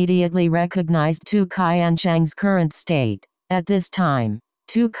and immediately recognized Tu Qianchang's current state. At this time,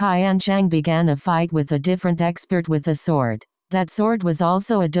 Tu Qianchang began a fight with a different expert with a sword. That sword was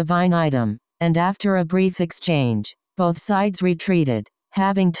also a divine item, and after a brief exchange, both sides retreated,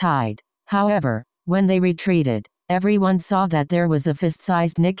 having tied. However, when they retreated, everyone saw that there was a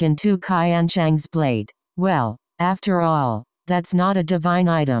fist-sized nick in Tu Qianchang's blade. Well, after all, that's not a divine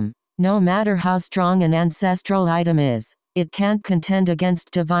item. No matter how strong an ancestral item is, it can't contend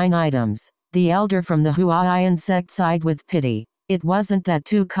against divine items. The elder from the Huaiyan sect sighed with pity. It wasn't that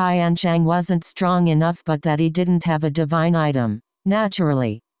Tu Qianchang wasn't strong enough but that he didn't have a divine item.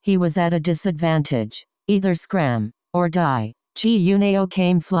 Naturally, he was at a disadvantage. Either scram, or die. Chi Yunao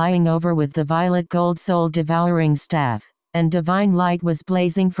came flying over with the violet gold soul devouring staff, and divine light was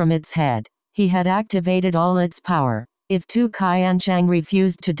blazing from its head. He had activated all its power. If Tu Qianchang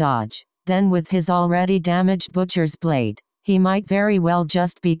refused to dodge, then with his already damaged butcher's blade, he might very well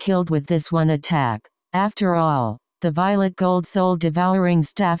just be killed with this one attack. After all, the violet gold soul devouring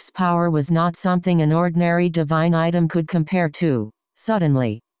staff's power was not something an ordinary divine item could compare to.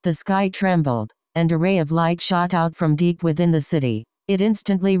 Suddenly, the sky trembled, and a ray of light shot out from deep within the city. It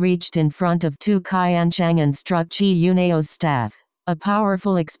instantly reached in front of Tu Qianchang and struck Chi Yunao's staff. A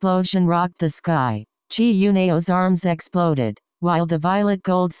powerful explosion rocked the sky. Chi Yunao's arms exploded, while the violet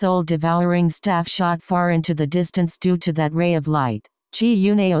gold soul devouring staff shot far into the distance due to that ray of light. Chi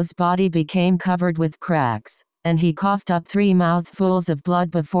Yunao's body became covered with cracks, and he coughed up 3 mouthfuls of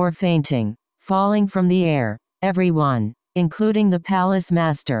blood before fainting, falling from the air. Everyone, including the palace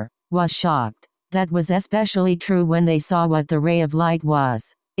master, was shocked. That was especially true when they saw what the ray of light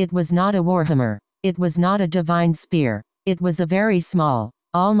was. It was not a warhammer. It was not a divine spear. It was a very small,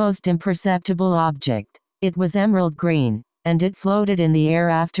 almost imperceptible object. It was emerald green, and it floated in the air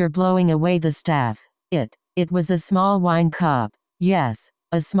after blowing away the staff. It was a small wine cup. Yes,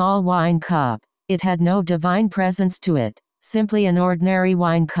 a small wine cup. It had no divine presence to it, simply an ordinary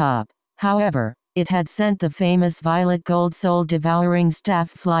wine cup. However, it had sent the famous violet gold soul devouring staff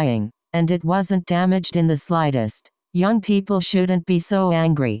flying, and it wasn't damaged in the slightest. Young people shouldn't be so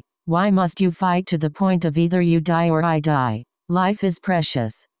angry. Why must you fight to the point of either you die or I die? Life is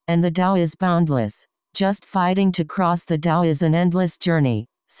precious, and the Tao is boundless. Just fighting to cross the Tao is an endless journey.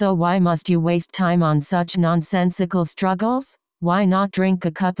 So why must you waste time on such nonsensical struggles? Why not drink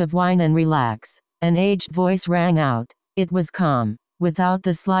a cup of wine and relax? An aged voice rang out. It was calm, without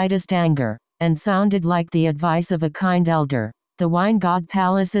the slightest anger, and sounded like the advice of a kind elder. The Wine God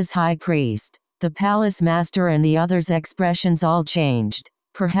Palace's high priest, the palace master and the others' expressions all changed.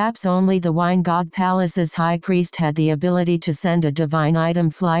 Perhaps only the Wine God Palace's high priest had the ability to send a divine item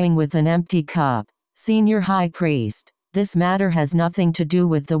flying with an empty cup. Senior High Priest, this matter has nothing to do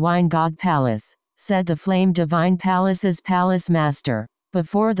with the Wine God Palace, said the Flame Divine Palace's palace master.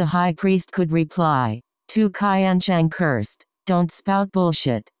 Before the high priest could reply, Tu Qianchang cursed. Don't spout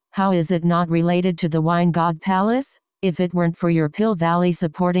bullshit. How is it not related to the Wine God Palace? If it weren't for your Pill Valley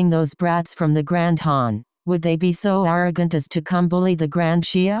supporting those brats from the Grand Han, would they be so arrogant as to come bully the Grand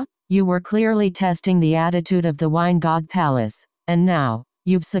Xia? You were clearly testing the attitude of the Wine God Palace, and now,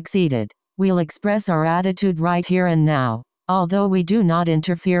 you've succeeded. We'll express our attitude right here and now. Although we do not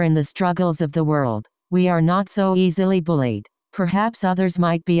interfere in the struggles of the world, we are not so easily bullied. Perhaps others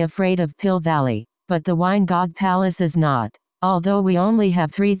might be afraid of Pill Valley, but the Wine God Palace is not. Although we only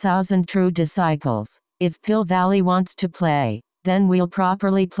have 3,000 true disciples, if Pill Valley wants to play, then we'll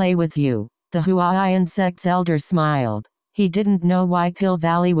properly play with you. The Huaiyan sect's elder smiled. He didn't know why Pill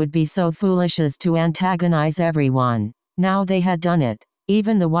Valley would be so foolish as to antagonize everyone. Now they had done it.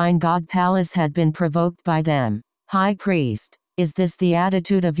 Even the wine god palace had been provoked by them. High priest, is this the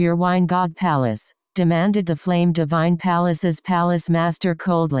attitude of your wine god palace? Demanded the flame divine palace's palace master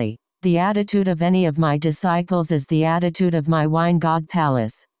coldly. The attitude of any of my disciples is the attitude of my wine god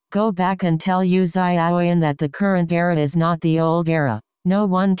palace. Go back and tell Yu Xiaoyan that the current era is not the old era. No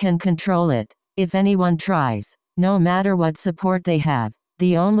one can control it. If anyone tries, no matter what support they have,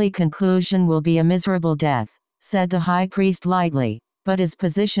 the only conclusion will be a miserable death, said the high priest lightly, but his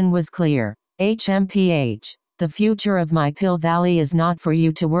position was clear. HMPH, the future of my Pill Valley is not for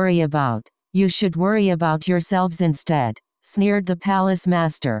you to worry about. You should worry about yourselves instead, sneered the palace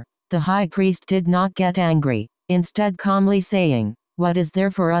master. The high priest did not get angry, instead calmly saying, what is there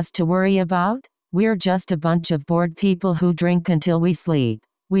for us to worry about? We're just a bunch of bored people who drink until we sleep.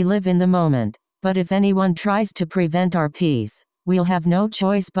 We live in the moment, but if anyone tries to prevent our peace, we'll have no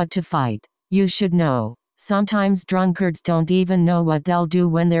choice but to fight. You should know, sometimes drunkards don't even know what they'll do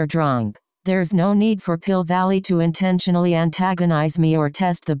when they're drunk. There's no need for Pill Valley to intentionally antagonize me or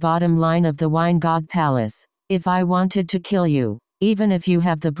test the bottom line of the wine god palace. If I wanted to kill you, even if you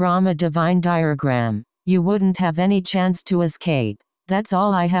have the Brahma divine diagram, you wouldn't have any chance to escape. That's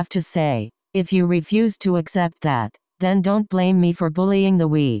all I have to say. If you refuse to accept that, then don't blame me for bullying the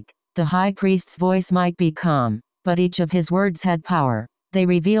weak. The high priest's voice might be calm, but each of his words had power. They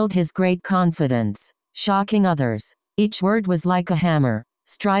revealed his great confidence, shocking others. Each word was like a hammer,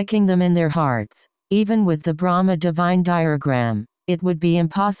 striking them in their hearts. Even with the Brahma divine diagram, it would be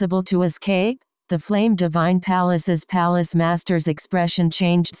impossible to escape. The flame divine palace's palace master's expression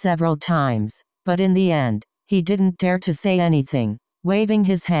changed several times, but in the end, he didn't dare to say anything. Waving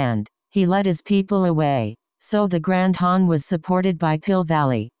his hand, he led his people away. So the Grand Han was supported by Pill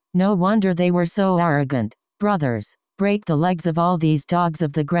Valley. No wonder they were so arrogant. Brothers, break the legs of all these dogs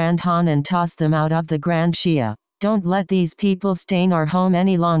of the Grand Han and toss them out of the Grand Shia. Don't let these people stain our home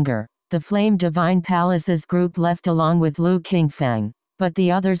any longer. The Flame Divine Palace's group left along with Lu Qingfeng, but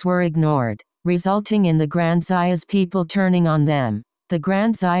the others were ignored, resulting in the Grand Zaya's people turning on them. The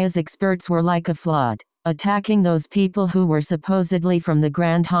Grand Zaya's experts were like a flood, attacking those people who were supposedly from the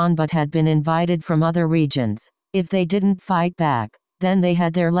Grand Han but had been invited from other regions. If they didn't fight back, then they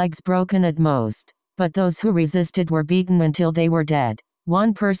had their legs broken at most. But those who resisted were beaten until they were dead.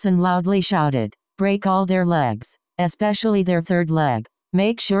 One person loudly shouted, "Break all their legs, especially their third leg.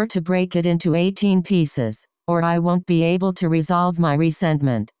 Make sure to break it into 18 pieces, or I won't be able to resolve my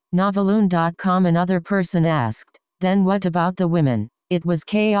resentment." Noveloon.com Another person asked, "Then what about the women?" It was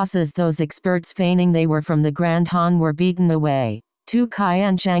chaos as those experts feigning they were from the Grand Han were beaten away. Tu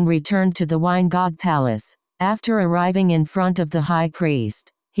Qianchang returned to the Wine God Palace. After arriving in front of the high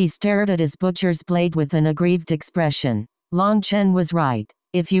priest, he stared at his butcher's blade with an aggrieved expression. Long Chen was right.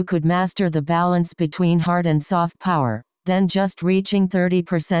 If you could master the balance between hard and soft power, then just reaching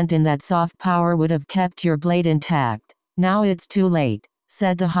 30% in that soft power would have kept your blade intact. Now it's too late,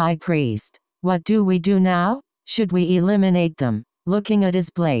 said the high priest. What do we do now? Should we eliminate them? Looking at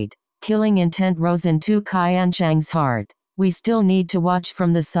his blade, killing intent rose in Tu Qianchang's heart. We still need to watch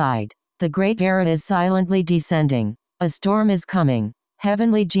from the side. The great era is silently descending. A storm is coming.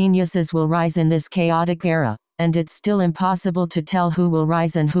 Heavenly geniuses will rise in this chaotic era, and it's still impossible to tell who will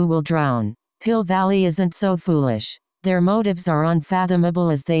rise and who will drown. Pill Valley isn't so foolish. Their motives are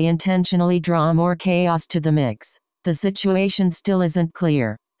unfathomable as they intentionally draw more chaos to the mix. The situation still isn't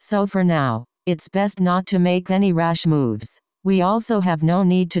clear, so for now, it's best not to make any rash moves. We also have no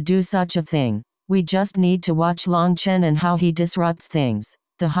need to do such a thing. We just need to watch Long Chen and how he disrupts things.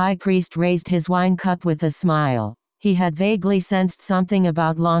 The high priest raised his wine cup with a smile. He had vaguely sensed something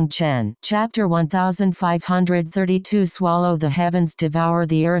about Long Chen. Chapter 1532 Swallow the Heavens Devour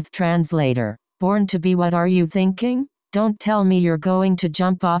the Earth Translator. BornToBe What are you thinking? Don't tell me you're going to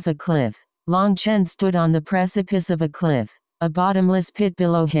jump off a cliff. Long Chen stood on the precipice of a cliff, a bottomless pit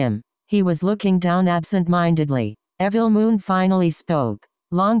below him. He was looking down absent-mindedly. Evil Moon finally spoke.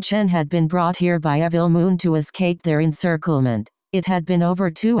 Long Chen had been brought here by Evil Moon to escape their encirclement. It had been over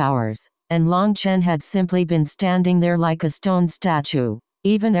 2 hours, and Long Chen had simply been standing there like a stone statue.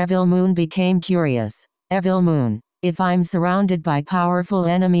 Even Evil Moon became curious. Evil Moon, if I'm surrounded by powerful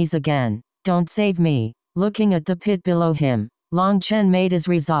enemies again, don't save me. Looking at the pit below him, Long Chen made his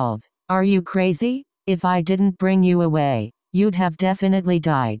resolve. Are you crazy? If I didn't bring you away, you'd have definitely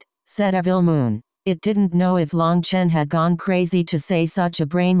died, said Evil Moon. It didn't know if Long Chen had gone crazy to say such a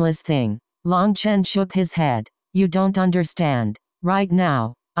brainless thing. Long Chen shook his head. You don't understand. Right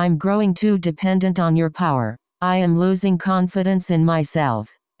now, I'm growing too dependent on your power. I am losing confidence in myself,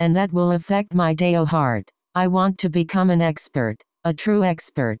 and that will affect my Dao heart. I want to become an expert, a true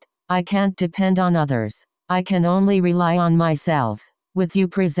expert. I can't depend on others. I can only rely on myself. With you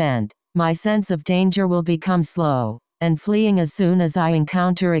present, my sense of danger will become slow, and fleeing as soon as I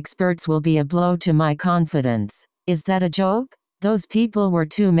encounter experts will be a blow to my confidence. Is that a joke? Those people were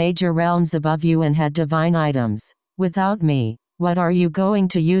 2 major realms above you and had divine items. Without me, what are you going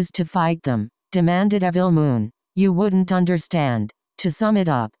to use to fight them? Demanded Evil Moon. You wouldn't understand. To sum it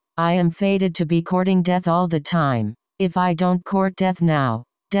up, I am fated to be courting death all the time. If I don't court death now,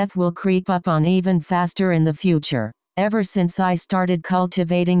 death will creep up on even faster in the future. Ever since I started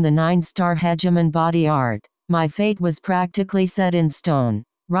cultivating the 9-star hegemon body art, my fate was practically set in stone.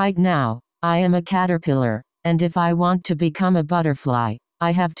 Right now, I am a caterpillar, and if I want to become a butterfly,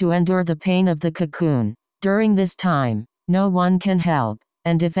 I have to endure the pain of the cocoon. During this time, no one can help,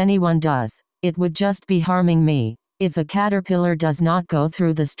 and if anyone does, it would just be harming me. If a caterpillar does not go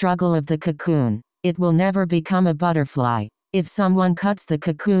through the struggle of the cocoon, it will never become a butterfly. If someone cuts the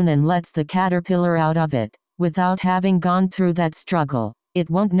cocoon and lets the caterpillar out of it, without having gone through that struggle, it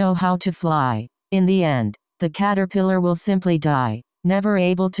won't know how to fly. In the end, the caterpillar will simply die, never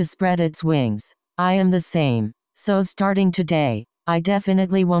able to spread its wings. I am the same. So starting today, I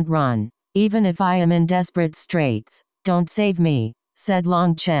definitely won't run, even if I am in desperate straits. Don't save me, said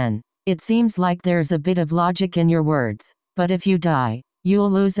Long Chen. It seems like there's a bit of logic in your words, but if you die, you'll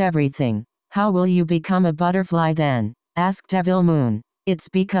lose everything. How will you become a butterfly then? Asked Evil Moon. It's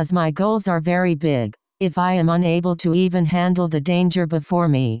because my goals are very big. If I am unable to even handle the danger before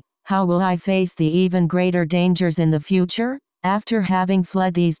me, how will I face the even greater dangers in the future? After having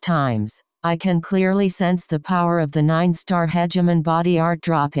fled these times, I can clearly sense the power of the 9-star hegemon body art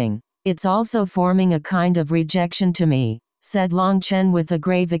dropping. It's also forming a kind of rejection to me, said Long Chen with a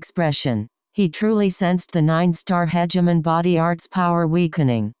grave expression. He truly sensed the 9-star hegemon body art's power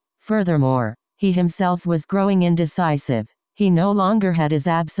weakening. Furthermore, he himself was growing indecisive. He no longer had his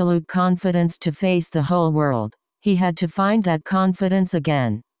absolute confidence to face the whole world. He had to find that confidence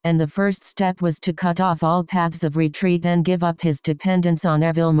again, and the first step was to cut off all paths of retreat and give up his dependence on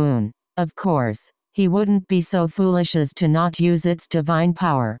Evil Moon. Of course, he wouldn't be so foolish as to not use its divine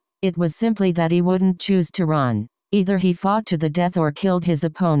power. It was simply that he wouldn't choose to run. Either he fought to the death or killed his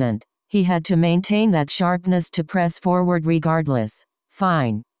opponent. He had to maintain that sharpness to press forward regardless.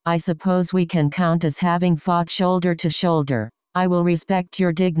 Fine, I suppose we can count as having fought shoulder to shoulder. I will respect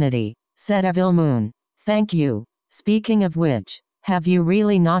your dignity, said Evil Moon. Thank you. Speaking of which, have you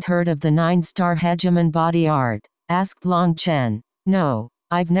really not heard of the 9-star hegemon body art? Asked Long Chen. No,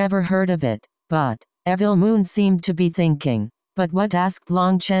 I've never heard of it, but, Evil Moon seemed to be thinking. But what? Asked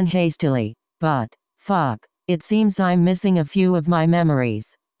Long Chen hastily. But, fuck, it seems I'm missing a few of my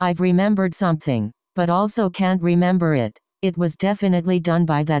memories. I've remembered something, but also can't remember it. It was definitely done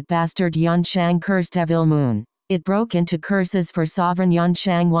by that bastard Yunshang, cursed Evil Moon. It broke into curses for Sovereign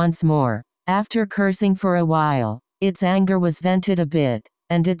Yunshang once more. After cursing for a while, its anger was vented a bit,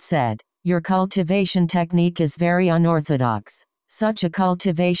 and it said, "Your cultivation technique is very unorthodox. Such a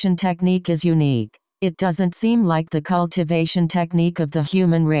cultivation technique is unique. It doesn't seem like the cultivation technique of the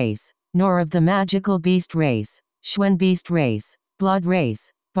human race, nor of the magical beast race, Xuan beast race, blood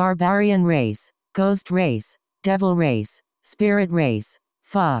race, barbarian race, ghost race, devil race, spirit race.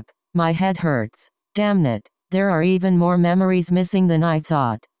 Fuck, my head hurts. Damn it, there are even more memories missing than I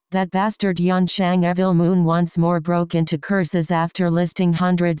thought." That bastard Yunshang Evil Moon once more broke into curses after listing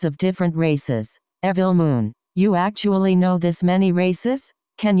hundreds of different races. Evil Moon, you actually know this many races?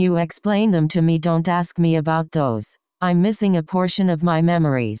 Can you explain them to me? Don't ask me about those. I'm missing a portion of my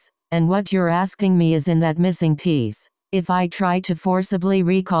memories, and what you're asking me is in that missing piece. If I try to forcibly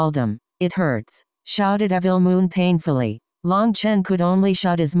recall them, it hurts, shouted Evil Moon painfully. Long Chen could only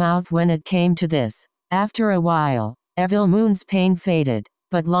shut his mouth when it came to this. After a while, Evil Moon's pain faded,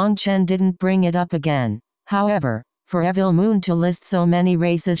 but Long Chen didn't bring it up again. However, for Evil Moon to list so many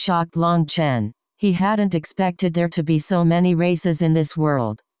races shocked Long Chen. He hadn't expected there to be so many races in this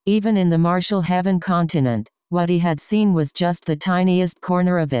world. Even in the Martial Heaven continent, what he had seen was just the tiniest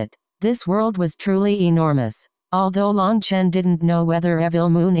corner of it. This world was truly enormous. Although Long Chen didn't know whether Evil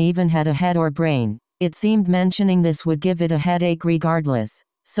Moon even had a head or brain, it seemed mentioning this would give it a headache regardless,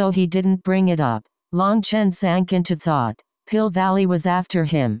 so he didn't bring it up. Long Chen sank into thought. Pill Valley was after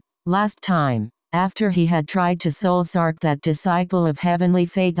him. Last time, after he had tried to soul sark that disciple of Heavenly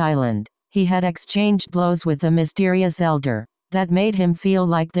Fate Island, he had exchanged blows with a mysterious elder. That made him feel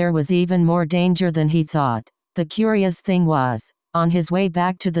like there was even more danger than he thought. The curious thing was, on his way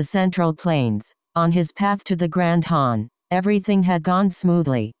back to the Central Plains, on his path to the Grand Han, everything had gone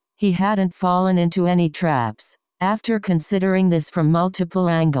smoothly. He hadn't fallen into any traps. After considering this from multiple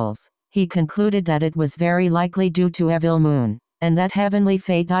angles, he concluded that it was very likely due to Evil Moon, and that Heavenly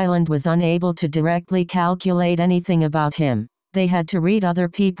Fate Island was unable to directly calculate anything about him. They had to read other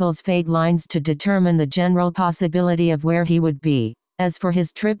people's fate lines to determine the general possibility of where he would be. As for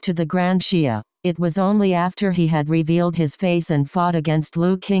his trip to the Grand Xia, it was only after he had revealed his face and fought against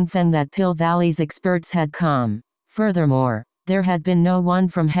Lu Qingfeng that Pill Valley's experts had come. Furthermore, there had been no one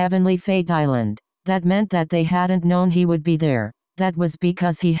from Heavenly Fate Island. That meant that they hadn't known he would be there. That was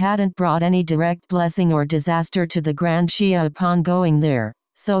because he hadn't brought any direct blessing or disaster to the Grand Xia upon going there,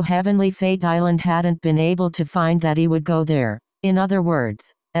 so Heavenly Fate Island hadn't been able to find that he would go there. In other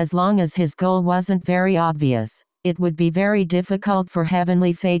words, as long as his goal wasn't very obvious, it would be very difficult for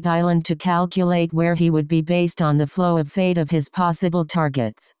Heavenly Fate Island to calculate where he would be based on the flow of fate of his possible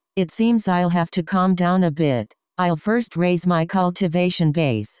targets. It seems I'll have to calm down a bit. I'll first raise my cultivation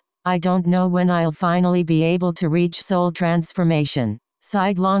base. I don't know when I'll finally be able to reach soul transformation,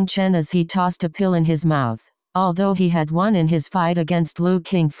 sighed Long Chen as he tossed a pill in his mouth. Although he had won in his fight against Lu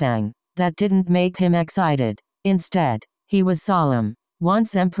Qingfeng, that didn't make him excited. Instead, he was solemn.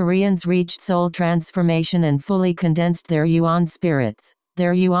 Once Empyreans reached soul transformation and fully condensed their Yuan spirits,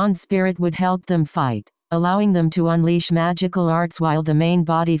 their Yuan spirit would help them fight, allowing them to unleash magical arts while the main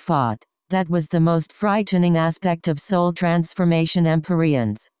body fought. That was the most frightening aspect of soul transformation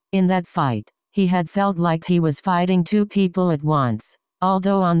Empyreans. In that fight, he had felt like he was fighting two people at once.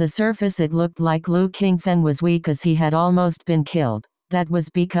 Although on the surface it looked like Lu Qingfeng was weak as he had almost been killed, that was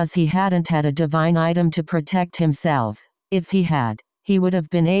because he hadn't had a divine item to protect himself. If he had, he would have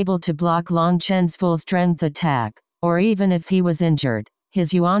been able to block Long Chen's full-strength attack, or even if he was injured,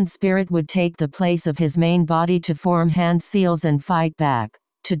 his Yuan spirit would take the place of his main body to form hand seals and fight back.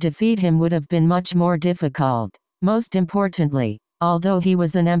 To defeat him would have been much more difficult. Most importantly, although he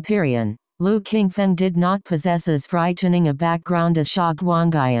was an Empyrean, Lu Qingfeng did not possess as frightening a background as Sha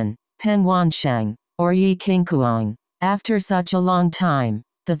Guangyan, Pen Wansheng, or Yi Qingkuang. After such a long time,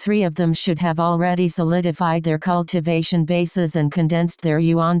 the three of them should have already solidified their cultivation bases and condensed their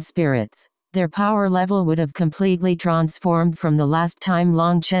Yuan spirits. Their power level would have completely transformed from the last time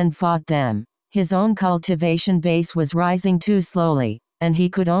Long Chen fought them. His own cultivation base was rising too slowly, and he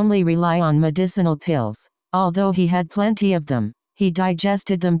could only rely on medicinal pills. Although he had plenty of them, he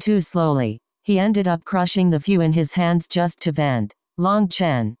digested them too slowly. He ended up crushing the few in his hands just to vent. Long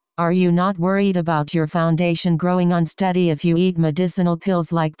Chen, are you not worried about your foundation growing unsteady if you eat medicinal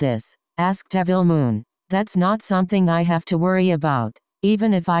pills like this? Asked Devil Moon. That's not something I have to worry about.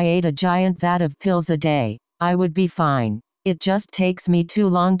 Even if I ate a giant vat of pills a day, I would be fine. It just takes me too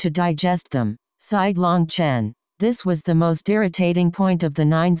long to digest them, sighed Long Chen. This was the most irritating point of the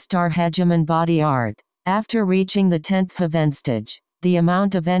 9-star hegemon body art. After reaching the 10th heaven stage, the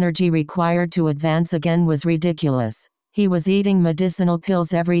amount of energy required to advance again was ridiculous. He was eating medicinal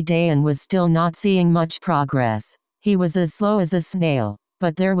pills every day and was still not seeing much progress. He was as slow as a snail,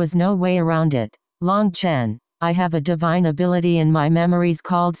 but there was no way around it. Long Chen, I have a divine ability in my memories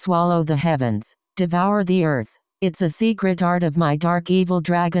called Swallow the Heavens, Devour the Earth. It's a secret art of my dark evil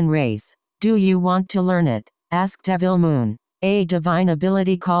dragon race. Do you want to learn it? Asked Devil Moon. A divine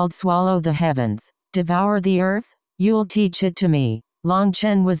ability called Swallow the Heavens, Devour the Earth? You'll teach it to me. Long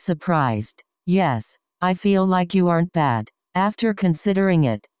Chen was surprised. Yes, I feel like you aren't bad. After considering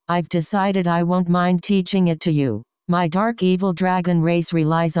it, I've decided I won't mind teaching it to you. My dark evil dragon race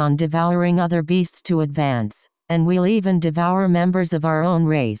relies on devouring other beasts to advance, and we'll even devour members of our own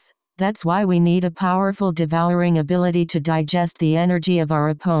race. That's why we need a powerful devouring ability to digest the energy of our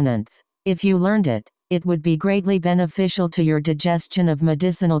opponents. If you learned it, it would be greatly beneficial to your digestion of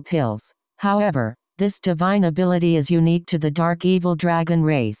medicinal pills. However, this divine ability is unique to the dark evil dragon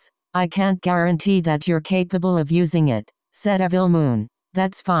race. I can't guarantee that you're capable of using it, said Evil Moon.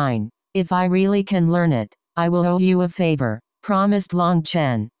 That's fine. If I really can learn it, I will owe you a favor, promised Long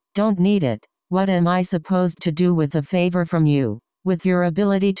Chen. Don't need it. What am I supposed to do with a favor from you? With your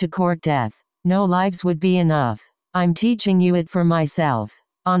ability to court death, no lives would be enough. I'm teaching you it for myself.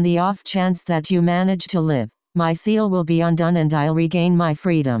 On the off chance that you manage to live, my seal will be undone and I'll regain my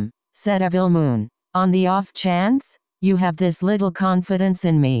freedom, said Evil Moon. On the off chance? You have this little confidence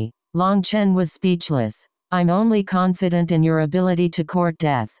in me. Long Chen was speechless. I'm only confident in your ability to court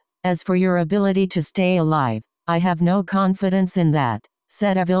death. As for your ability to stay alive, I have no confidence in that,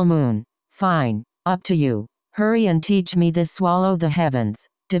 said Evil Moon. Fine, up to you. Hurry and teach me this Swallow the Heavens,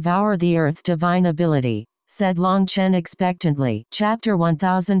 Devour the Earth divine ability, said Long Chen expectantly. Chapter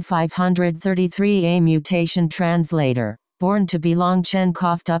 1533 A Mutation Translator. BornToBe. Long Chen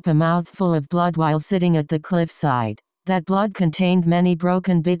coughed up a mouthful of blood while sitting at the cliffside. That blood contained many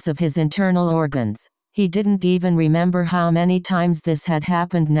broken bits of his internal organs. He didn't even remember how many times this had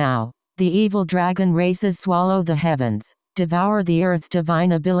happened now. The evil dragon races Swallow the Heavens, Devour the Earth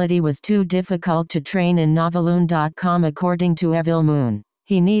divine ability was too difficult to train in Noveloon.com according to Evil Moon.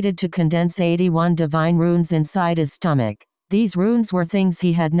 He needed to condense 81 divine runes inside his stomach. These runes were things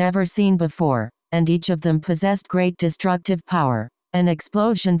he had never seen before, and each of them possessed great destructive power. An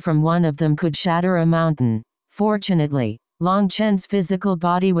explosion from one of them could shatter a mountain. Fortunately, Long Chen's physical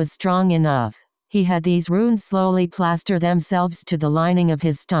body was strong enough. He had these runes slowly plaster themselves to the lining of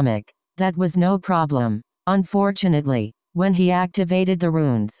his stomach. That was no problem. Unfortunately, when he activated the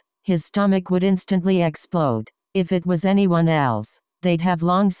runes, his stomach would instantly explode. If it was anyone else, they'd have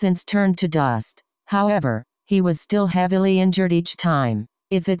long since turned to dust. However, he was still heavily injured each time.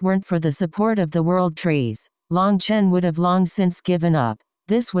 If it weren't for the support of the world trees, Long Chen would have long since given up.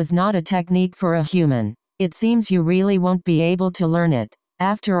 This was not a technique for a human. It seems you really won't be able to learn it.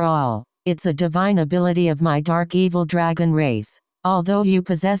 After all, it's a divine ability of my dark evil dragon race. Although you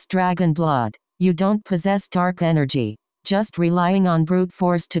possess dragon blood, you don't possess dark energy. Just relying on brute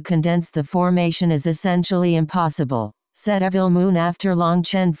force to condense the formation is essentially impossible, said Evil Moon after Long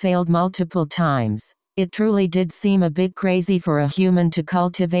Chen failed multiple times. It truly did seem a bit crazy for a human to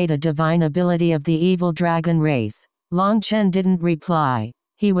cultivate a divine ability of the evil dragon race. Long Chen didn't reply.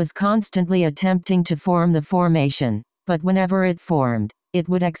 He was constantly attempting to form the formation, but whenever it formed, it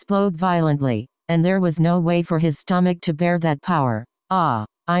would explode violently, and there was no way for his stomach to bear that power. Ah,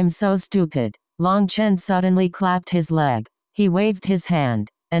 I'm so stupid. Long Chen suddenly clapped his leg. He waved his hand,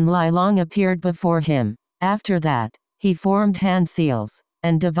 and Lai Long appeared before him. After that, he formed hand seals,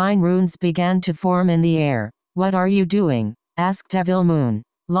 and divine runes began to form in the air. What are you doing? Asked Evil Moon.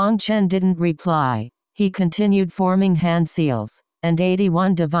 Long Chen didn't reply. He continued forming hand seals, and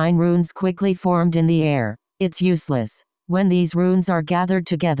 81 divine runes quickly formed in the air. It's useless. When these runes are gathered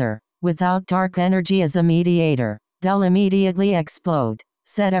together, without dark energy as a mediator, they'll immediately explode,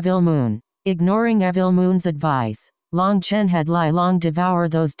 said Evil Moon. Ignoring Evil Moon's advice, Long Chen had Lai Long devour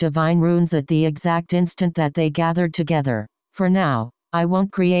those divine runes at the exact instant that they gathered together. For now, I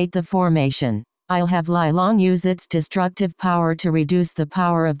won't create the formation. I'll have Lai Long use its destructive power to reduce the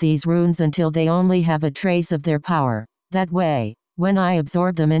power of these runes until they only have a trace of their power. That way, when I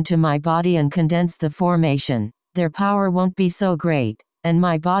absorb them into my body and condense the formation, their power won't be so great, and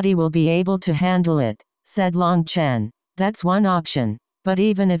my body will be able to handle it, said Long Chen. That's one option. But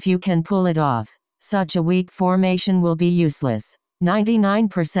even if you can pull it off, such a weak formation will be useless.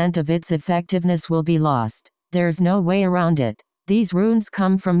 99% of its effectiveness will be lost. There's no way around it. These runes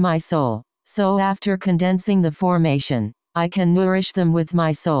come from my soul, so after condensing the formation, I can nourish them with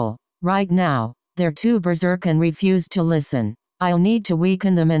my soul. Right now, they're too berserk and refuse to listen. I'll need to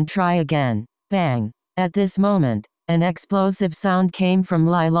weaken them and try again. Bang! At this moment, an explosive sound came from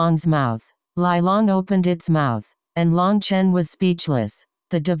Lai Long's mouth. Lai Long opened its mouth, and Long Chen was speechless.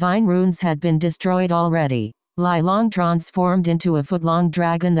 The divine runes had been destroyed already. Lai Long transformed into a foot-long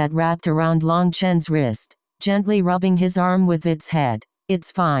dragon that wrapped around Long Chen's wrist, gently rubbing his arm with its head.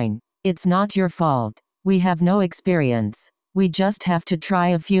 It's fine. It's not your fault. We have no experience. We just have to try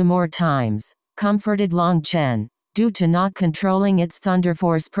a few more times, comforted Long Chen. Due to not controlling its thunder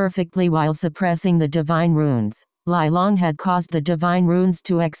force perfectly while suppressing the divine runes, Lai Long had caused the divine runes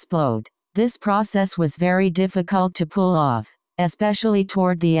to explode. This process was very difficult to pull off, especially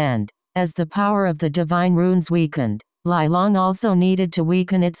toward the end. As the power of the divine runes weakened, Lai Long also needed to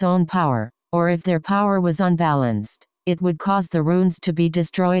weaken its own power, or if their power was unbalanced, it would cause the runes to be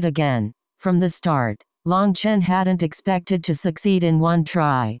destroyed again. From the start, Long Chen hadn't expected to succeed in one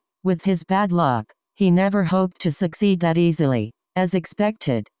try. With his bad luck, he never hoped to succeed that easily. As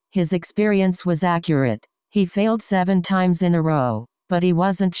expected, his experience was accurate. He failed 7 times in a row. But he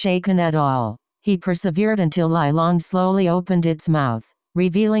wasn't shaken at all. He persevered until Lai Long slowly opened its mouth,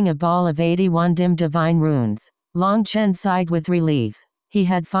 revealing a ball of 81 dim divine runes. Long Chen sighed with relief. He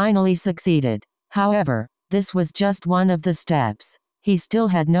had finally succeeded. However, this was just one of the steps. He still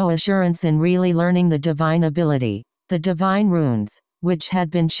had no assurance in really learning the divine ability. The divine runes, which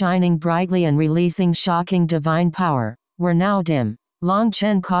had been shining brightly and releasing shocking divine power, were now dim. Long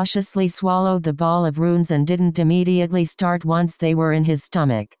Chen cautiously swallowed the ball of runes and didn't immediately start once they were in his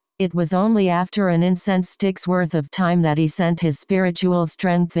stomach. It was only after an incense stick's worth of time that he sent his spiritual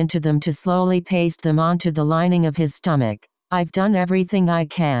strength into them to slowly paste them onto the lining of his stomach. I've done everything I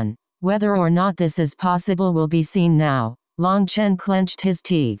can. Whether or not this is possible will be seen now. Long Chen clenched his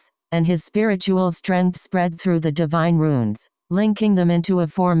teeth, and his spiritual strength spread through the divine runes, linking them into a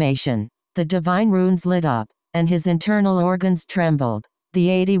formation. The divine runes lit up, and his internal organs trembled. The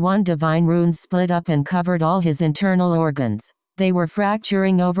 81 divine runes split up and covered all his internal organs. They were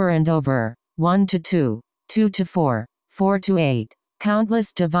fracturing over and over. 1 to 2, 2 to 4, 4 to 8.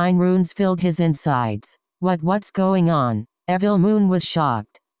 Countless divine runes filled his insides. What's going on? Evil Moon was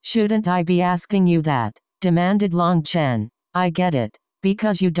shocked. Shouldn't I be asking you that? Demanded Long Chen. I get it.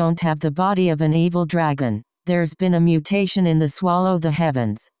 Because you don't have the body of an evil dragon. There's been a mutation in the swallow the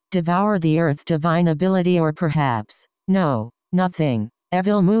heavens, devour the earth divine ability, or perhaps. No, nothing.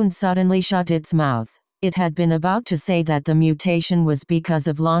 Evil Moon suddenly shut its mouth. It had been about to say that the mutation was because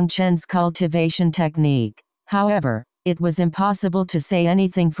of Long Chen's cultivation technique. However, it was impossible to say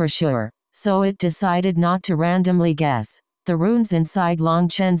anything for sure, so it decided not to randomly guess. The runes inside Long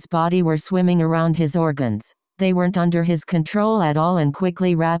Chen's body were swimming around his organs. They weren't under his control at all and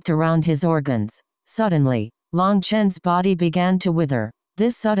quickly wrapped around his organs. Suddenly, Long Chen's body began to wither.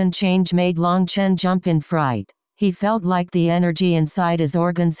 This sudden change made Long Chen jump in fright. He felt like the energy inside his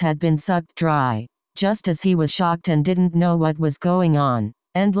organs had been sucked dry. Just as he was shocked and didn't know what was going on,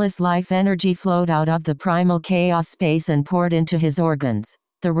 endless life energy flowed out of the primal chaos space and poured into his organs.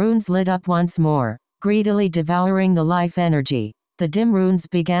 The runes lit up once more, greedily devouring the life energy. The dim runes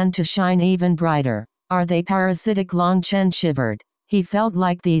began to shine even brighter. Are they parasitic? Long Chen shivered. He felt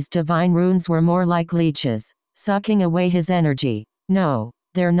like these divine runes were more like leeches, sucking away his energy. No,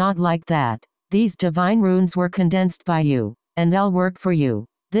 they're not like that. These divine runes were condensed by you, and they'll work for you.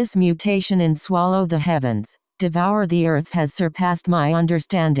 This mutation in swallow the heavens, devour the earth has surpassed my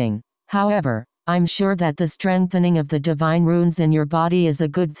understanding. However, I'm sure that the strengthening of the divine runes in your body is a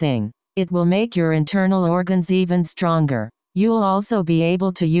good thing. It will make your internal organs even stronger. You'll also be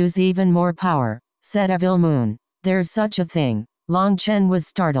able to use even more power, said Evil Moon. There's such a thing. Long Chen was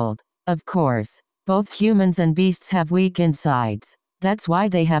startled. Of course, both humans and beasts have weak insides. That's why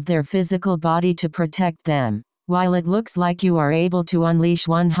they have their physical body to protect them. While it looks like you are able to unleash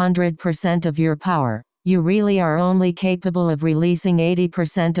 100% of your power, you really are only capable of releasing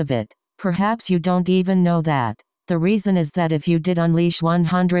 80% of it. Perhaps you don't even know that. The reason is that if you did unleash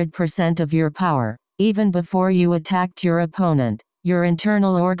 100% of your power, even before you attacked your opponent, your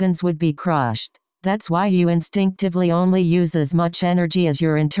internal organs would be crushed. That's why you instinctively only use as much energy as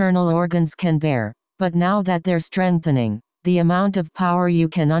your internal organs can bear. But now that they're strengthening, the amount of power you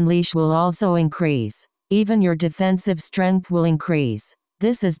can unleash will also increase. Even your defensive strength will increase.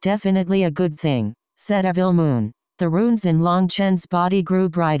 This is definitely a good thing, said Evil Moon. The runes in Long Chen's body grew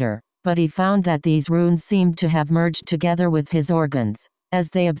brighter, but he found that these runes seemed to have merged together with his organs. As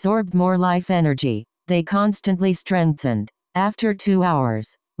they absorbed more life energy, they constantly strengthened. After 2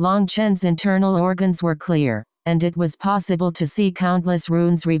 hours, Long Chen's internal organs were clear, and it was possible to see countless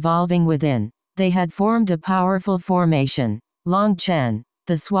runes revolving within. They had formed a powerful formation. Long Chen,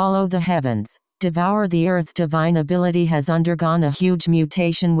 the swallow the heavens, devour the earth divine ability has undergone a huge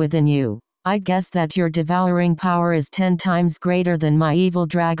mutation within you. I guess that your devouring power is 10 times greater than my evil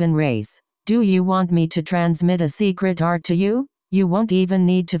dragon race. Do you want me to transmit a secret art to you? You won't even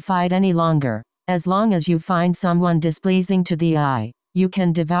need to fight any longer. As long as you find someone displeasing to the eye, you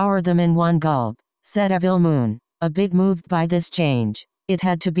can devour them in one gulp, said Evil Moon, a bit moved by this change. It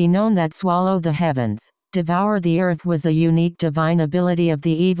had to be known that swallow the heavens, devour the earth was a unique divine ability of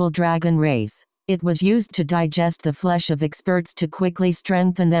the evil dragon race. It was used to digest the flesh of experts to quickly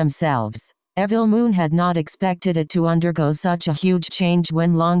strengthen themselves. Evil Moon had not expected it to undergo such a huge change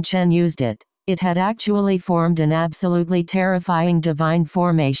when Long Chen used it. It had actually formed an absolutely terrifying divine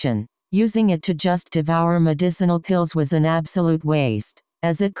formation. Using it to just devour medicinal pills was an absolute waste,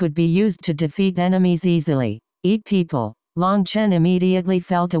 as it could be used to defeat enemies easily. Eat people. Long Chen immediately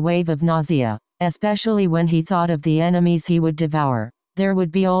felt a wave of nausea, especially when he thought of the enemies he would devour. There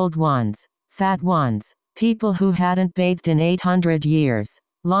would be old ones, fat ones, people who hadn't bathed in 800 years.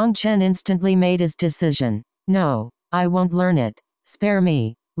 Long Chen instantly made his decision. No, I won't learn it. Spare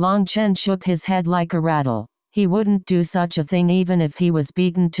me. Long Chen shook his head like a rattle. He wouldn't do such a thing even if he was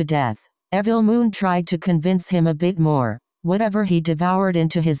beaten to death. Evil Moon tried to convince him a bit more. Whatever he devoured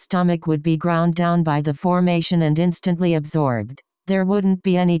into his stomach would be ground down by the formation and instantly absorbed. There wouldn't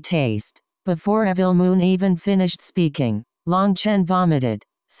be any taste. Before Evil Moon even finished speaking, Long Chen vomited.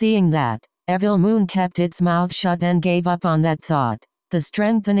 Seeing that, Evil Moon kept its mouth shut and gave up on that thought. The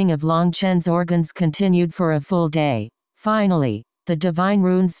strengthening of Long Chen's organs continued for a full day. Finally, the divine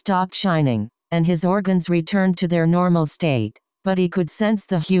runes stopped shining, and his organs returned to their normal state. But he could sense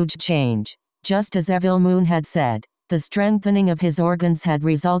the huge change. Just as Evil Moon had said, the strengthening of his organs had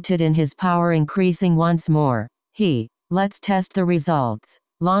resulted in his power increasing once more. Let's test the results.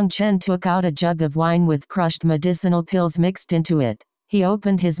 Long Chen took out a jug of wine with crushed medicinal pills mixed into it. He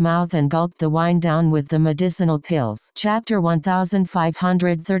opened his mouth and gulped the wine down with the medicinal pills. Chapter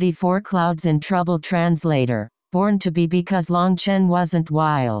 1534 Clouds in Trouble. Translator. BornToBe. Because Long Chen wasn't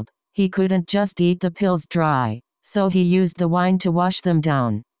wild, he couldn't just eat the pills dry, so he used the wine to wash them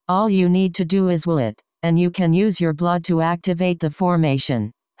down. All you need to do is will it. and you can use your blood to activate the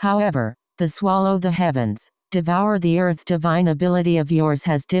formation. However, the swallow the heavens, devour the earth divine ability of yours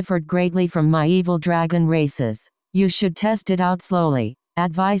has differed greatly from my evil dragon races. You should test it out slowly,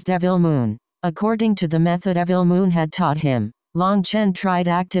 advised Evil Moon. According to the method Evil Moon had taught him, Long Chen tried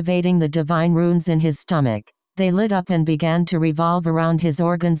activating the divine runes in his stomach. They lit up and began to revolve around his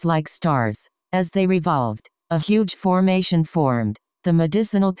organs like stars. As they revolved, a huge formation formed. The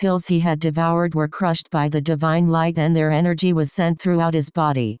medicinal pills he had devoured were crushed by the divine light and their energy was sent throughout his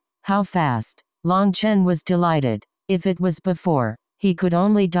body. How fast! Long Chen was delighted. If it was before, he could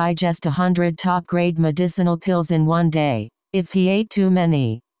only digest 100 top-grade medicinal pills in one day. If he ate too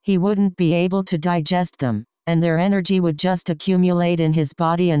many, he wouldn't be able to digest them, and their energy would just accumulate in his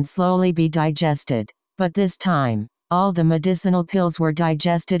body and slowly be digested. But this time, all the medicinal pills were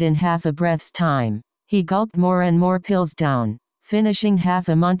digested in half a breath's time. He gulped more and more pills down, finishing half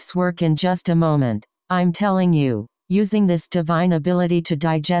a month's work in just a moment. I'm telling you, using this divine ability to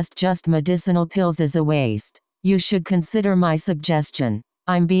digest just medicinal pills is a waste. You should consider my suggestion.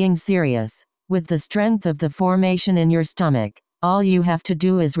 I'm being serious. With the strength of the formation in your stomach, all you have to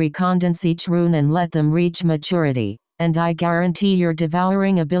do is recondense each rune and let them reach maturity, and I guarantee your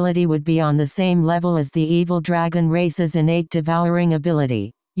devouring ability would be on the same level as the evil dragon race's innate devouring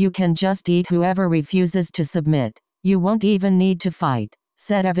ability. You can just eat whoever refuses to submit. You won't even need to fight,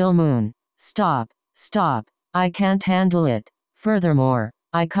 said Evil Moon. Stop, stop, I can't handle it. Furthermore,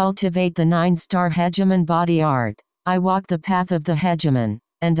 I cultivate the 9-star hegemon body art. I walk the path of the hegemon,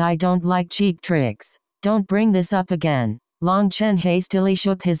 and I don't like cheap tricks. Don't bring this up again. Long Chen hastily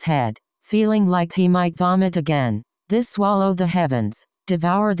shook his head, feeling like he might vomit again. This swallow the heavens,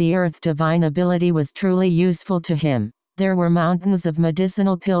 devour the earth divine ability was truly useful to him. There were mountains of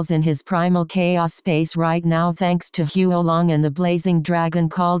medicinal pills in his primal chaos space right now thanks to Huolong and the blazing dragon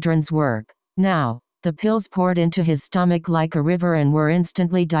cauldron's work. Now, the pills poured into his stomach like a river and were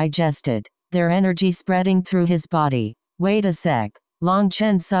instantly digested, their energy spreading through his body. Wait a sec. Long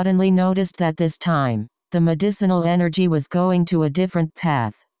Chen suddenly noticed that this time, the medicinal energy was going to a different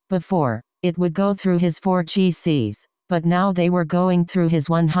path. Before, it would go through his 4 chi Cs, but now they were going through his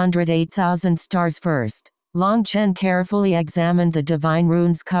 108,000 stars first. Long Chen carefully examined the divine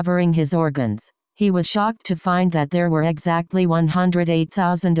runes covering his organs. He was shocked to find that there were exactly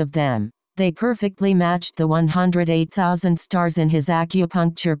 108,000 of them. They perfectly matched the 108,000 stars in his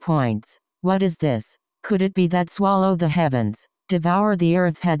acupuncture points. What is this? Could it be that swallow the heavens, devour the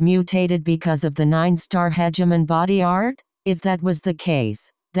earth had mutated because of the 9-star hegemon body art? If that was the case,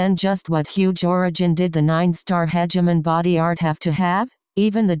 then just what huge origin did the 9-star hegemon body art have to have?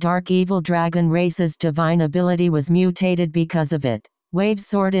 Even the dark evil dragon race's divine ability was mutated because of it. Waves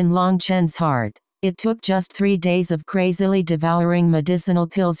soared in Long Chen's heart. It took just 3 days of crazily devouring medicinal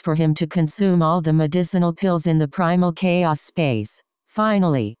pills for him to consume all the medicinal pills in the primal chaos space.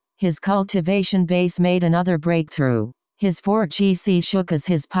 Finally, his cultivation base made another breakthrough. His 4 chi Cs shook as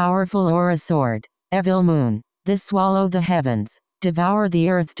his powerful aura soared. Evil Moon, this swallow the heavens, devour the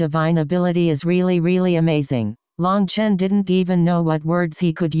earth divine ability is really amazing. Long Chen didn't even know what words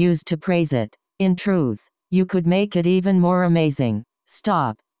he could use to praise it. In truth, you could make it even more amazing.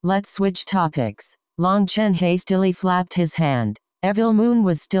 Stop, let's switch topics. Long Chen hastily flapped his hand. Evil Moon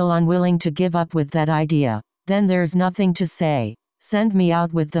was still unwilling to give up with that idea. Then there's nothing to say. Send me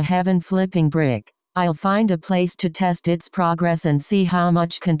out with the heaven flipping brick. I'll find a place to test its progress and see how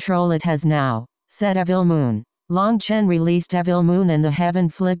much control it has now, said Evil Moon. Long Chen released Evil Moon and the heaven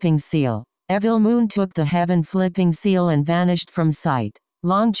flipping seal. Evil Moon took the heaven flipping seal and vanished from sight.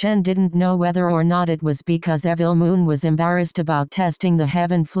 Long Chen didn't know whether or not it was because Evil Moon was embarrassed about testing the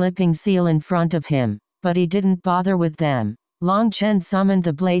heaven flipping seal in front of him, but he didn't bother with them. Long Chen summoned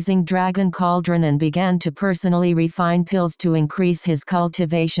the blazing dragon cauldron and began to personally refine pills to increase his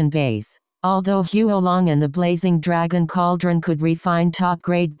cultivation base. Although Huolong and the blazing dragon cauldron could refine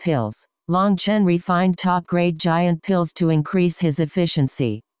top-grade pills, Long Chen refined top-grade giant pills to increase his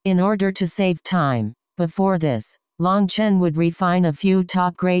efficiency. In order to save time, before this, Long Chen would refine a few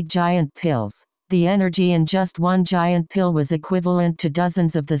top-grade giant pills. The energy in just one giant pill was equivalent to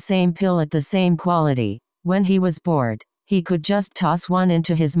dozens of the same pill at the same quality. When he was bored, he could just toss one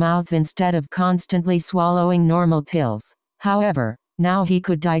into his mouth instead of constantly swallowing normal pills. However, now he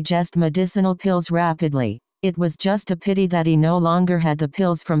could digest medicinal pills rapidly. It was just a pity that he no longer had the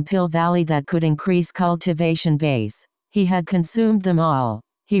pills from Pill Valley that could increase cultivation base. He had consumed them all.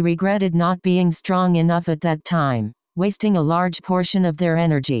 He regretted not being strong enough at that time, wasting a large portion of their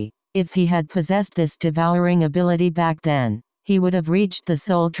energy. If he had possessed this devouring ability back then, he would have reached the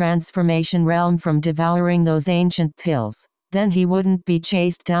soul transformation realm from devouring those ancient pills. Then he wouldn't be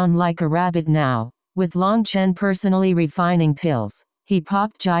chased down like a rabbit now. with Long Chen personally refining pills. He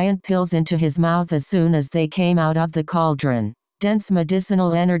popped giant pills into his mouth as soon as they came out of the cauldron. Dense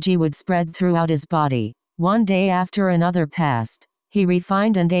medicinal energy would spread throughout his body. One day after another passed. He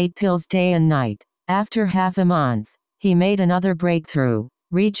refined and ate pills day and night. After half a month, he made another breakthrough,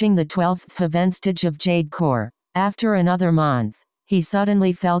 reaching the 12th heaven stage of Jade Core. After another month, he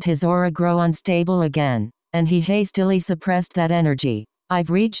suddenly felt his aura grow unstable again, and he hastily suppressed that energy. I've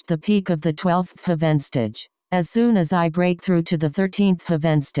reached the peak of the 12th heaven stage. As soon as I break through to the 13th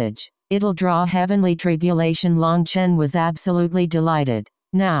heaven stage, it'll draw heavenly tribulation. Long Chen was absolutely delighted.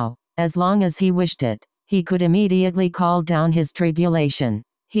 Now, as long as he wished it, he could immediately call down his tribulation.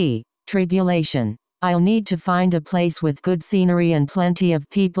 Tribulation. I'll need to find a place with good scenery and plenty of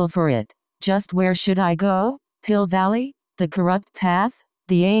people for it. Just where should I go? Pill Valley? The Corrupt Path?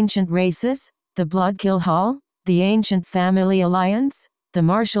 The Ancient Races? The Bloodkill Hall? The Ancient Family Alliance? The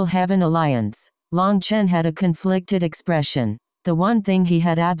Martial Heaven Alliance? Long Chen had a conflicted expression. The one thing he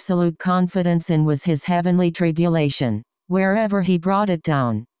had absolute confidence in was his heavenly tribulation. Wherever he brought it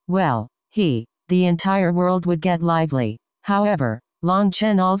down, well, the entire world would get lively. However, Long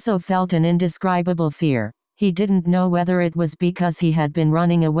Chen also felt an indescribable fear. He didn't know whether it was because he had been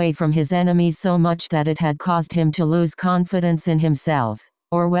running away from his enemies so much that it had caused him to lose confidence in himself,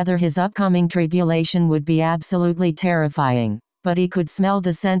 or whether his upcoming tribulation would be absolutely terrifying. But he could smell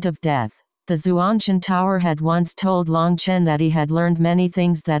the scent of death. The Zuanshan Tower had once told Long Chen that he had learned many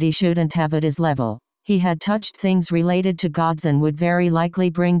things that he shouldn't have at his level. He had touched things related to gods and would very likely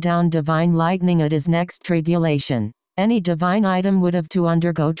bring down divine lightning at his next tribulation. Any divine item would have to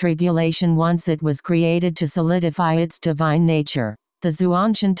undergo tribulation once it was created to solidify its divine nature. The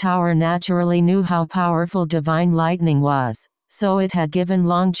Zuanshan Tower naturally knew how powerful divine lightning was, so it had given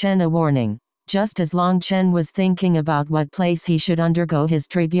Long Chen a warning. Just as Long Chen was thinking about what place he should undergo his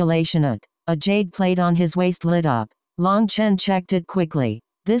tribulation at, a jade plate on his waist lit up. Long Chen checked it quickly.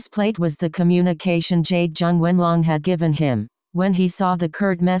 This plate was the communication jade Zheng Wenlong had given him. When he saw the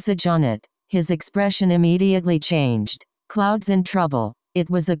curt message on it, his expression immediately changed. Cloud's in trouble. It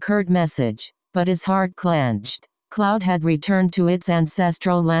was a curt message, but his heart clenched. Cloud had returned to its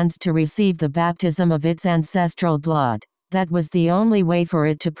ancestral lands to receive the baptism of its ancestral blood. That was the only way for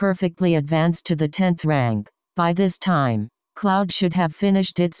it to perfectly advance to the 10th rank. By this time, Cloud should have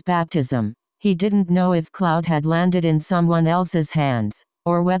finished its baptism. He didn't know if Cloud had landed in someone else's hands,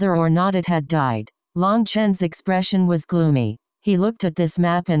 or whether or not it had died. Long Chen's expression was gloomy. He looked at this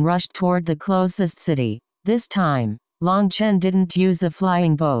map and rushed toward the closest city. This time, Long Chen didn't use a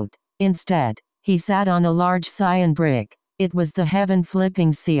flying boat. Instead, he sat on a large cyan brick. It was the Heaven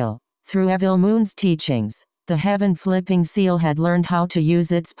Flipping Seal. Through Evil Moon's teachings, the Heaven Flipping Seal had learned how to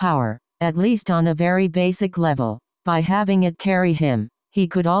use its power, at least on a very basic level. By having it carry him, he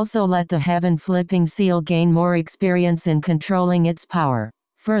could also let the Heaven Flipping Seal gain more experience in controlling its power.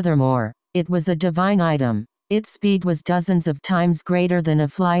 Furthermore, it was a divine item. Its speed was dozens of times greater than a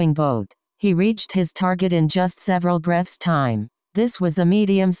flying boat. He reached his target in just several breaths' time. This was a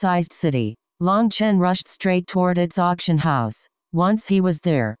medium-sized city. Long Chen rushed straight toward its auction house. Once he was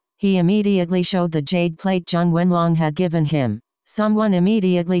there, he immediately showed the jade plate Zheng Wenlong had given him. Someone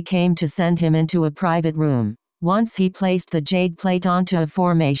immediately came to send him into a private room. Once he placed the jade plate onto a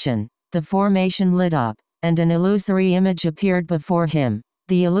formation, the formation lit up, and an illusory image appeared before him.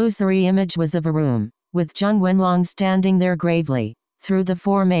 The illusory image was of a room, with Zheng Wenlong standing there gravely. Through the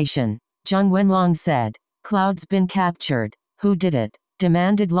formation, Zheng Wenlong said, "Cloud's been captured." "Who did it?"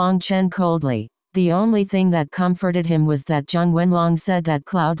 demanded Long Chen coldly. The only thing that comforted him was that Zheng Wenlong said that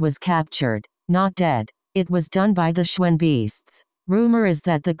Cloud was captured, not dead. It was done by the Xuan beasts. Rumor is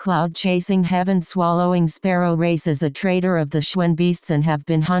that the cloud-chasing heaven-swallowing sparrow race is a traitor of the Xuan beasts and have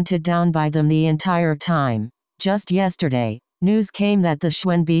been hunted down by them the entire time. Just yesterday, news came that the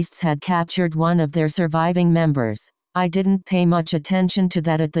Xuan beasts had captured one of their surviving members. I didn't pay much attention to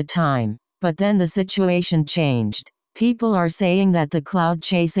that at the time, but then the situation changed. People are saying that the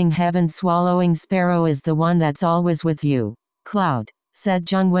cloud-chasing heaven-swallowing sparrow is the one that's always with you. "Cloud," said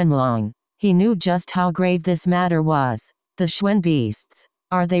Zheng Wenlong. He knew just how grave this matter was. "The Xuan beasts,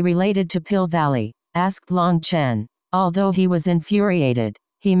 are they related to Pill Valley?" asked Long Chen. Although he was infuriated,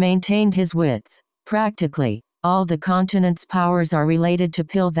 he maintained his wits. Practically, all the continent's powers are related to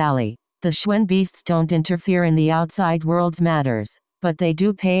Pill Valley. The Xuan beasts don't interfere in the outside world's matters, but they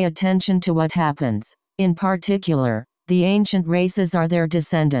do pay attention to what happens. In particular, the ancient races are their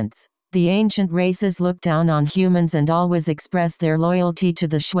descendants. The ancient races look down on humans and always express their loyalty to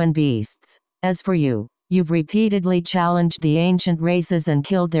the Xuan beasts. As for you, you've repeatedly challenged the ancient races and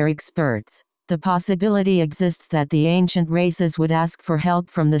killed their experts. The possibility exists that the ancient races would ask for help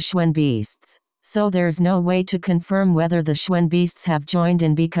from the Xuan beasts. So there's no way to confirm whether the Xuan beasts have joined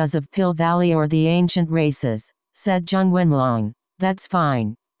in because of Pill Valley or the ancient races, said Zheng Wenlong. That's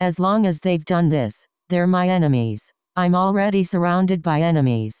fine. As long as they've done this, they're my enemies. I'm already surrounded by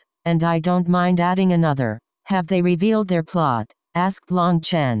enemies, and I don't mind adding another. Have they revealed their plot? Asked Long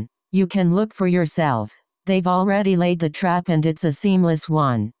Chen. You can look for yourself. They've already laid the trap and it's a seamless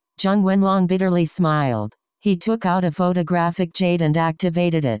one. Zheng Wenlong bitterly smiled. He took out a photographic jade and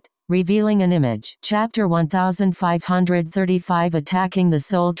activated it, revealing an image. Chapter 1535 Attacking the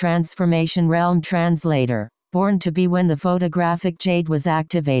Soul Transformation Realm Translator. Born to be. When the photographic jade was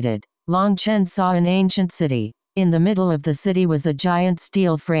activated, Long Chen saw an ancient city. In the middle of the city was a giant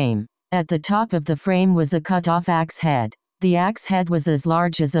steel frame. At the top of the frame was a cut-off axe head. The axe head was as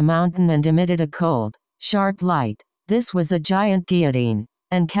large as a mountain and emitted a cold, sharp light. This was a giant guillotine,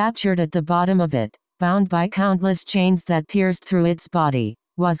 and captured at the bottom of it, bound by countless chains that pierced through its body,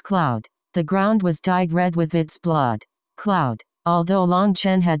 was Cloud. The ground was dyed red with its blood. Cloud. Although Long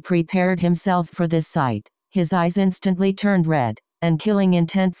Chen had prepared himself for this sight, his eyes instantly turned red, and killing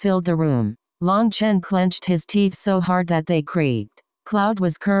intent filled the room. Long Chen clenched his teeth so hard that they creaked. Cloud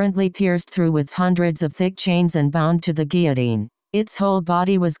was currently pierced through with hundreds of thick chains and bound to the guillotine. Its whole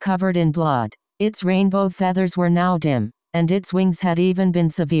body was covered in blood. Its rainbow feathers were now dim, and its wings had even been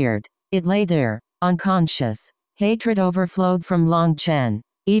severed. It lay there, unconscious. Hatred overflowed from Long Chen.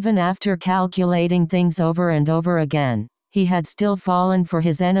 Even after calculating things over and over again, he had still fallen for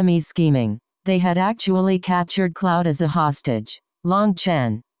his enemy's scheming. They had actually captured Cloud as a hostage. Long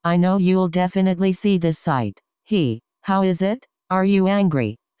Chen, I know you'll definitely see this sight. How is it? Are you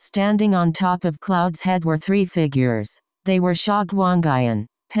angry? Standing on top of Cloud's head were three figures. They were Sha Guangyan,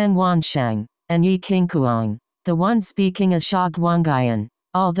 Pen Wansheng, and Yi Qingkuang. The one speaking as Sha Guangyan.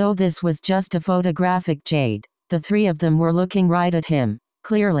 Although this was just a photographic jade, the three of them were looking right at him.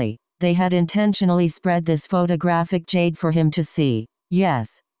 Clearly, they had intentionally spread this photographic jade for him to see.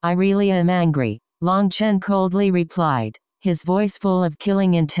 Yes, I really am angry, Long Chen coldly replied, his voice full of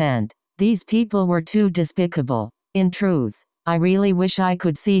killing intent. These people were too despicable. In truth, I really wish I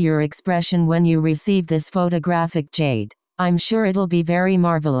could see your expression when you receive this photographic jade. I'm sure it'll be very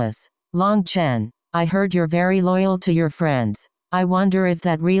marvelous. Long Chen, I heard you're very loyal to your friends. I wonder if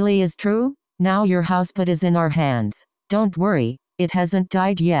that really is true? Now your houseput is in our hands. Don't worry, it hasn't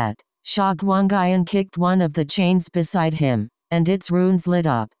died yet. Sha Guangyan kicked one of the chains beside him, and its runes lit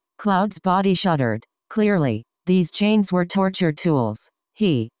up. Cloud's body shuddered. Clearly, these chains were torture tools.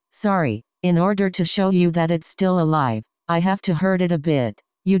 Sorry, in order to show you that it's still alive, I have to hurt it a bit.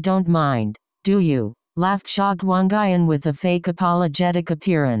 You don't mind, do you? Laughed Sha Guangyan with a fake apologetic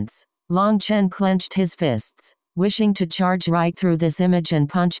appearance. Long Chen clenched his fists, wishing to charge right through this image and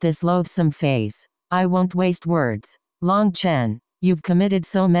punch this loathsome face. I won't waste words. Long Chen, you've committed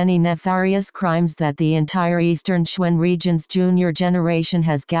so many nefarious crimes that the entire Eastern Xuan region's junior generation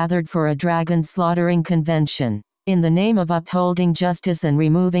has gathered for a dragon slaughtering convention. In the name of upholding justice and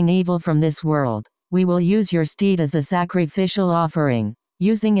removing evil from this world, we will use your steed as a sacrificial offering.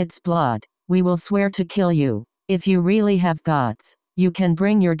 Using its blood, we will swear to kill you. If you really have guts, you can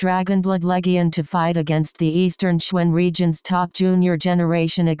bring your Dragonblood Legion to fight against the Eastern Xuan region's top junior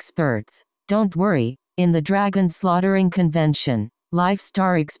generation experts. Don't worry, in the dragon slaughtering convention,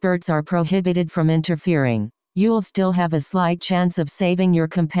 Life-Star experts are prohibited from interfering. You'll still have a slight chance of saving your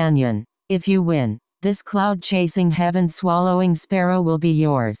companion. If you win, this cloud-chasing heaven-swallowing sparrow will be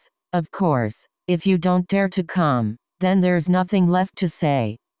yours. Of course, if you don't dare to come, then there's nothing left to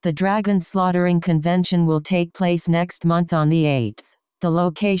say. The dragon slaughtering convention will take place next month on the 8th. The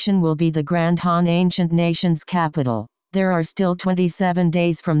location will be the Grand Han Ancient Nation's capital. There are still 27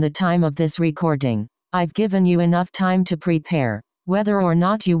 days from the time of this recording. I've given you enough time to prepare. Whether or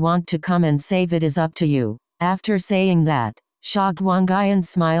not you want to come and save it is up to you. After saying that, Sha Guangyan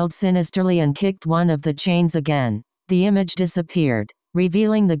smiled sinisterly and kicked one of the chains again. The image disappeared,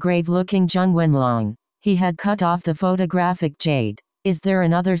 revealing the grave-looking Zheng Wenlong. He had cut off the photographic jade. Is there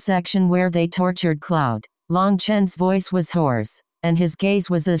another section where they tortured Cloud? Long Chen's voice was hoarse, and his gaze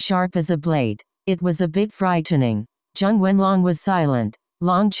was as sharp as a blade. It was a bit frightening. Zheng Wenlong was silent.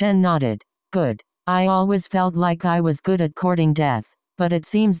 Long Chen nodded. Good. I always felt like I was good at courting death, but it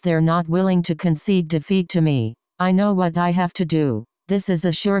seems they're not willing to concede defeat to me. I know what I have to do. This is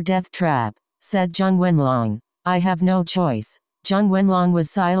a sure death trap, said Zheng Wenlong. I have no choice. Zheng Wenlong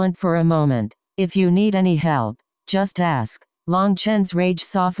was silent for a moment. If you need any help, just ask. Long Chen's rage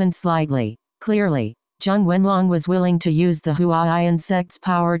softened slightly. Clearly, Zheng Wenlong was willing to use the Huaiyan sect's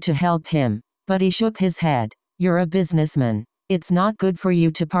power to help him, but he shook his head. You're a businessman. It's not good for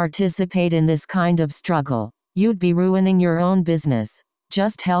you to participate in this kind of struggle. You'd be ruining your own business.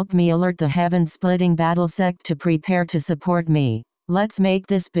 Just help me alert the heaven-splitting battle sect to prepare to support me. Let's make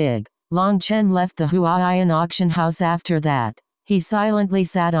this big. Long Chen left the Huaiyan auction house after that. He silently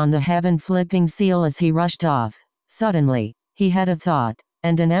sat on the heaven-flipping seal as he rushed off. Suddenly, he had a thought,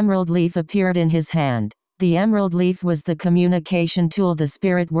 and an emerald leaf appeared in his hand. The emerald leaf was the communication tool the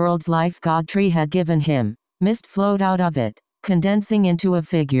spirit world's life god tree had given him. Mist flowed out of it, condensing into a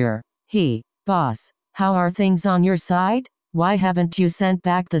figure. Boss, how are things on your side? Why haven't you sent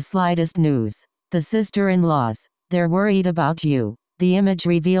back the slightest news? The sister-in-laws, they're worried about you. The image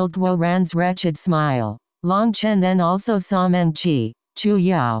revealed Guo Ran's wretched smile. Long Chen then also saw Meng Qi, Chu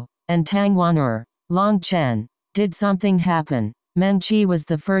Yao, and Tang Wan'er. Long Chen, did something happen? Meng Qi was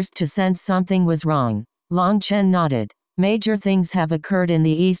the first to sense something was wrong. Long Chen nodded. Major things have occurred in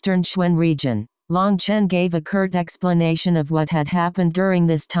the eastern Xuen region. Long Chen gave a curt explanation of what had happened during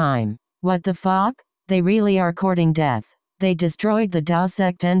this time. What the fuck? They really are courting death. They destroyed the Dao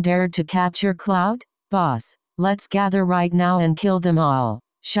sect and dared to capture Cloud? Boss, let's gather right now and kill them all,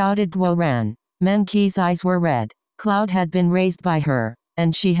 shouted Guo Ran. Meng Qi's eyes were red. Cloud had been raised by her,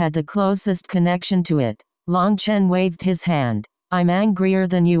 and she had the closest connection to it. Long Chen waved his hand. I'm angrier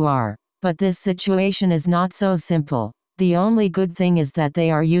than you are, but this situation is not so simple. The only good thing is that they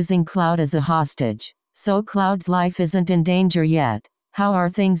are using Cloud as a hostage, so Cloud's life isn't in danger yet. How are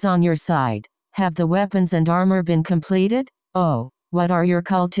things on your side? Have the weapons and armor been completed? Oh, what are your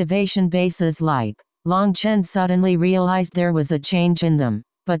cultivation bases like? Long Chen suddenly realized there was a change in them,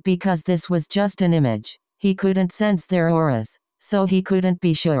 but because this was just an image, he couldn't sense their auras, so he couldn't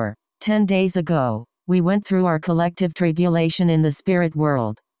be sure. 10 days ago, we went through our collective tribulation in the spirit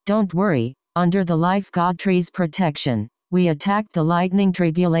world. Don't worry, under the life god tree's protection, we attacked the lightning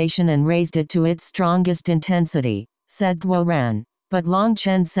tribulation and raised it to its strongest intensity, said Guo Ran. But Long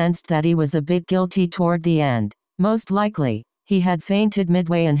Chen sensed that he was a bit guilty toward the end. Most likely, he had fainted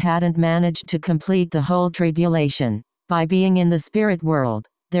midway and hadn't managed to complete the whole tribulation. By being in the spirit world,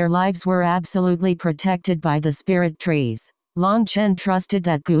 their lives were absolutely protected by the spirit trees. Long Chen trusted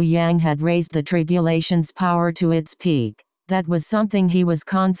that Gu Yang had raised the tribulation's power to its peak. That was something he was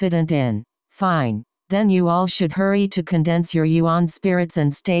confident in. Fine. Then you all should hurry to condense your Yuan spirits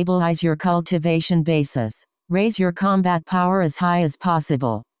and stabilize your cultivation basis. Raise your combat power as high as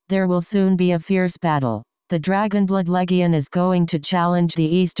possible. There will soon be a fierce battle. The Dragonblood Legion is going to challenge the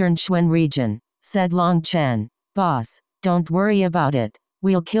Eastern Xuen region, said Long Chen. Boss, don't worry about it.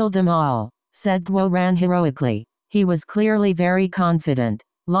 We'll kill them all, said Guo Ran heroically. He was clearly very confident.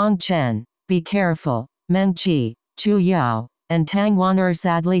 Long Chen, be careful. Meng Qi, Chu Yao, and Tang Wan'er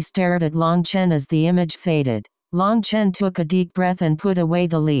sadly stared at Long Chen as the image faded. Long Chen took a deep breath and put away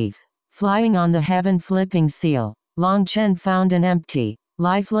the leaf. Flying on the heaven-flipping seal, Long Chen found an empty,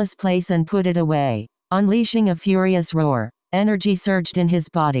 lifeless place and put it away. Unleashing a furious roar, energy surged in his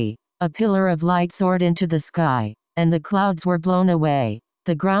body. A pillar of light soared into the sky, and the clouds were blown away.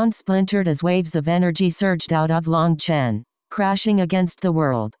 The ground splintered as waves of energy surged out of Long Chen, crashing against the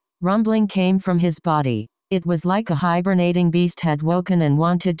world. Rumbling came from his body. It was like a hibernating beast had woken and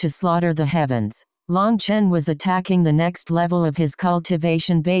wanted to slaughter the heavens. Long Chen was attacking the next level of his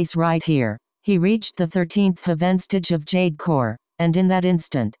cultivation base right here. He reached the 13th vestige of Jade Core, and in that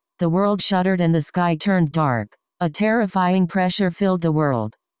instant, the world shuddered and the sky turned dark. A terrifying pressure filled the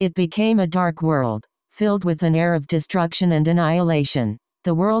world. It became a dark world, filled with an air of destruction and annihilation.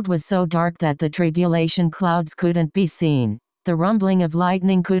 The world was so dark that the tribulation clouds couldn't be seen. The rumbling of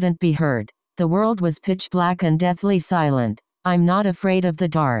lightning couldn't be heard. The world was pitch black and deathly silent. I'm not afraid of the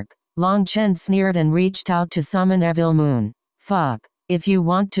dark. Long Chen sneered and reached out to summon Evil Moon. Fuck. If you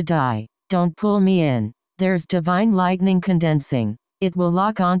want to die, don't pull me in. There's divine lightning condensing. It will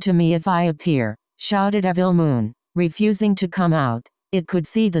lock onto me if I appear, shouted Evil Moon, refusing to come out. It could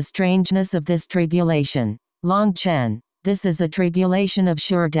see the strangeness of this tribulation. Long Chen, this is a tribulation of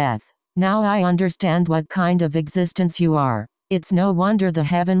sure death. Now I understand what kind of existence you are. It's no wonder the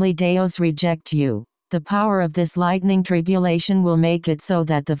heavenly Daos reject you. The power of this lightning tribulation will make it so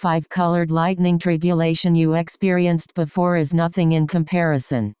that the 5-colored lightning tribulation you experienced before is nothing in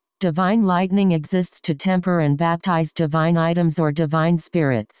comparison. Divine lightning exists to temper and baptize divine items or divine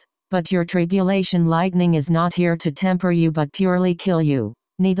spirits. But your tribulation lightning is not here to temper you but purely kill you.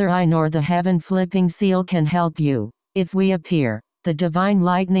 Neither I nor the heaven-flipping seal can help you. If we appear, the divine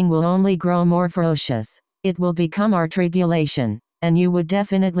lightning will only grow more ferocious. It will become our tribulation, and you would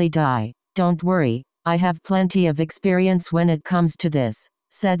definitely die. Don't worry. I have plenty of experience when it comes to this,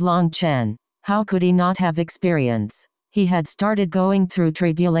 said Long Chen. How could he not have experience? He had started going through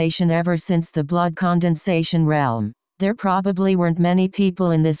tribulation ever since the blood condensation realm. There probably weren't many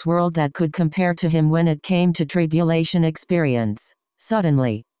people in this world that could compare to him when it came to tribulation experience.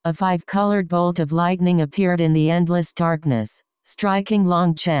 Suddenly, a 5-colored bolt of lightning appeared in the endless darkness, striking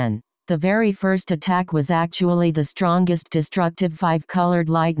Long Chen. The very first attack was actually the strongest destructive 5-colored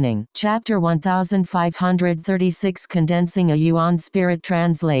lightning. Chapter 1536 Condensing a Yuan Spirit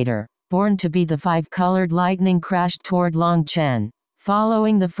Translator. Born to be the 5-colored lightning crashed toward Long Chen.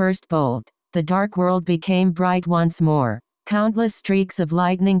 Following the first bolt, the dark world became bright once more. Countless streaks of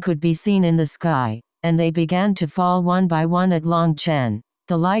lightning could be seen in the sky, and they began to fall one by one at Long Chen.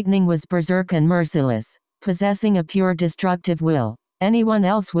 The lightning was berserk and merciless, possessing a pure destructive will. Anyone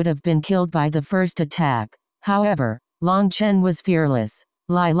else would have been killed by the first attack. However, Long Chen was fearless.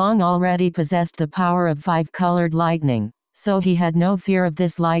 Lai Long already possessed the power of 5-colored lightning, so he had no fear of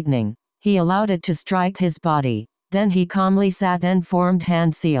this lightning. He allowed it to strike his body. Then he calmly sat and formed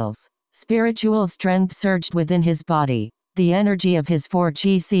hand seals. Spiritual strength surged within his body. The energy of his 4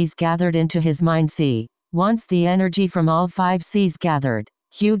 chi seas gathered into his mind sea. Once the energy from all 5 seas gathered,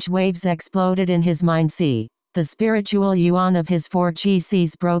 huge waves exploded in his mind sea. The spiritual yuan of his 4 chi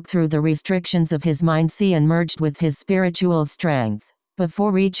seas broke through the restrictions of his mind sea and merged with his spiritual strength.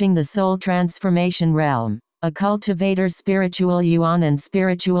 Before reaching the soul transformation realm, a cultivator's spiritual yuan and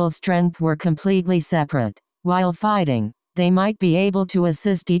spiritual strength were completely separate. While fighting, they might be able to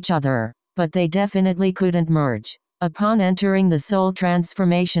assist each other, but they definitely couldn't merge. Upon entering the soul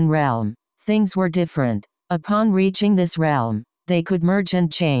transformation realm, things were different. Upon reaching this realm, they could merge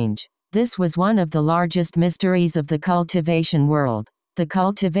and change. This was one of the largest mysteries of the cultivation world. The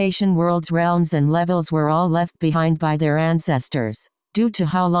cultivation world's realms and levels were all left behind by their ancestors. Due to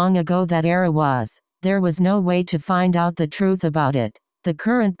how long ago that era was, there was no way to find out the truth about it. The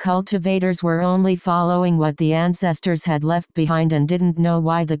current cultivators were only following what the ancestors had left behind and didn't know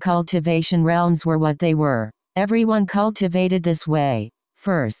why the cultivation realms were what they were. Everyone cultivated this way.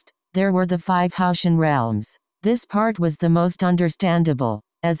 First, there were the 5 Haoshan realms. This part was the most understandable,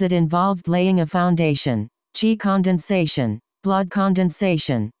 as it involved laying a foundation, qi condensation, blood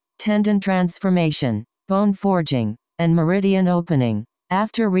condensation, tendon transformation, bone forging, and meridian opening.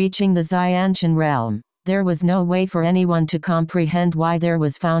 After reaching the Xianshan realm, there was no way for anyone to comprehend why there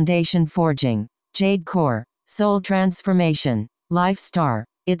was foundation forging, jade core, soul transformation, life star,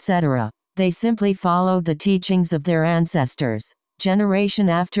 etc. They simply followed the teachings of their ancestors, generation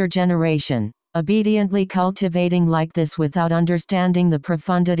after generation, obediently cultivating like this without understanding the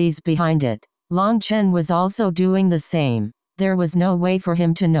profundities behind it. Long Chen was also doing the same. There was no way for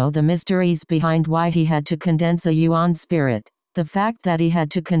him to know the mysteries behind why he had to condense a yuan spirit. The fact that he had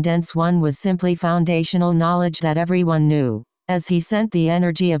to condense one was simply foundational knowledge that everyone knew. As he sent the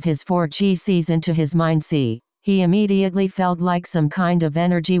energy of his 4 chi seas into his mind sea, he immediately felt like some kind of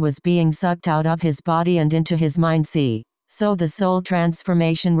energy was being sucked out of his body and into his mind sea. So the soul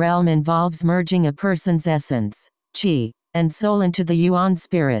transformation realm involves merging a person's essence, qi, and soul into the yuan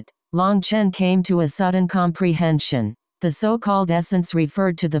spirit. Long Chen came to a sudden comprehension. The so-called essence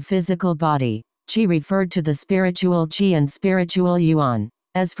referred to the physical body, qi referred to the spiritual qi and spiritual yuan.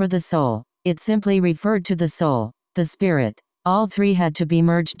 As for the soul, it simply referred to the soul, the spirit. All 3 had to be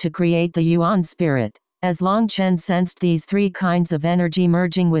merged to create the yuan spirit. As Long Chen sensed these 3 kinds of energy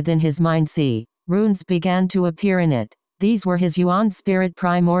merging within his mind sea, runes began to appear in it. These were his yuan spirit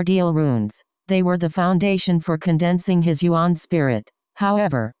primordial runes. They were the foundation for condensing his yuan spirit.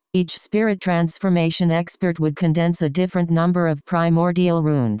 However, each spirit transformation expert would condense a different number of primordial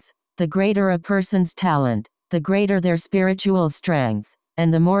runes. The greater a person's talent, the greater their spiritual strength,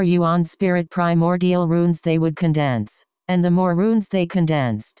 and the more yuan spirit primordial runes they would condense. And the more runes they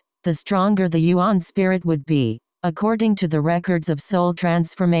condensed, the stronger the yuan spirit would be. According to the records of soul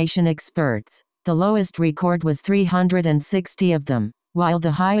transformation experts, the lowest record was 360 of them, while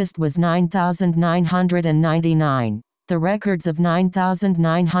the highest was 9,999. The records of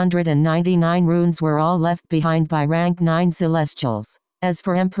 9,999 runes were all left behind by rank 9 celestials. As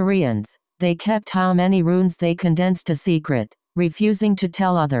for Empyreans, they kept how many runes they condensed a secret, refusing to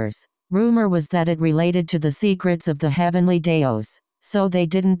tell others. Rumor was that it related to the secrets of the heavenly Daos, so they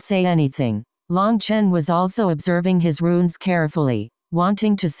didn't say anything. Long Chen was also observing his runes carefully,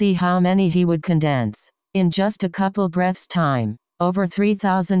 wanting to see how many he would condense. In just a couple breaths' time, over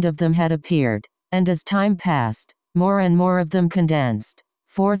 3,000 of them had appeared, and as time passed, more and more of them condensed.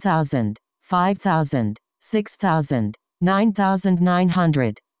 4,000, 5,000, 6,000,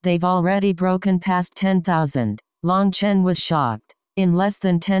 9,900. They've already broken past 10,000. Long Chen was shocked. In less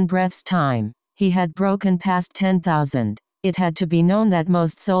than 10 breaths' time, he had broken past 10,000. It had to be known that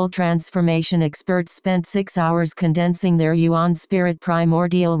most soul transformation experts spent 6 hours condensing their yuan spirit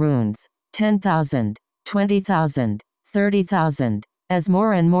primordial runes. 10,000, 20,000, 30,000. As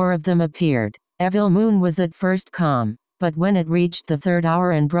more and more of them appeared, Evil Moon was at first calm, but when it reached the third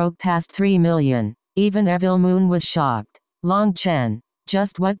hour and broke past 3 million, even Evil Moon was shocked. Long Chen,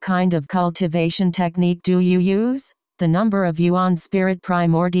 just what kind of cultivation technique do you use? The number of Yuan spirit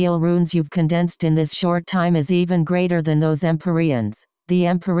primordial runes you've condensed in this short time is even greater than those Empyreans. The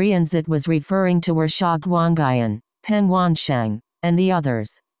Empyreans it was referring to were Sha Guangyan, Pen Wansheng, and the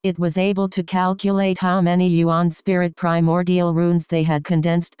others. It was able to calculate how many Yuan spirit primordial runes they had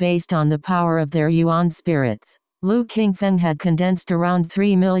condensed based on the power of their Yuan spirits. Lu Qingfeng had condensed around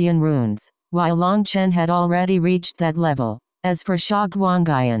 3 million runes, while Long Chen had already reached that level. As for Sha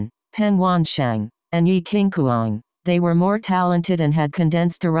Guangyan, Pen Wansheng, and Yi Qingkuang, they were more talented and had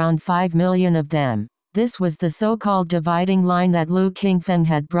condensed around 5 million of them. This was the so-called dividing line that Lu Qingfeng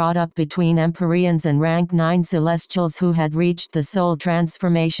had brought up between Empyreans and rank 9 celestials who had reached the soul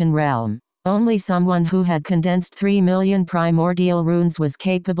transformation realm. Only someone who had condensed 3 million primordial runes was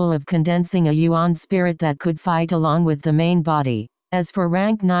capable of condensing a Yuan spirit that could fight along with the main body. As for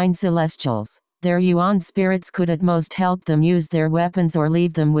rank 9 celestials, their Yuan spirits could at most help them use their weapons or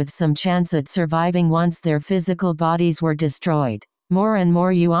leave them with some chance at surviving once their physical bodies were destroyed. More and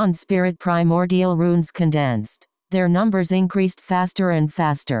more Yuan spirit primordial runes condensed. Their numbers increased faster and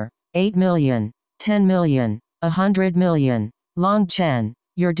faster. 8 million, 10 million, 100 million. Long Chen,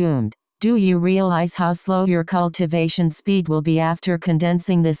 you're doomed. Do you realize how slow your cultivation speed will be after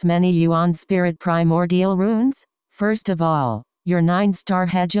condensing this many Yuan spirit primordial runes? First of all, your 9-star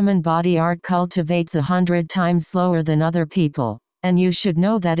hegemon body art cultivates 100 times slower than other people, and you should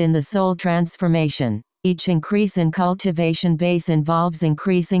know that in the soul transformation, each increase in cultivation base involves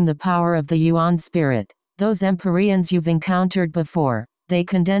increasing the power of the Yuan spirit. Those Empyreans you've encountered before, they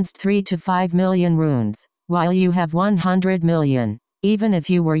condensed 3 to 5 million runes, while you have 100 million. Even if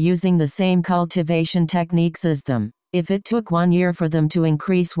you were using the same cultivation techniques as them, if it took 1 year for them to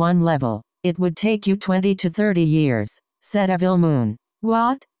increase one level, it would take you 20 to 30 years, said Evil Moon.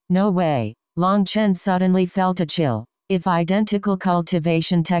 What? No way. Long Chen suddenly felt a chill. If identical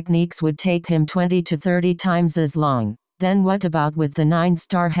cultivation techniques would take him 20 to 30 times as long, then what about with the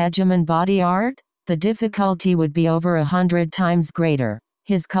 9-star hegemon body art? The difficulty would be over 100 times greater.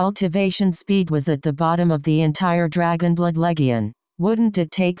 His cultivation speed was at the bottom of the entire Dragonblood Legion. Wouldn't it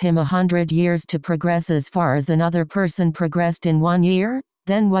take him 100 years to progress as far as another person progressed in 1 year?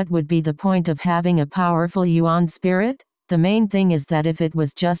 Then what would be the point of having a powerful Yuan spirit? The main thing is that if it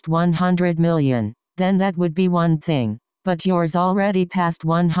was just 100 million, then that would be one thing. But yours already passed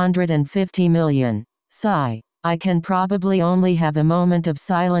 150 million. Sigh. I can probably only have a moment of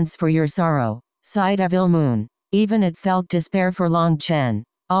silence for your sorrow, sighed Evil Moon. Even it felt despair for Long Chen.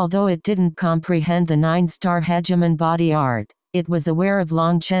 Although it didn't comprehend the 9-star hegemon body art, it was aware of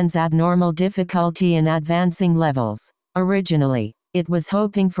Long Chen's abnormal difficulty in advancing levels. Originally, it was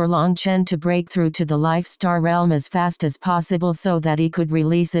hoping for Long Chen to break through to the life star realm as fast as possible so that he could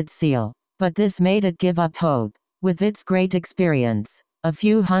release its seal. But this made it give up hope. With its great experience, a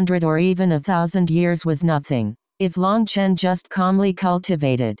few hundred or even 1,000 years was nothing. If Long Chen just calmly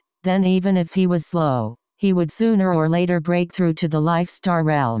cultivated, then even if he was slow, he would sooner or later break through to the life star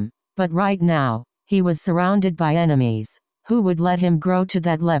realm. But right now, he was surrounded by enemies. Who would let him grow to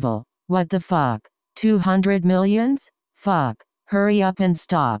that level? What the fuck? 200 millions? Fuck. Hurry up and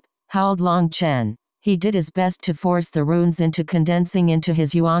stop, howled Long Chen. He did his best to force the runes into condensing into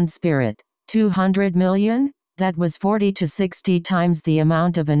his Yuan spirit. 200 million? That was 40 to 60 times the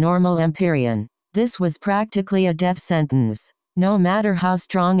amount of a normal Empyrean. This was practically a death sentence. No matter how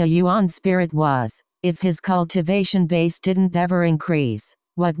strong a Yuan spirit was, if his cultivation base didn't ever increase,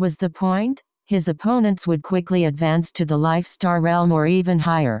 what was the point? His opponents would quickly advance to the life star realm or even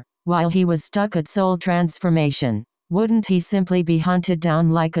higher, while he was stuck at soul transformation. Wouldn't he simply be hunted down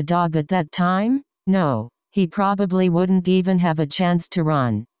like a dog at that time? No, he probably wouldn't even have a chance to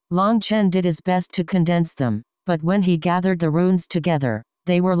run. Long Chen did his best to condense them, but when he gathered the runes together,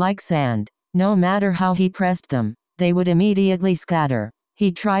 they were like sand. No matter how he pressed them, they would immediately scatter.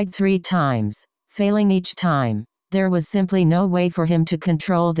 He tried 3 times, failing each time. There was simply no way for him to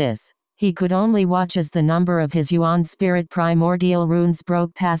control this. He could only watch as the number of his Yuan spirit primordial runes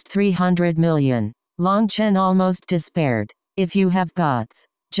broke past 300 million. Long Chen almost despaired. If you have guts,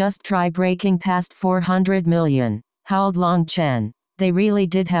 just try breaking past 400 million, howled Long Chen. They really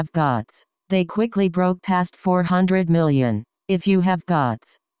did have guts. They quickly broke past 400 million. If you have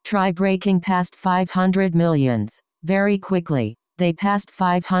guts, try breaking past 500 millions. Very quickly, they passed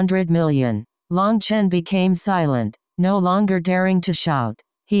 500 million. Long Chen became silent, no longer daring to shout.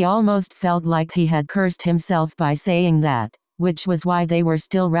 He almost felt like he had cursed himself by saying that, which was why they were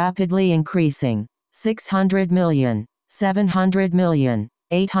still rapidly increasing. 600 million, 700 million,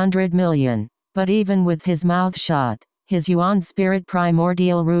 800 million. But even with his mouth shut, His Yuan spirit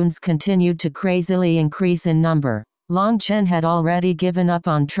primordial runes continued to crazily increase in number. Long Chen had already given up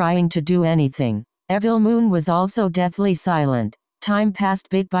on trying to do anything. Evil Moon was also deathly silent. Time passed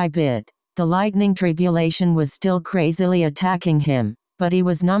bit by bit. The lightning tribulation was still crazily attacking him, but he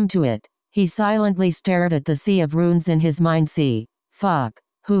was numb to it. He silently stared at the sea of runes in his mind. Fuck.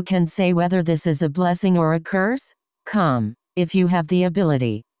 Who can say whether this is a blessing or a curse? Come. If you have the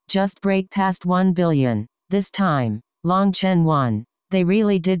ability, just break past 1 billion. This time, Long Chen won. They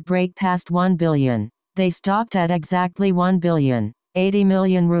really did break past 1 billion. They stopped at exactly 1 billion, 80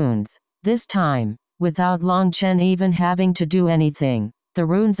 million runes. This time, without Long Chen even having to do anything, the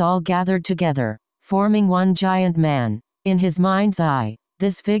runes all gathered together, forming one giant man. In his mind's eye,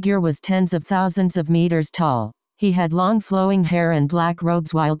 this figure was tens of thousands of meters tall. He had long flowing hair and black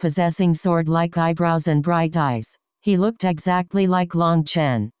robes while possessing sword-like eyebrows and bright eyes. He looked exactly like Long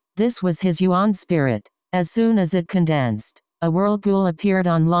Chen. This was his Yuan spirit. As soon as it condensed, a whirlpool appeared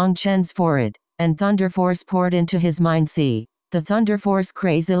on Long Chen's forehead, and thunder force poured into his mind. The thunder force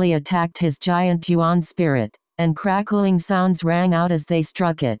crazily attacked his giant Yuan spirit, and crackling sounds rang out as they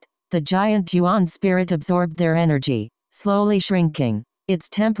struck it. The giant Yuan spirit absorbed their energy, slowly shrinking. It's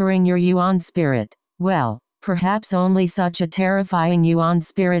tempering your Yuan spirit. Well, perhaps only such a terrifying Yuan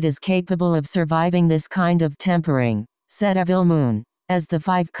spirit is capable of surviving this kind of tempering, said Evil Moon. As the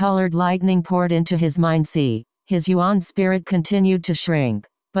five-colored lightning poured into his mind, his Yuan spirit continued to shrink.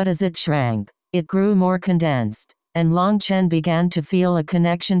 But as it shrank, it grew more condensed, and Long Chen began to feel a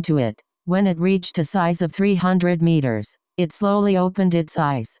connection to it. When it reached a size of 300 meters, it slowly opened its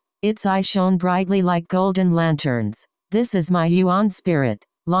eyes. Its eyes shone brightly like golden lanterns. This is my Yuan spirit.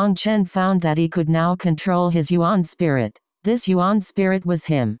 Long Chen found that he could now control his Yuan spirit. This Yuan spirit was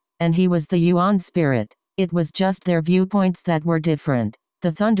him, and he was the Yuan spirit. It was just their viewpoints that were different.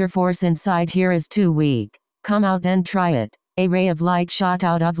 The thunder force inside here is too weak. Come out and try it. A ray of light shot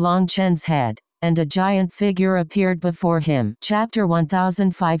out of Long Chen's head, and a giant figure appeared before him. Chapter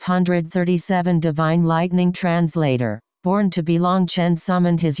 1537 Divine Lightning Translator. BornToBe. Long Chen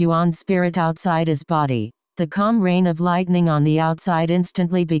summoned his Yuan spirit outside his body. The calm rain of lightning on the outside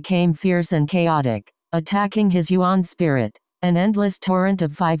instantly became fierce and chaotic, attacking his Yuan spirit. An endless torrent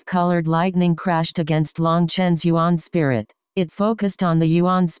of five-colored lightning crashed against Long Chen's Yuan spirit. It focused on the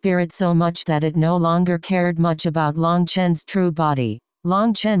Yuan spirit so much that it no longer cared much about Long Chen's true body.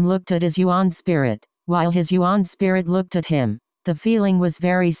 Long Chen looked at his Yuan spirit, while his Yuan spirit looked at him. The feeling was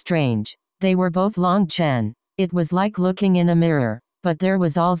very strange. They were both Long Chen. It was like looking in a mirror, but there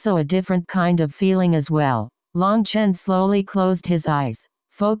was also a different kind of feeling as well. Long Chen slowly closed his eyes,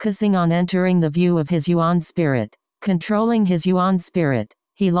 focusing on entering the view of his Yuan spirit. Controlling his Yuan spirit,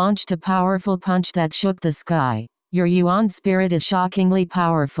 he launched a powerful punch that shook the sky. Your Yuan spirit is shockingly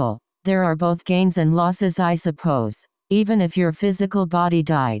powerful. There are both gains and losses, I suppose. Even if your physical body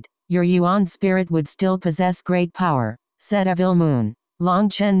died, your Yuan spirit would still possess great power, said Evil Moon. Long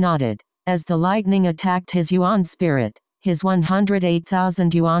Chen nodded. As the lightning attacked his Yuan spirit, his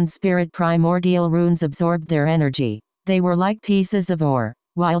 108,000 Yuan spirit primordial runes absorbed their energy. They were like pieces of ore,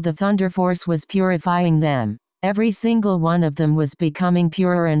 while the thunder force was purifying them. Every single one of them was becoming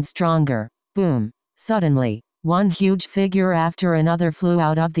purer and stronger. Boom! Suddenly, one huge figure after another flew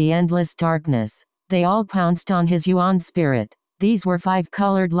out of the endless darkness. They all pounced on his Yuan spirit. These were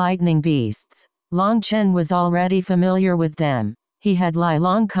five-colored lightning beasts. Long Chen was already familiar with them. He had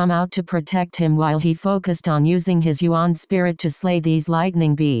long come out to protect him while he focused on using his Yuan spirit to slay these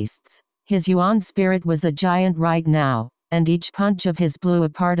lightning beasts. His Yuan spirit was a giant right now, and each punch of his blew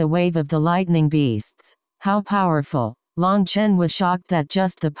apart a wave of the lightning beasts. How powerful! Long Chen was shocked that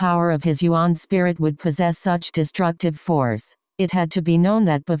just the power of his Yuan spirit would possess such destructive force. It had to be known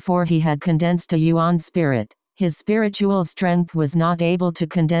that before he had condensed a Yuan spirit, his spiritual strength was not able to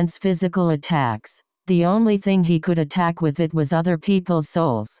condense physical attacks. The only thing he could attack with it was other people's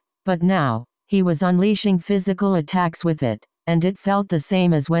souls. But now, he was unleashing physical attacks with it, and it felt the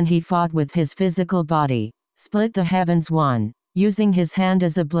same as when he fought with his physical body. Split the heavens one. Using his hand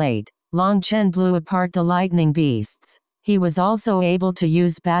as a blade, Long Chen blew apart the lightning beasts. He was also able to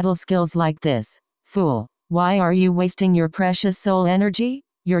use battle skills like this. Fool, why are you wasting your precious soul energy?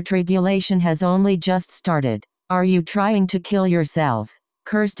 Your tribulation has only just started. Are you trying to kill yourself?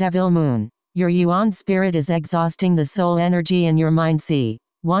 Cursed Evil Moon. Your Yuan spirit is exhausting the soul energy in your mind.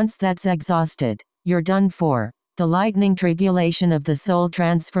 Once that's exhausted, you're done for. The lightning tribulation of the soul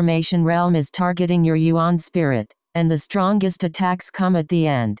transformation realm is targeting your Yuan spirit, and the strongest attacks come at the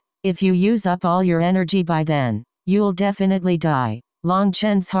end. If you use up all your energy by then, you'll definitely die. Long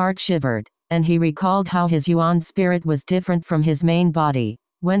Chen's heart shivered, and he recalled how his Yuan spirit was different from his main body.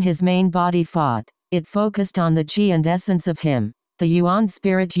 When his main body fought, It focused on the qi and essence of him. The yuan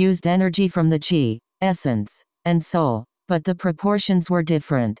spirit used energy from the qi, essence, and soul, but the proportions were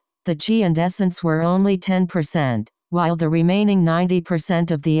different. The qi and essence were only 10%, while the remaining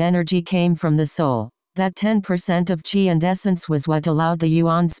 90% of the energy came from the soul. That 10% of qi and essence was what allowed the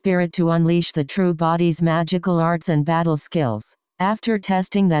yuan spirit to unleash the true body's magical arts and battle skills. After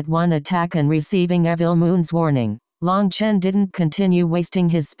testing that one attack and receiving Evil Moon's warning, Long Chen didn't continue wasting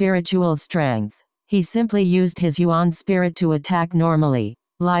his spiritual strength. He simply used his yuan spirit to attack normally.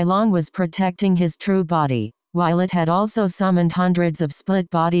 Lai Long was protecting his true body, while it had also summoned hundreds of split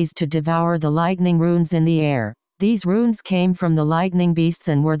bodies to devour the lightning runes in the air. These runes came from the lightning beasts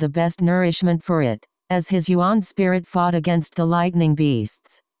and were the best nourishment for it. As his yuan spirit fought against the lightning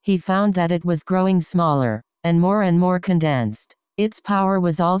beasts, he found that it was growing smaller, and more condensed. Its power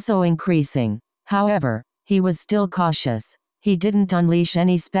was also increasing. However, he was still cautious. He didn't unleash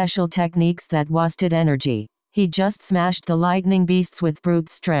any special techniques that wasted energy. He just smashed the lightning beasts with brute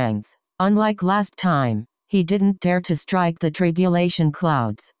strength. Unlike last time, he didn't dare to strike the tribulation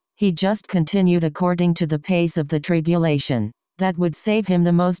clouds. He just continued according to the pace of the tribulation. That would save him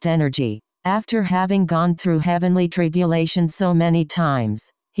the most energy. After having gone through heavenly tribulation so many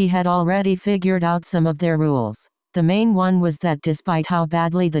times, he had already figured out some of their rules. The main one was that despite how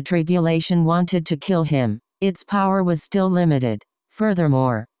badly the tribulation wanted to kill him, its power was still limited.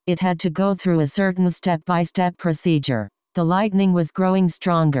 Furthermore, it had to go through a certain step-by-step procedure. The lightning was growing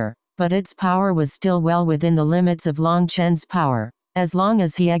stronger, but its power was still well within the limits of Long Chen's power. As long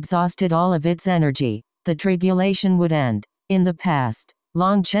as he exhausted all of its energy, the tribulation would end. In the past,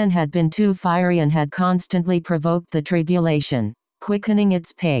 Long Chen had been too fiery and had constantly provoked the tribulation, quickening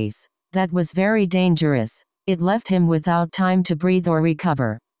its pace. That was very dangerous. It left him without time to breathe or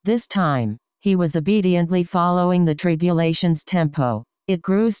recover. This time, he was obediently following the tribulation's tempo. It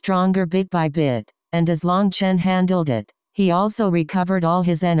grew stronger bit by bit, and as Long Chen handled it, he also recovered all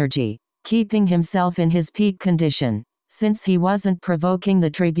his energy, keeping himself in his peak condition. Since he wasn't provoking the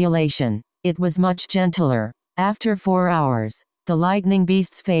tribulation, it was much gentler. After 4 hours, the lightning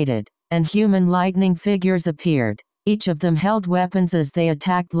beasts faded, and human lightning figures appeared. Each of them held weapons as they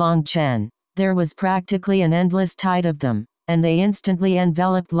attacked Long Chen. There was practically an endless tide of them, and they instantly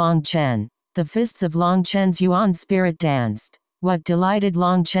enveloped Long Chen. The fists of Long Chen's yuan spirit danced. What delighted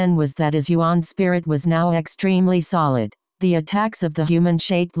Long Chen was that his yuan spirit was now extremely solid. The attacks of the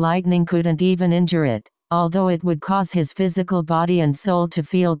human-shaped lightning couldn't even injure it, although it would cause his physical body and soul to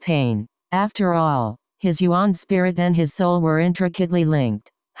feel pain. After all, his yuan spirit and his soul were intricately linked.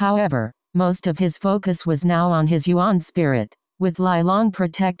 However, most of his focus was now on his yuan spirit. With Lai Long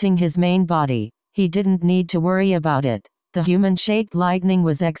protecting his main body, he didn't need to worry about it. The human-shaped lightning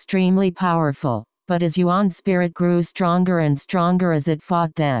was extremely powerful, but his yuan spirit grew stronger and stronger as it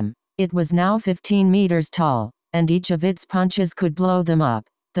fought them. It was now 15 meters tall, and each of its punches could blow them up.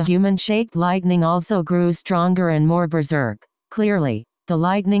 The human-shaped lightning also grew stronger and more berserk. Clearly, the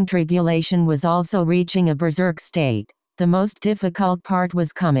lightning tribulation was also reaching a berserk state. The most difficult part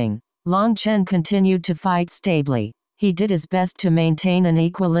was coming. Long Chen continued to fight stably. He did his best to maintain an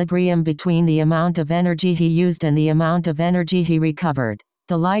equilibrium between the amount of energy he used and the amount of energy he recovered.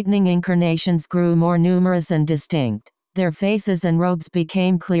 The lightning incarnations grew more numerous and distinct. Their faces and robes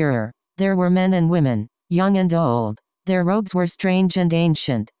became clearer. There were men and women, young and old. Their robes were strange and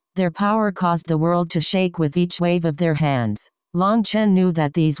ancient. Their power caused the world to shake with each wave of their hands. Long Chen knew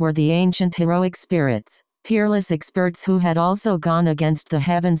that these were the ancient heroic spirits, peerless experts who had also gone against the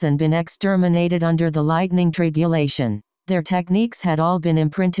heavens and been exterminated under the lightning tribulation. Their techniques had all been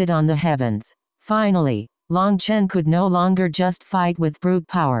imprinted on the heavens. Finally, Long Chen could no longer just fight with brute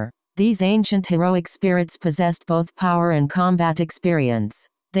power. These ancient heroic spirits possessed both power and combat experience.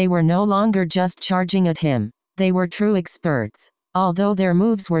 They were no longer just charging at him. They were true experts. Although their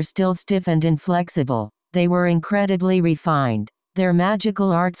moves were still stiff and inflexible, they were incredibly refined. Their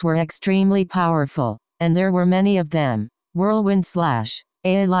magical arts were extremely powerful, and there were many of them. Whirlwind slash.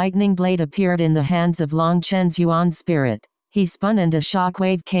 A lightning blade appeared in the hands of Long Chen's yuan spirit. He spun and a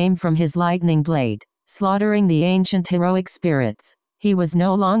shockwave came from his lightning blade, slaughtering the ancient heroic spirits. He was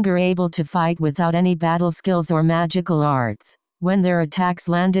no longer able to fight without any battle skills or magical arts. When their attacks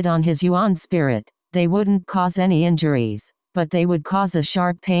landed on his yuan spirit, they wouldn't cause any injuries, but they would cause a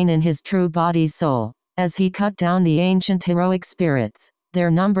sharp pain in his true body's soul. As he cut down the ancient heroic spirits, their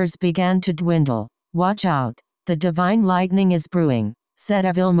numbers began to dwindle. "Watch out! The divine lightning is brewing," said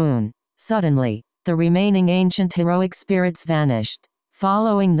Evil Moon. Suddenly, the remaining ancient heroic spirits vanished.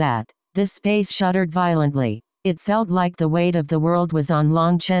 Following that, this space shuddered violently. It felt like the weight of the world was on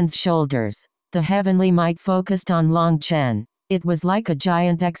Long Chen's shoulders. The heavenly might focused on Long Chen. It was like a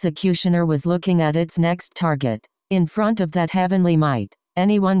giant executioner was looking at its next target. In front of that heavenly might,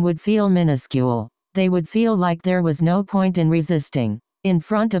 anyone would feel minuscule. They would feel like there was no point in resisting. In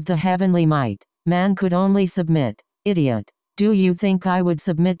front of the heavenly might, man could only submit. Idiot. Do you think I would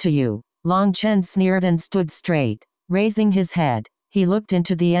submit to you? Long Chen sneered and stood straight. Raising his head, he looked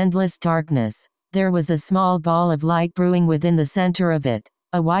into the endless darkness. There was a small ball of light brewing within the center of it.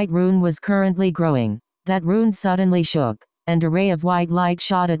 A white rune was currently growing. That rune suddenly shook, and a ray of white light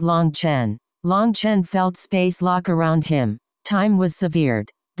shot at Long Chen. Long Chen felt space lock around him. Time was severed.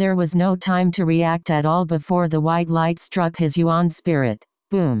 There was no time to react at all before the white light struck his yuan spirit.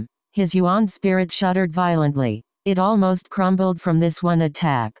 Boom. His yuan spirit shuddered violently. It almost crumbled from this one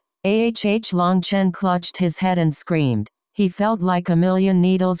attack. Long Chen clutched his head and screamed. He felt like a million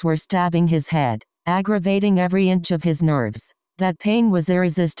needles were stabbing his head, aggravating every inch of his nerves. That pain was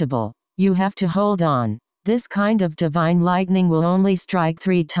irresistible. You have to hold on. This kind of divine lightning will only strike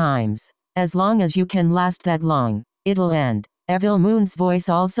 3 times. As long as you can last that long, it'll end. Evil Moon's voice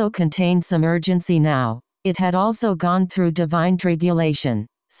also contained some urgency now. It had also gone through divine tribulation,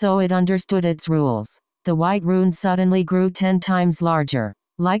 so it understood its rules. The white rune suddenly grew 10 times larger.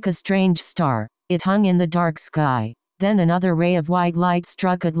 Like a strange star, it hung in the dark sky. Then another ray of white light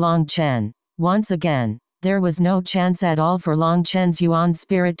struck at Long Chen. Once again, there was no chance at all for Long Chen's yuan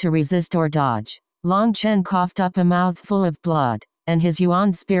spirit to resist or dodge. Long Chen coughed up a mouthful of blood, and his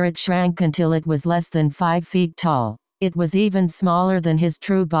yuan spirit shrank until it was less than 5 feet tall. It was even smaller than his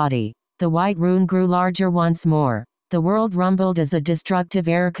true body. The white rune grew larger once more. The world rumbled as a destructive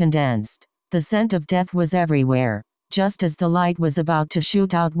air condensed. The scent of death was everywhere. Just as the light was about to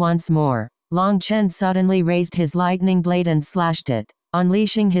shoot out once more, Long Chen suddenly raised his lightning blade and slashed it,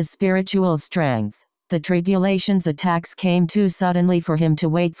 unleashing his spiritual strength. The tribulation's attacks came too suddenly for him to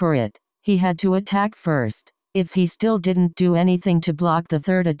wait for it. He had to attack first. If he still didn't do anything to block the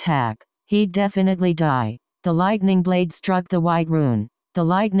third attack, he'd definitely die. The lightning blade struck the white rune. The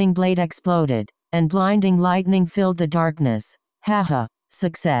lightning blade exploded, and blinding lightning filled the darkness. Haha,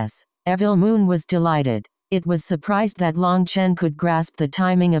 success. Evil Moon was delighted. It was surprised that Long Chen could grasp the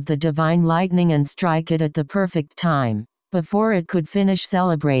timing of the divine lightning and strike it at the perfect time. Before it could finish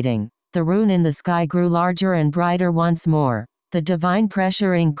celebrating, the rune in the sky grew larger and brighter once more. The divine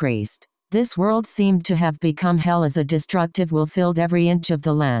pressure increased. This world seemed to have become hell as a destructive will filled every inch of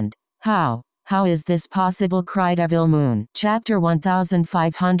the land. How is this possible? Cried Evil Moon. Chapter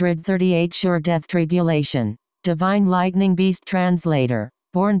 1538 Sure Death Tribulation. Divine Lightning Beast Translator.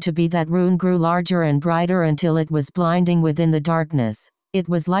 BornToBe. That rune grew larger and brighter until it was blinding within the darkness. It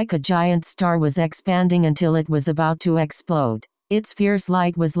was like a giant star was expanding until it was about to explode. Its fierce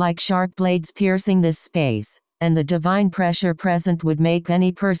light was like sharp blades piercing this space, and the divine pressure present would make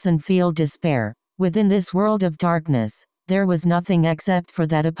any person feel despair. Within this world of darkness, there was nothing except for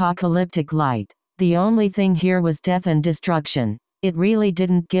that apocalyptic light. The only thing here was death and destruction. It really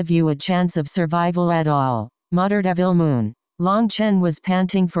didn't give you a chance of survival at all, muttered Evil Moon. Long Chen was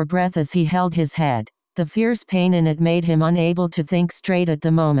panting for breath as he held his head. The fierce pain in it made him unable to think straight at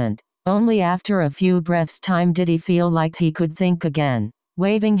the moment. Only after a few breaths' time did he feel like he could think again.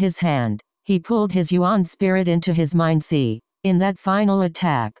 Waving his hand, he pulled his yuan spirit into his mind sea. In that final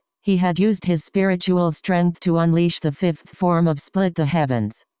attack, he had used his spiritual strength to unleash the 5th form of Split the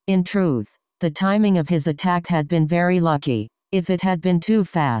Heavens. In truth, the timing of his attack had been very lucky. If it had been too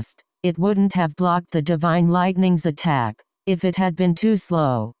fast, it wouldn't have blocked the divine lightning's attack. If it had been too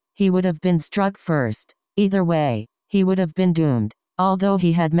slow, he would have been struck first. Either way, he would have been doomed. Although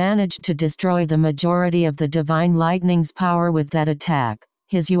he had managed to destroy the majority of the divine lightning's power with that attack,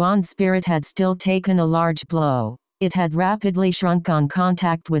 his yuan spirit had still taken a large blow. It had rapidly shrunk on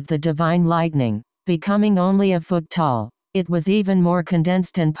contact with the divine lightning, becoming only a foot tall. It was even more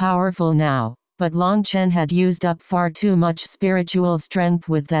condensed and powerful now, but Long Chen had used up far too much spiritual strength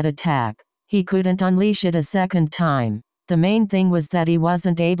with that attack. He couldn't unleash it a second time. The main thing was that he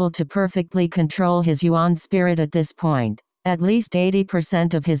wasn't able to perfectly control his yuan spirit at this point. At least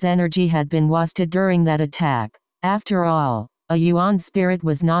 80% of his energy had been wasted during that attack. After all, a yuan spirit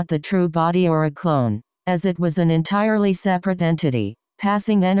was not the true body or a clone, as it was an entirely separate entity.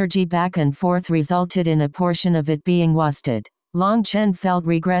 Passing energy back and forth resulted in a portion of it being wasted. Long Chen felt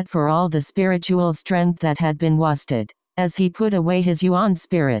regret for all the spiritual strength that had been wasted. As he put away his yuan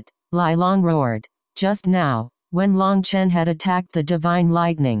spirit, Lai Long roared. Just now, when Long Chen had attacked the divine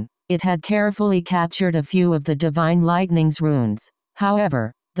lightning, it had carefully captured a few of the divine lightning's runes.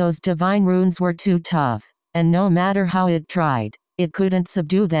 However, those divine runes were too tough, and no matter how it tried, it couldn't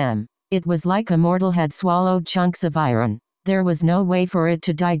subdue them. It was like a mortal had swallowed chunks of iron. There was no way for it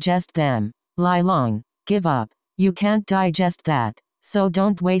to digest them. Lai Long, give up. You can't digest that, so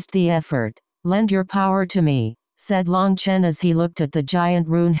don't waste the effort. Lend your power to me, said Long Chen as he looked at the giant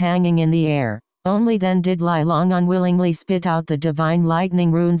rune hanging in the air. Only then did Lai Long unwillingly spit out the divine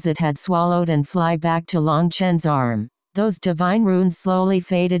lightning runes it had swallowed and fly back to Long Chen's arm. Those divine runes slowly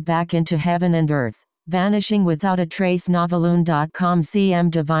faded back into heaven and earth, vanishing without a trace. Noveloon.com CM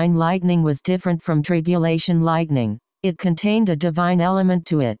Divine lightning was different from tribulation lightning. It contained a divine element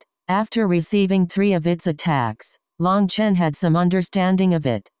to it. After receiving 3 of its attacks, Long Chen had some understanding of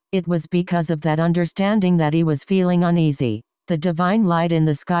it. It was because of that understanding that he was feeling uneasy. The divine light in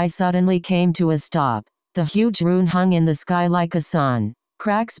the sky suddenly came to a stop. The huge rune hung in the sky like a sun.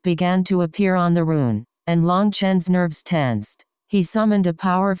 Cracks began to appear on the rune, and Long Chen's nerves tensed. He summoned a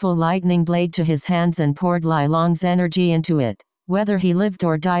powerful lightning blade to his hands and poured Lai Long's energy into it. Whether he lived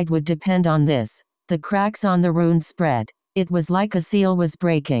or died would depend on this. The cracks on the rune spread. It was like a seal was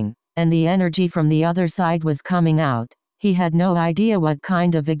breaking, and the energy from the other side was coming out. He had no idea what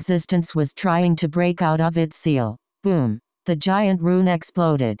kind of existence was trying to break out of its seal. Boom! The giant rune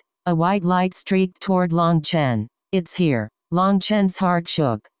exploded. A white light streaked toward Long Chen. It's here. Long Chen's heart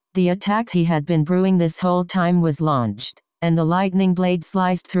shook. The attack he had been brewing this whole time was launched, and the lightning blade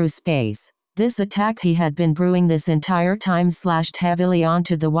sliced through space. This attack he had been brewing this entire time slashed heavily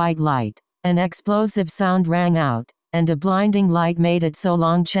onto the white light. An explosive sound rang out, and a blinding light made it so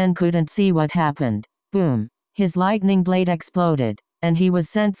Long Chen couldn't see what happened. Boom! His lightning blade exploded, and he was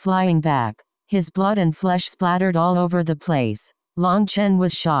sent flying back. His blood and flesh splattered all over the place. Long Chen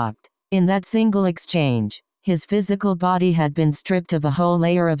was shocked. In that single exchange, his physical body had been stripped of a whole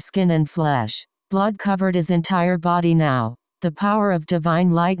layer of skin and flesh. Blood covered his entire body now. The power of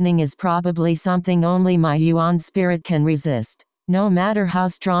divine lightning is probably something only my Yuan spirit can resist. No matter how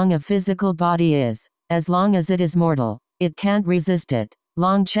strong a physical body is, as long as it is mortal, it can't resist it.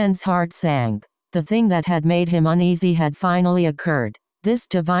 Long Chen's heart sank. The thing that had made him uneasy had finally occurred. This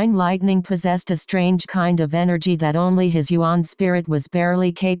divine lightning possessed a strange kind of energy that only his Yuan spirit was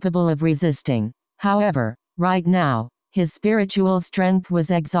barely capable of resisting. However, right now, his spiritual strength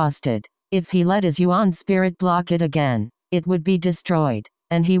was exhausted. If he let his Yuan spirit block it again, it would be destroyed,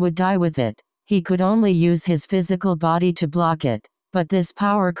 and he would die with it. He could only use his physical body to block it, but this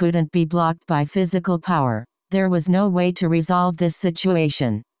power couldn't be blocked by physical power. There was no way to resolve this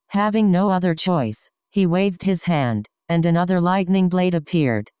situation. Having no other choice, he waved his hand, and another lightning blade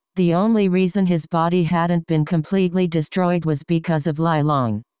appeared. The only reason his body hadn't been completely destroyed was because of Lai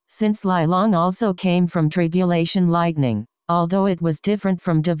Long. Since Lai Long also came from tribulation lightning, although it was different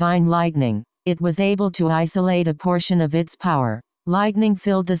from divine lightning, it was able to isolate a portion of its power. Lightning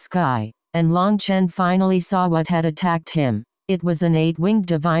filled the sky, and Long Chen finally saw what had attacked him. It was an 8-winged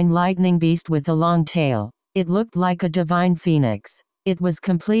divine lightning beast with a long tail. It looked like a divine phoenix. It was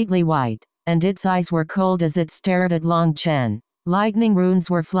completely white, and its eyes were cold as it stared at Long Chen. Lightning runes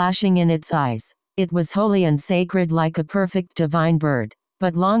were flashing in its eyes. It was holy and sacred like a perfect divine bird,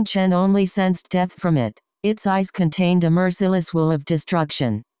 but Long Chen only sensed death from it. Its eyes contained a merciless will of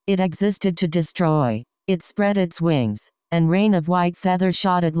destruction. It existed to destroy. It spread its wings, and rain of white feathers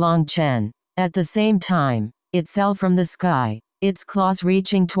shot at Long Chen. At the same time, it fell from the sky, its claws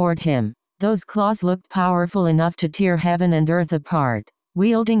reaching toward him. Those claws looked powerful enough to tear heaven and earth apart.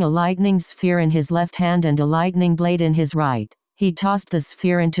 Wielding a lightning sphere in his left hand and a lightning blade in his right, he tossed the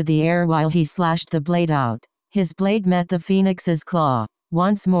sphere into the air while he slashed the blade out. His blade met the phoenix's claw.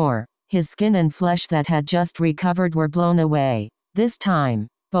 Once more, his skin and flesh that had just recovered were blown away. This time,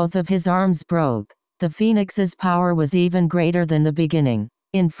 both of his arms broke. The phoenix's power was even greater than the beginning.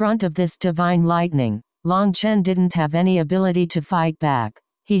 In front of this divine lightning, Long Chen didn't have any ability to fight back.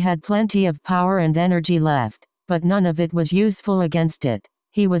 He had plenty of power and energy left, but none of it was useful against it.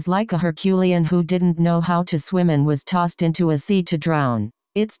 He was like a Herculean who didn't know how to swim and was tossed into a sea to drown.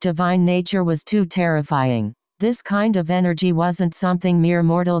 Its divine nature was too terrifying. This kind of energy wasn't something mere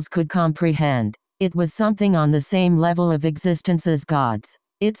mortals could comprehend. It was something on the same level of existence as gods.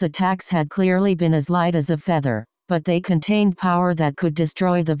 Its attacks had clearly been as light as a feather, but they contained power that could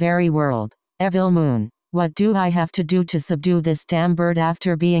destroy the very world. Evil Moon, what do I have to do to subdue this damn bird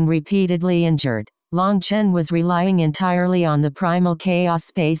after being repeatedly injured? Long Chen was relying entirely on the primal chaos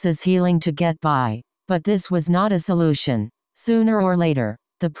space's healing to get by. But this was not a solution. Sooner or later,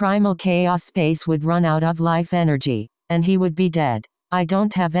 the primal chaos space would run out of life energy, and he would be dead. I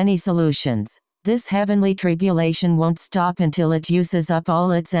don't have any solutions. This heavenly tribulation won't stop until it uses up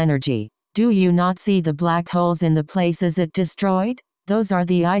all its energy. Do you not see the black holes in the places it destroyed? Those are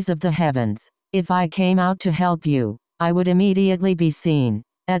the eyes of the heavens. If I came out to help you, I would immediately be seen.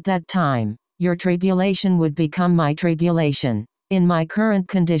 At that time, your tribulation would become my tribulation. In my current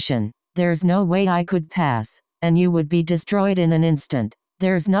condition, there's no way I could pass. and you would be destroyed in an instant.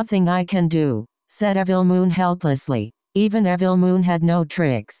 There's nothing I can do, said Evil Moon helplessly. Even Evil Moon had no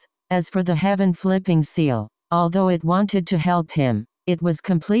tricks. As for the heaven-flipping seal, although it wanted to help him, it was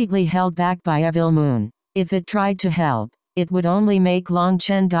completely held back by Evil Moon. If it tried to help, it would only make Long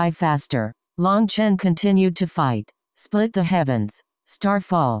Chen die faster. Long Chen continued to fight. Split the heavens.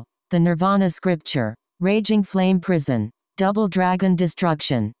 Starfall. The Nirvana scripture. Raging flame prison. Double dragon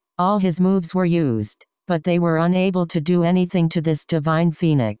destruction. All his moves were used, but they were unable to do anything to this divine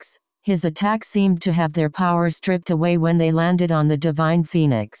phoenix. His attacks seemed to have their power stripped away when they landed on the divine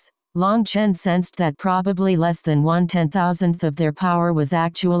phoenix. Long Chen sensed that probably less than 1/10,000th of their power was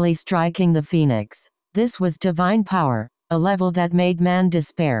actually striking the phoenix. This was divine power, a level that made man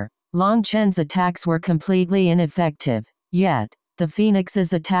despair. Long Chen's attacks were completely ineffective. Yet, the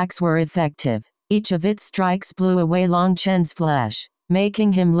phoenix's attacks were effective. Each of its strikes blew away Long Chen's flesh,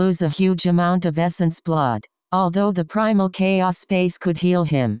 making him lose a huge amount of essence blood. Although the primal chaos space could heal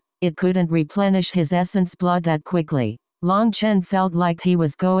him, it couldn't replenish his essence blood that quickly. Long Chen felt like he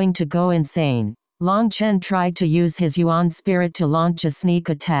was going to go insane. Long Chen tried to use his Yuan spirit to launch a sneak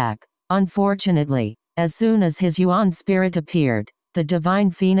attack. Unfortunately, as soon as his Yuan spirit appeared, the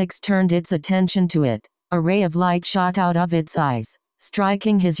divine phoenix turned its attention to it. A ray of light shot out of its eyes,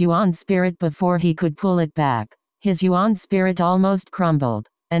 striking his Yuan spirit before he could pull it back. His Yuan spirit almost crumbled,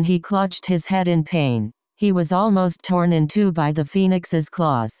 and he clutched his head in pain. He was almost torn in two by the phoenix's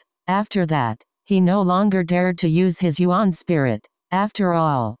claws. After that, he no longer dared to use his Yuan spirit. After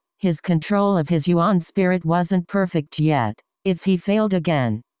all, his control of his Yuan spirit wasn't perfect yet. If he failed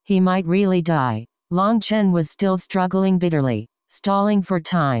again, he might really die. Long Chen was still struggling bitterly, stalling for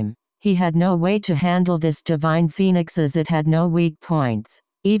time. He had no way to handle this divine phoenix as it had no weak points.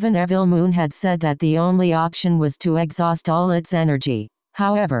 Even Evil Moon had said that the only option was to exhaust all its energy.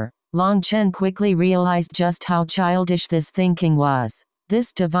 However, Long Chen quickly realized just how childish this thinking was.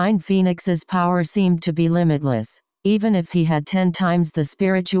 This divine phoenix's power seemed to be limitless. Even if he had 10 times the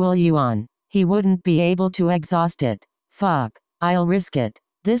spiritual yuan, he wouldn't be able to exhaust it. Fuck, I'll risk it.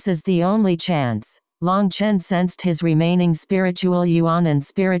 This is the only chance. Long Chen sensed his remaining spiritual yuan and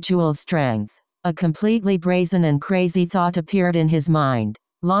spiritual strength. A completely brazen and crazy thought appeared in his mind.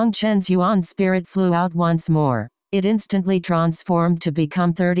 Long Chen's yuan spirit flew out once more. It instantly transformed to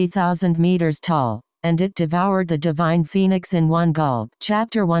become 30,000 meters tall, and it devoured the divine phoenix in one gulp.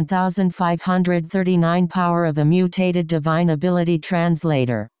 Chapter 1539 Power of a Mutated Divine Ability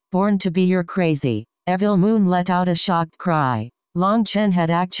Translator. Born to be You're Crazy. Evil Moon let out a shocked cry. Long Chen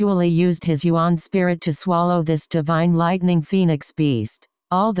had actually used his Yuan spirit to swallow this divine lightning phoenix beast.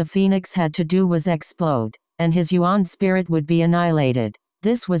 All the phoenix had to do was explode, and his Yuan spirit would be annihilated.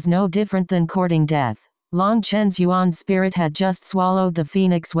 This was no different than courting death. Long Chen's Yuan spirit had just swallowed the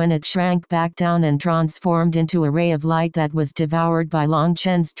phoenix when it shrank back down and transformed into a ray of light that was devoured by Long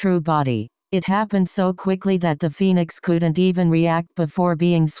Chen's true body. It happened so quickly that the phoenix couldn't even react before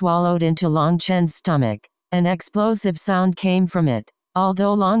being swallowed into Long Chen's stomach. An explosive sound came from it.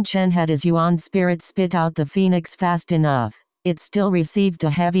 Although Long Chen had his Yuan spirit spit out the phoenix fast enough, it still received a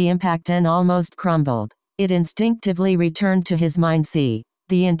heavy impact and almost crumbled. It instinctively returned to his mind.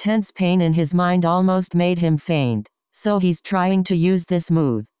 The intense pain in his mind almost made him faint. So he's trying to use this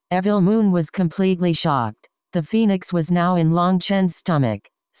move. Evil Moon was completely shocked. The phoenix was now in Long Chen's stomach.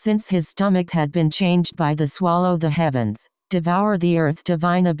 Since his stomach had been changed by the Swallow the Heavens, Devour the Earth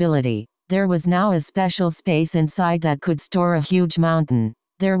divine ability, there was now a special space inside that could store a huge mountain.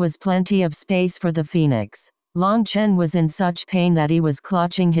 There was plenty of space for the phoenix. Long Chen was in such pain that he was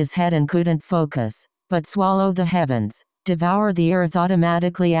clutching his head and couldn't focus. But Swallow the Heavens, Devour the Earth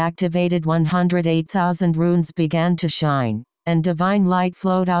automatically activated. 108,000 runes began to shine, and divine light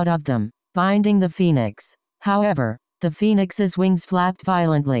flowed out of them, binding the phoenix. However, the phoenix's wings flapped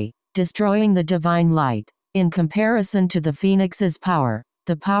violently, destroying the divine light. In comparison to the phoenix's power,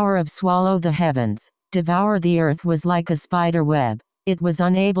 the power of Swallow the Heavens, Devour the Earth was like a spider web. It was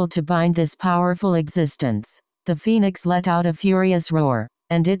unable to bind this powerful existence. The phoenix let out a furious roar,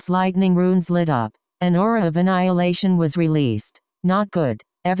 and its lightning runes lit up. An aura of annihilation was released. Not good.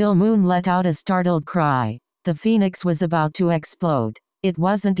 Evil Moon let out a startled cry. The phoenix was about to explode. It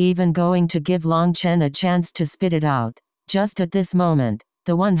wasn't even going to give Long Chen a chance to spit it out. Just at this moment,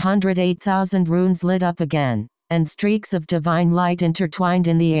 the 108,000 runes lit up again, and streaks of divine light intertwined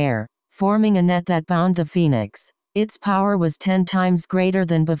in the air, forming a net that bound the phoenix. Its power was 10 times greater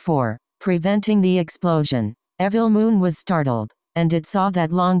than before, preventing the explosion. Evil Moon was startled, and it saw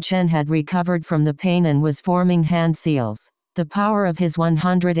that Long Chen had recovered from the pain and was forming hand seals. The power of his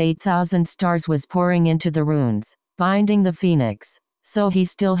 108,000 stars was pouring into the runes, binding the phoenix. So he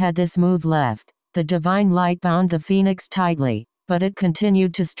still had this move left. The divine light bound the phoenix tightly, but it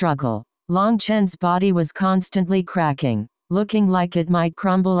continued to struggle. Long Chen's body was constantly cracking, looking like it might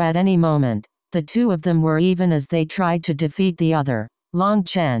crumble at any moment. The two of them were even as they tried to defeat the other. Long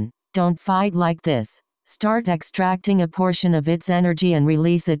Chen, don't fight like this. Start extracting a portion of its energy and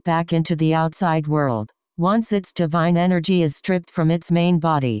release it back into the outside world. Once its divine energy is stripped from its main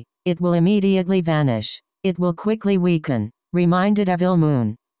body, it will immediately vanish. It will quickly weaken, reminded Evil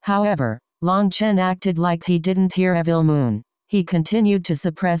Moon. However, Long Chen acted like he didn't hear Evil Moon. He continued to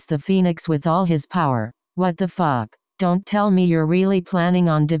suppress the phoenix with all his power. What the fuck? Don't tell me you're really planning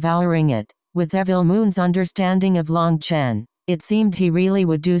on devouring it. With Evil Moon's understanding of Long Chen, it seemed he really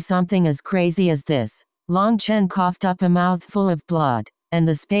would do something as crazy as this. Long Chen coughed up a mouthful of blood, and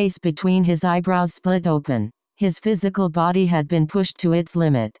the space between his eyebrows split open. His physical body had been pushed to its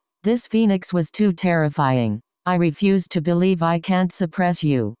limit. This phoenix was too terrifying. I refuse to believe I can't suppress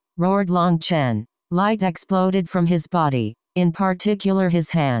you, roared Long Chen. Light exploded from his body, in particular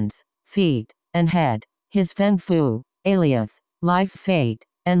his hands, feet, and head. His Feng Fu, Aliath, Life Fate,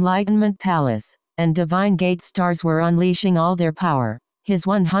 Enlightenment Palace, and Divine Gate stars were unleashing all their power. His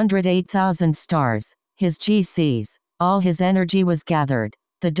 108,000 stars, his GCs, all his energy was gathered.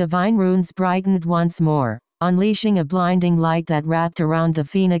 The divine runes brightened once more, unleashing a blinding light that wrapped around the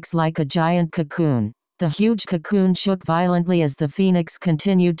phoenix like a giant cocoon. The huge cocoon shook violently as the phoenix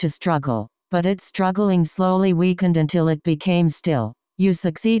continued to struggle, but its struggling slowly weakened until it became still. You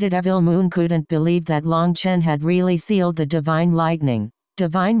succeeded. Evil Moon couldn't believe that Long Chen had really sealed the divine lightning.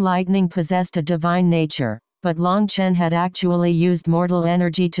 Divine lightning possessed a divine nature, but Long Chen had actually used mortal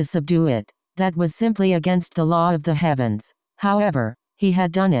energy to subdue it. That was simply against the law of the heavens. However, he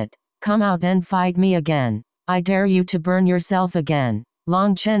had done it. Come out and fight me again. I dare you to burn yourself again.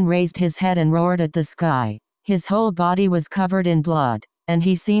 Long Chen raised his head and roared at the sky. His whole body was covered in blood, and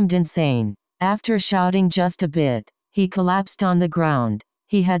he seemed insane. After shouting just a bit, he collapsed on the ground.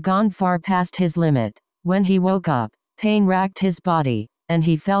 He had gone far past his limit. When he woke up, pain racked his body, and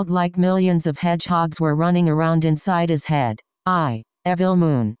he felt like millions of hedgehogs were running around inside his head. I, Evil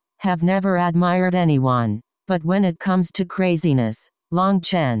Moon, have never admired anyone, but when it comes to craziness, Long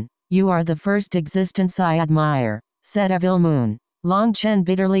Chen, you are the first existence I admire, said Evil Moon. Long Chen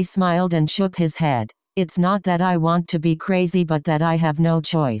bitterly smiled and shook his head. It's not that I want to be crazy but that I have no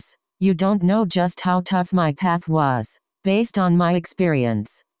choice. You don't know just how tough my path was. Based on my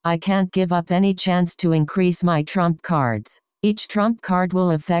experience, I can't give up any chance to increase my trump cards. Each trump card will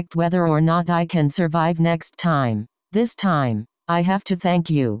affect whether or not I can survive next time. This time, I have to thank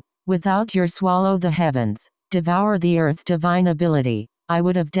you. Without your swallow the heavens, devour the earth divine ability, I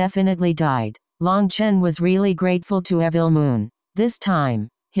would have definitely died. Long Chen was really grateful to Evil Moon. This time,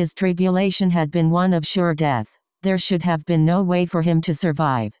 his tribulation had been one of sure death. There should have been no way for him to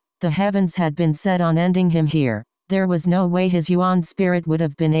survive. The heavens had been set on ending him here. There was no way his Yuan spirit would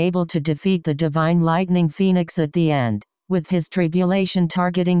have been able to defeat the divine lightning phoenix at the end. With his tribulation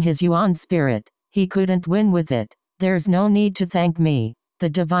targeting his Yuan spirit, he couldn't win with it. There's no need to thank me. The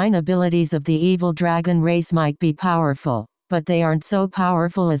divine abilities of the evil dragon race might be powerful, but they aren't so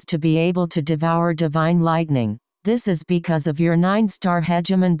powerful as to be able to devour divine lightning. This is because of your 9-star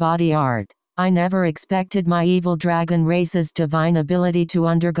hegemon body art. I never expected my evil dragon race's divine ability to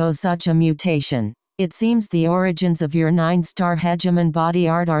undergo such a mutation. It seems the origins of your 9-star hegemon body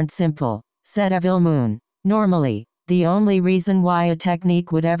art aren't simple, said Evil Moon. Normally, the only reason why a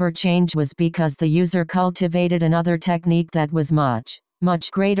technique would ever change was because the user cultivated another technique that was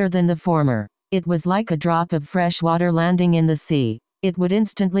much greater than the former. It was like a drop of fresh water landing in the sea. It would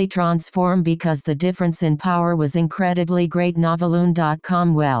instantly transform because the difference in power was incredibly great.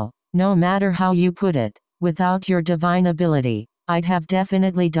 Noveloon.com. Well, no matter how you put it, without your divine ability, I'd have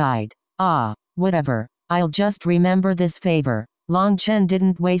definitely died. Ah, whatever, I'll just remember this favor. Long Chen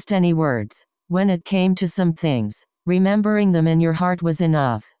didn't waste any words. When it came to some things, remembering them in your heart was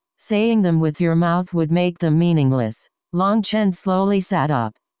enough. Saying them with your mouth would make them meaningless. Long Chen slowly sat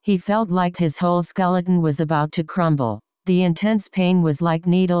up. He felt like his whole skeleton was about to crumble. The intense pain was like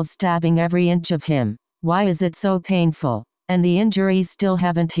needles stabbing every inch of him. Why is it so painful? And the injuries still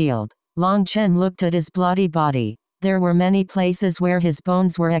haven't healed. Long Chen looked at his bloody body. There were many places where his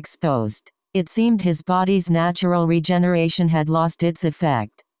bones were exposed. It seemed his body's natural regeneration had lost its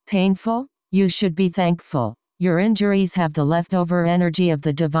effect. Painful? You should be thankful. Your injuries have the leftover energy of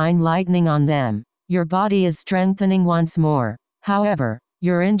the divine lightning on them. Your body is strengthening once more. However,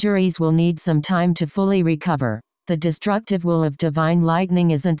 your injuries will need some time to fully recover. The destructive will of divine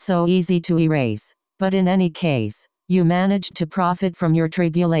lightning isn't so easy to erase. But in any case, you managed to profit from your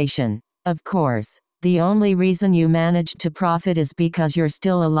tribulation. Of course, the only reason you managed to profit is because you're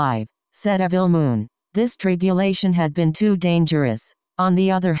still alive. said Evil Moon. This tribulation had been too dangerous. On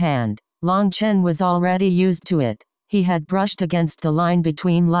the other hand, Long Chen was already used to it. He had brushed against the line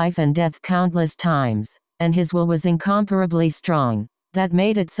between life and death countless times, and his will was incomparably strong. That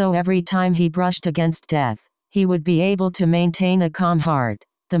made it so every time he brushed against death, he would be able to maintain a calm heart.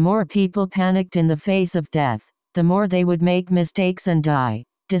 The more people panicked in the face of death, the more they would make mistakes and die.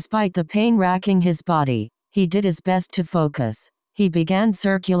 Despite the pain racking his body, he did his best to focus. He began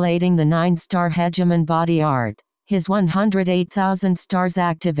circulating the 9-star Hegemon body art. His 108,000 stars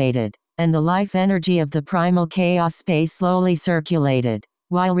activated, and the life energy of the primal chaos space slowly circulated.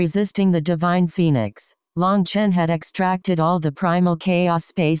 While resisting the divine phoenix, Long Chen had extracted all the primal chaos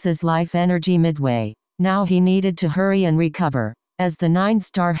space's life energy midway. Now he needed to hurry and recover. As the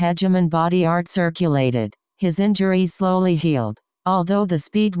 9-star Hegemon body art circulated, his injuries slowly healed. Although the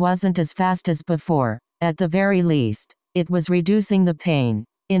speed wasn't as fast as before, at the very least, it was reducing the pain.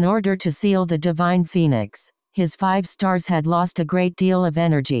 In order to seal the divine phoenix, his 5 stars had lost a great deal of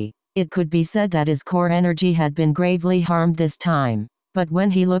energy. It could be said that his core energy had been gravely harmed this time. But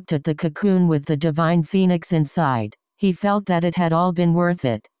when he looked at the cocoon with the divine phoenix inside, he felt that it had all been worth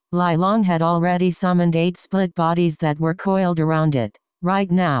it. Lai Long had already summoned 8 split bodies that were coiled around it.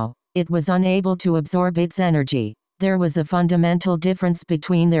 Right now, it was unable to absorb its energy. There was a fundamental difference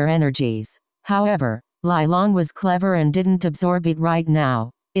between their energies. However, Lai Long was clever and didn't absorb it right now.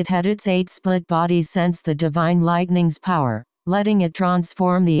 It had its 8 split bodies sense the divine lightning's power, letting it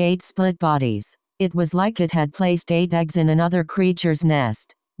transform the 8 split bodies. It was like it had placed 8 eggs in another creature's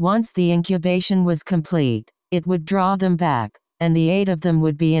nest. Once the incubation was complete, it would draw them back, and the 8 of them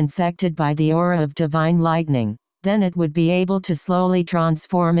would be infected by the aura of divine lightning. Then it would be able to slowly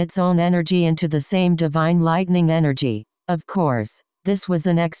transform its own energy into the same divine lightning energy. Of course, this was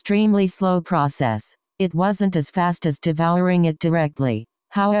an extremely slow process. It wasn't as fast as devouring it directly.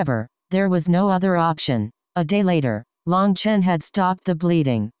 However, there was no other option. A day later, Long Chen had stopped the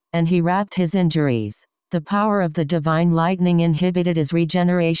bleeding, and he wrapped his injuries. The power of the divine lightning inhibited his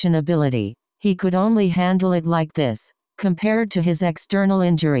regeneration ability. He could only handle it like this. Compared to his external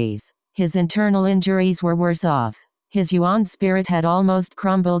injuries, his internal injuries were worse off. His Yuan spirit had almost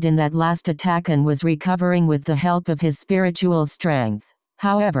crumbled in that last attack and was recovering with the help of his spiritual strength.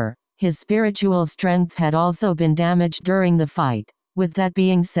 However, his spiritual strength had also been damaged during the fight. With that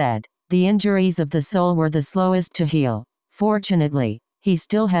being said, the injuries of the soul were the slowest to heal. Fortunately, he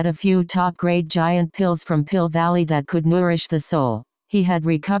still had a few top-grade giant pills from Pill Valley that could nourish the soul. He had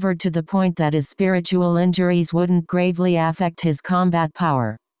recovered to the point that his spiritual injuries wouldn't gravely affect his combat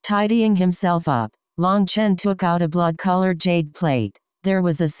power. Tidying himself up, Long Chen took out a blood-colored jade plate. There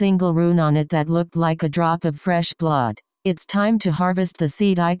was a single rune on it that looked like a drop of fresh blood. It's time to harvest the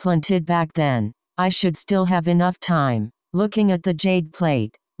seed I planted back then. I should still have enough time. Looking at the jade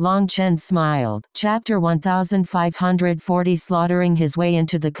plate, Long Chen smiled. Chapter 1540 Slaughtering his way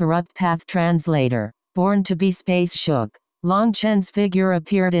into the corrupt path. Translator. Born to be space shook. Long Chen's figure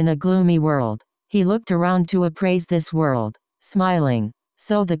appeared in a gloomy world. He looked around to appraise this world, smiling.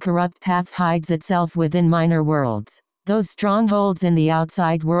 So the corrupt path hides itself within minor worlds. Those strongholds in the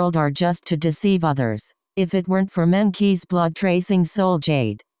outside world are just to deceive others. If it weren't for Menqi's blood-tracing soul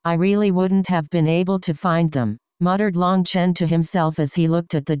jade, I really wouldn't have been able to find them, muttered Long Chen to himself as he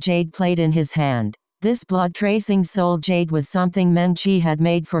looked at the jade plate in his hand. This blood-tracing soul jade was something Menqi had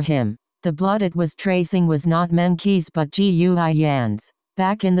made for him. The blood it was tracing was not Menqi's but Ji Yuyan's.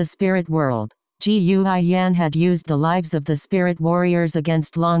 Back in the spirit world, Ji Yuyan had used the lives of the spirit warriors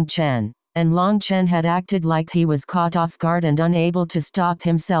against Long Chen, and Long Chen had acted like he was caught off guard and unable to stop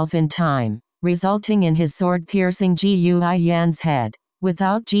himself in time, resulting in his sword piercing Ji Yuyan's head.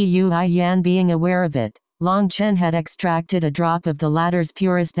 Without Ji Yuyan being aware of it, Long Chen had extracted a drop of the latter's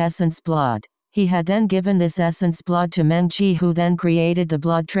purest essence blood. He had then given this essence blood to Menqi, who then created the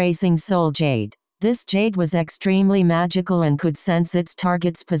blood-tracing soul jade. This jade was extremely magical and could sense its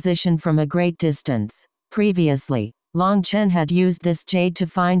target's position from a great distance. Previously, Long Chen had used this jade to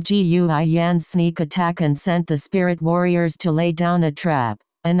find Ji Yuyan's sneak attack and sent the spirit warriors to lay down a trap,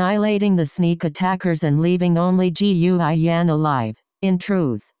 annihilating the sneak attackers and leaving only Ji Yuyan alive. In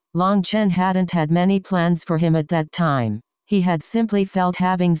truth, Long Chen hadn't had many plans for him at that time. He had simply felt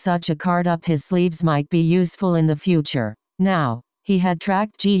having such a card up his sleeves might be useful in the future. Now, he had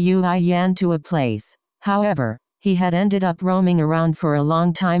tracked Ji Yuyan to a place. However, he had ended up roaming around for a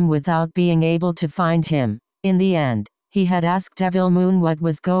long time without being able to find him. In the end, he had asked Devil Moon what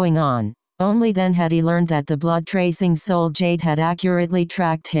was going on. Only then had he learned that the blood-tracing soul jade had accurately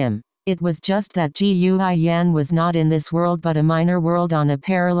tracked him. It was just that Ji Yuyan was not in this world but a minor world on a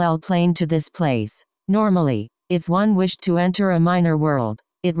parallel plane to this place. Normally, if one wished to enter a minor world,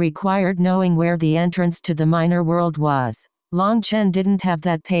 It required knowing where the entrance to the minor world was. Long Chen didn't have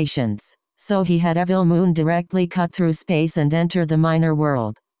that patience, so he had Evil Moon directly cut through space and enter the minor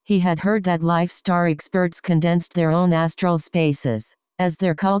world. He had heard that life star experts condensed their own astral spaces. As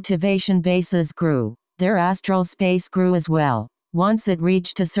their cultivation bases grew, their astral space grew as well. Once it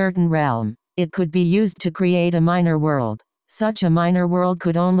reached a certain realm, it could be used to create a minor world. Such a minor world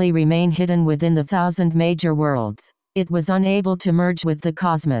could only remain hidden within the 1,000 major worlds. It was unable to merge with the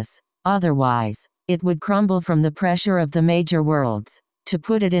cosmos. Otherwise, it would crumble from the pressure of the major worlds. To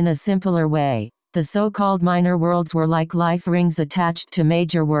put it in a simpler way, the so-called minor worlds were like life rings attached to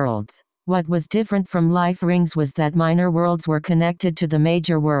major worlds. What was different from life rings was that minor worlds were connected to the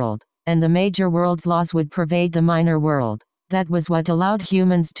major world, and the major world's laws would pervade the minor world. That was what allowed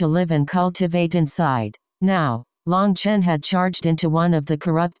humans to live and cultivate inside. Now, Long Chen had charged into one of the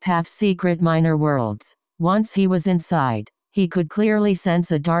corrupt path's secret minor worlds. Once he was inside, he could clearly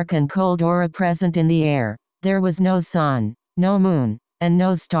sense a dark and cold aura present in the air. There was no sun, no moon, and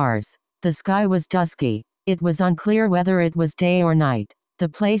no stars. The sky was dusky. It was unclear whether it was day or night. The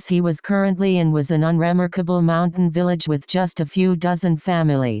place he was currently in was an unremarkable mountain village with just a few dozen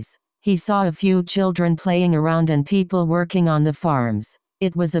families. He saw a few children playing around and people working on the farms.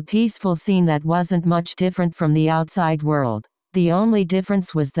 It was a peaceful scene that wasn't much different from the outside world. The only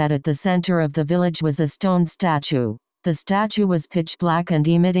difference was that at the center of the village was a stone statue. The statue was pitch black and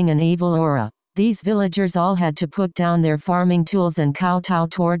emitting an evil aura. These villagers all had to put down their farming tools and kowtow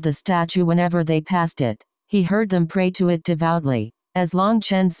toward the statue whenever they passed it. He heard them pray to it devoutly. As Long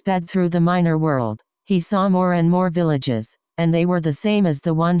Chen sped through the minor world, he saw more and more villages, and they were the same as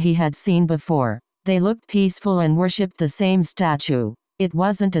the one he had seen before. They looked peaceful and worshipped the same statue. It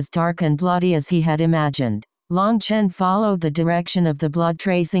wasn't as dark and bloody as he had imagined. Long Chen followed the direction of the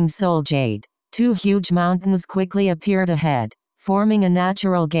blood-tracing soul jade. Two huge mountains quickly appeared ahead, forming a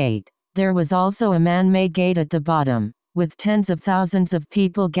natural gate. There was also a man-made gate at the bottom, with tens of thousands of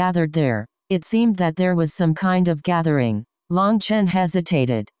people gathered there. It seemed that there was some kind of gathering. Long Chen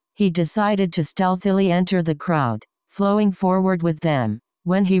hesitated. He decided to stealthily enter the crowd, flowing forward with them.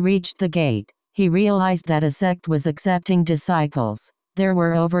 When he reached the gate, he realized that a sect was accepting disciples. There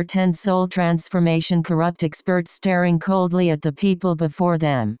were over 10 soul transformation corrupt experts staring coldly at the people before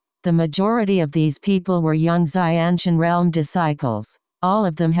them. The majority of these people were young Xianshan realm disciples. All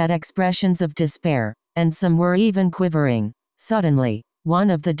of them had expressions of despair, and some were even quivering. Suddenly, one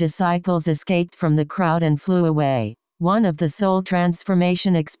of the disciples escaped from the crowd and flew away. One of the soul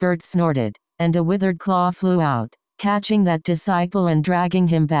transformation experts snorted, and a withered claw flew out, catching that disciple and dragging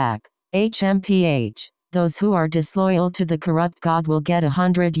him back. HMPH. Those who are disloyal to the corrupt god will get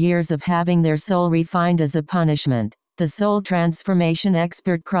 100 years of having their soul refined as a punishment. The soul transformation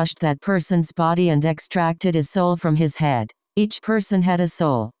expert crushed that person's body and extracted his soul from his head. Each person had a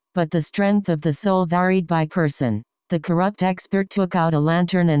soul, but the strength of the soul varied by person. The corrupt expert took out a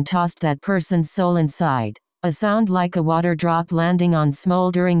lantern and tossed that person's soul inside. A sound like a water drop landing on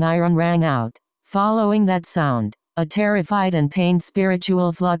smoldering iron rang out. Following that sound, a terrified and pained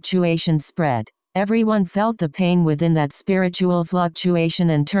spiritual fluctuation spread. Everyone felt the pain within that spiritual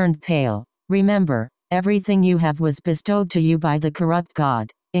fluctuation and turned pale. Remember, everything you have was bestowed to you by the corrupt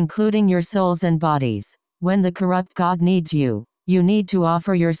god, including your souls and bodies. When the corrupt god needs you, you need to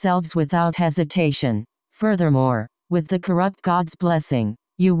offer yourselves without hesitation. Furthermore, with the corrupt god's blessing,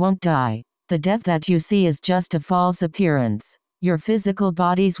 you won't die. The death that you see is just a false appearance. Your physical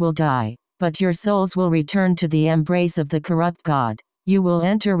bodies will die, but your souls will return to the embrace of the corrupt god. You will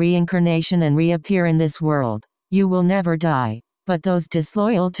enter reincarnation and reappear in this world. You will never die, but those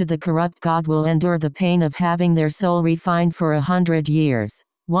disloyal to the corrupt god will endure the pain of having their soul refined for 100 years.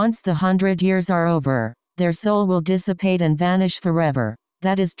 Once the 100 years are over, their soul will dissipate and vanish forever.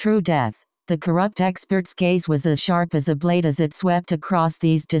 That is true death. The corrupt expert's gaze was as sharp as a blade as it swept across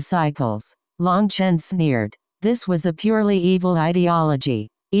these disciples. Long Chen sneered. This was a purely evil ideology.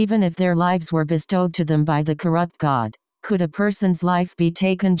 Even if their lives were bestowed to them by the corrupt god, could a person's life be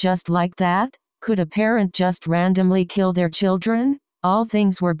taken just like that? Could a parent just randomly kill their children? All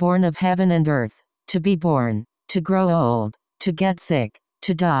things were born of heaven and earth. To be born, to grow old, to get sick,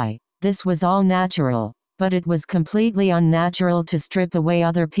 to die. This was all natural, but it was completely unnatural to strip away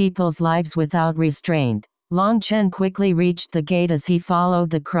other people's lives without restraint. Long Chen quickly reached the gate as he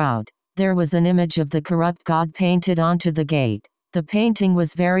followed the crowd. There was an image of the corrupt god painted onto the gate. The painting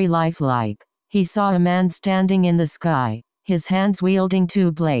was very lifelike. He saw a man standing in the sky, his hands wielding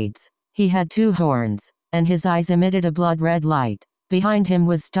two blades. He had two horns, and his eyes emitted a blood-red light. Behind him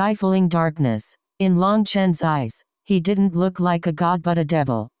was stifling darkness. In Long Chen's eyes, he didn't look like a god but a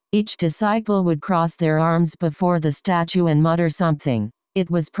devil. Each disciple would cross their arms before the statue and mutter something. It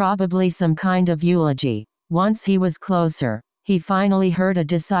was probably some kind of eulogy. Once he was closer, he finally heard a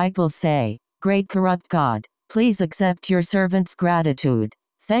disciple say, "Great corrupt God, please accept your servant's gratitude.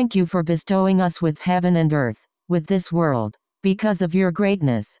 Thank you for bestowing us with heaven and earth, with this world. Because of your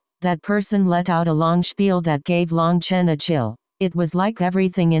greatness." That person let out a long spiel that gave Long Chen a chill. It was like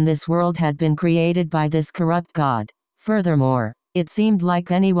everything in this world had been created by this corrupt God. Furthermore, it seemed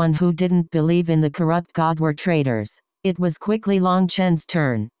like anyone who didn't believe in the corrupt God were traitors. It was quickly Long Chen's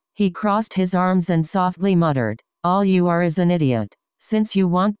turn. He crossed his arms and softly muttered, "All you are is an idiot. Since you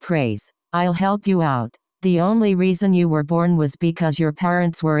want praise, I'll help you out. The only reason you were born was because your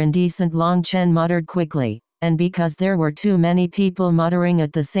parents were indecent," Long Chen muttered quickly, and because there were too many people muttering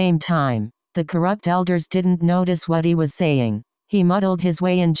at the same time. The corrupt elders didn't notice what he was saying. He muddled his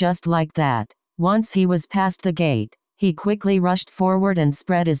way in just like that. Once he was past the gate, he quickly rushed forward and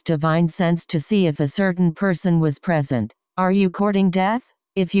spread his divine sense to see if a certain person was present. "Are you courting death?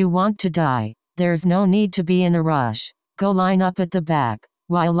 If you want to die, there's no need to be in a rush. Go line up at the back."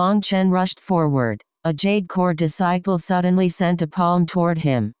 While Long Chen rushed forward, a Jade Core disciple suddenly sent a palm toward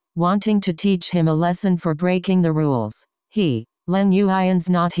him, wanting to teach him a lesson for breaking the rules. "Leng Yuan's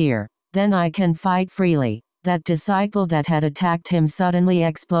not here. Then I can fight freely." That disciple that had attacked him suddenly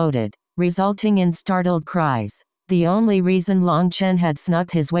exploded, resulting in startled cries. The only reason Long Chen had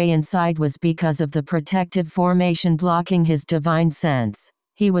snuck his way inside was because of the protective formation blocking his divine sense.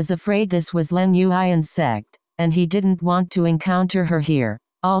 He was afraid this was Leng Yuan's sect, and he didn't want to encounter her here.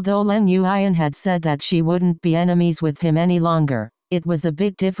 Although Leng Yuan had said that she wouldn't be enemies with him any longer, it was a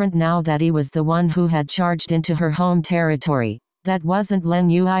bit different now that he was the one who had charged into her home territory. That wasn't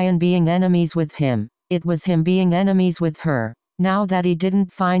Leng Yuan being enemies with him. It was him being enemies with her. Now that he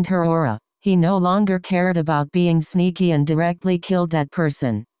didn't find her aura, he no longer cared about being sneaky and directly killed that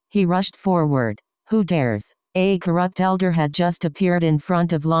person. He rushed forward. Who dares? A corrupt elder had just appeared in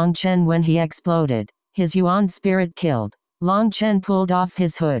front of Long Chen when he exploded. His Yuan spirit killed. Long Chen pulled off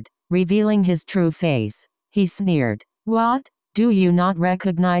his hood, revealing his true face. He sneered. "What? Do you not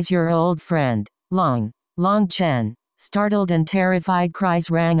recognize your old friend, Long Chen?" Startled and terrified cries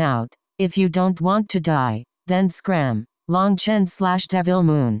rang out. "If you don't want to die, then scram." Long Chen slashed Devil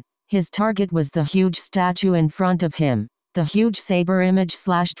Moon. His target was the huge statue in front of him. The huge saber image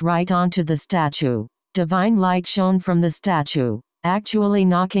slashed right onto the statue. Divine light shone from the statue, actually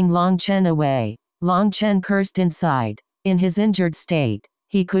knocking Long Chen away. Long Chen cursed inside. In his injured state,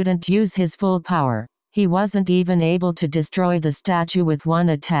 he couldn't use his full power. He wasn't even able to destroy the statue with one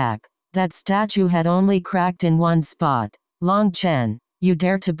attack. That statue had only cracked in one spot. "Long Chen, you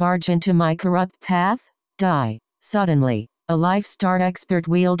dare to barge into my corrupt path? Die." Suddenly, a Life Star expert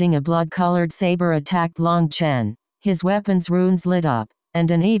wielding a blood-colored saber attacked Long Chen. His weapon's runes lit up,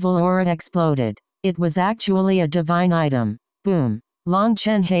 and an evil aura exploded. It was actually a divine item. Boom. Long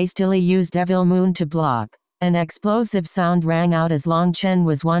Chen hastily used Devil Moon to block. An explosive sound rang out as Long Chen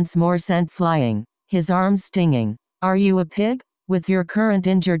was once more sent flying, his arms stinging. "Are you a pig? With your current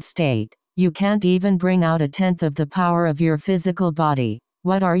injured state, you can't even bring out a tenth of the power of your physical body.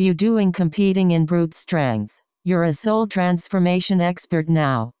 What are you doing competing in brute strength? You're a soul transformation expert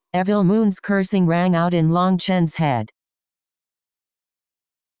now." Evil Moon's cursing rang out in Long Chen's head.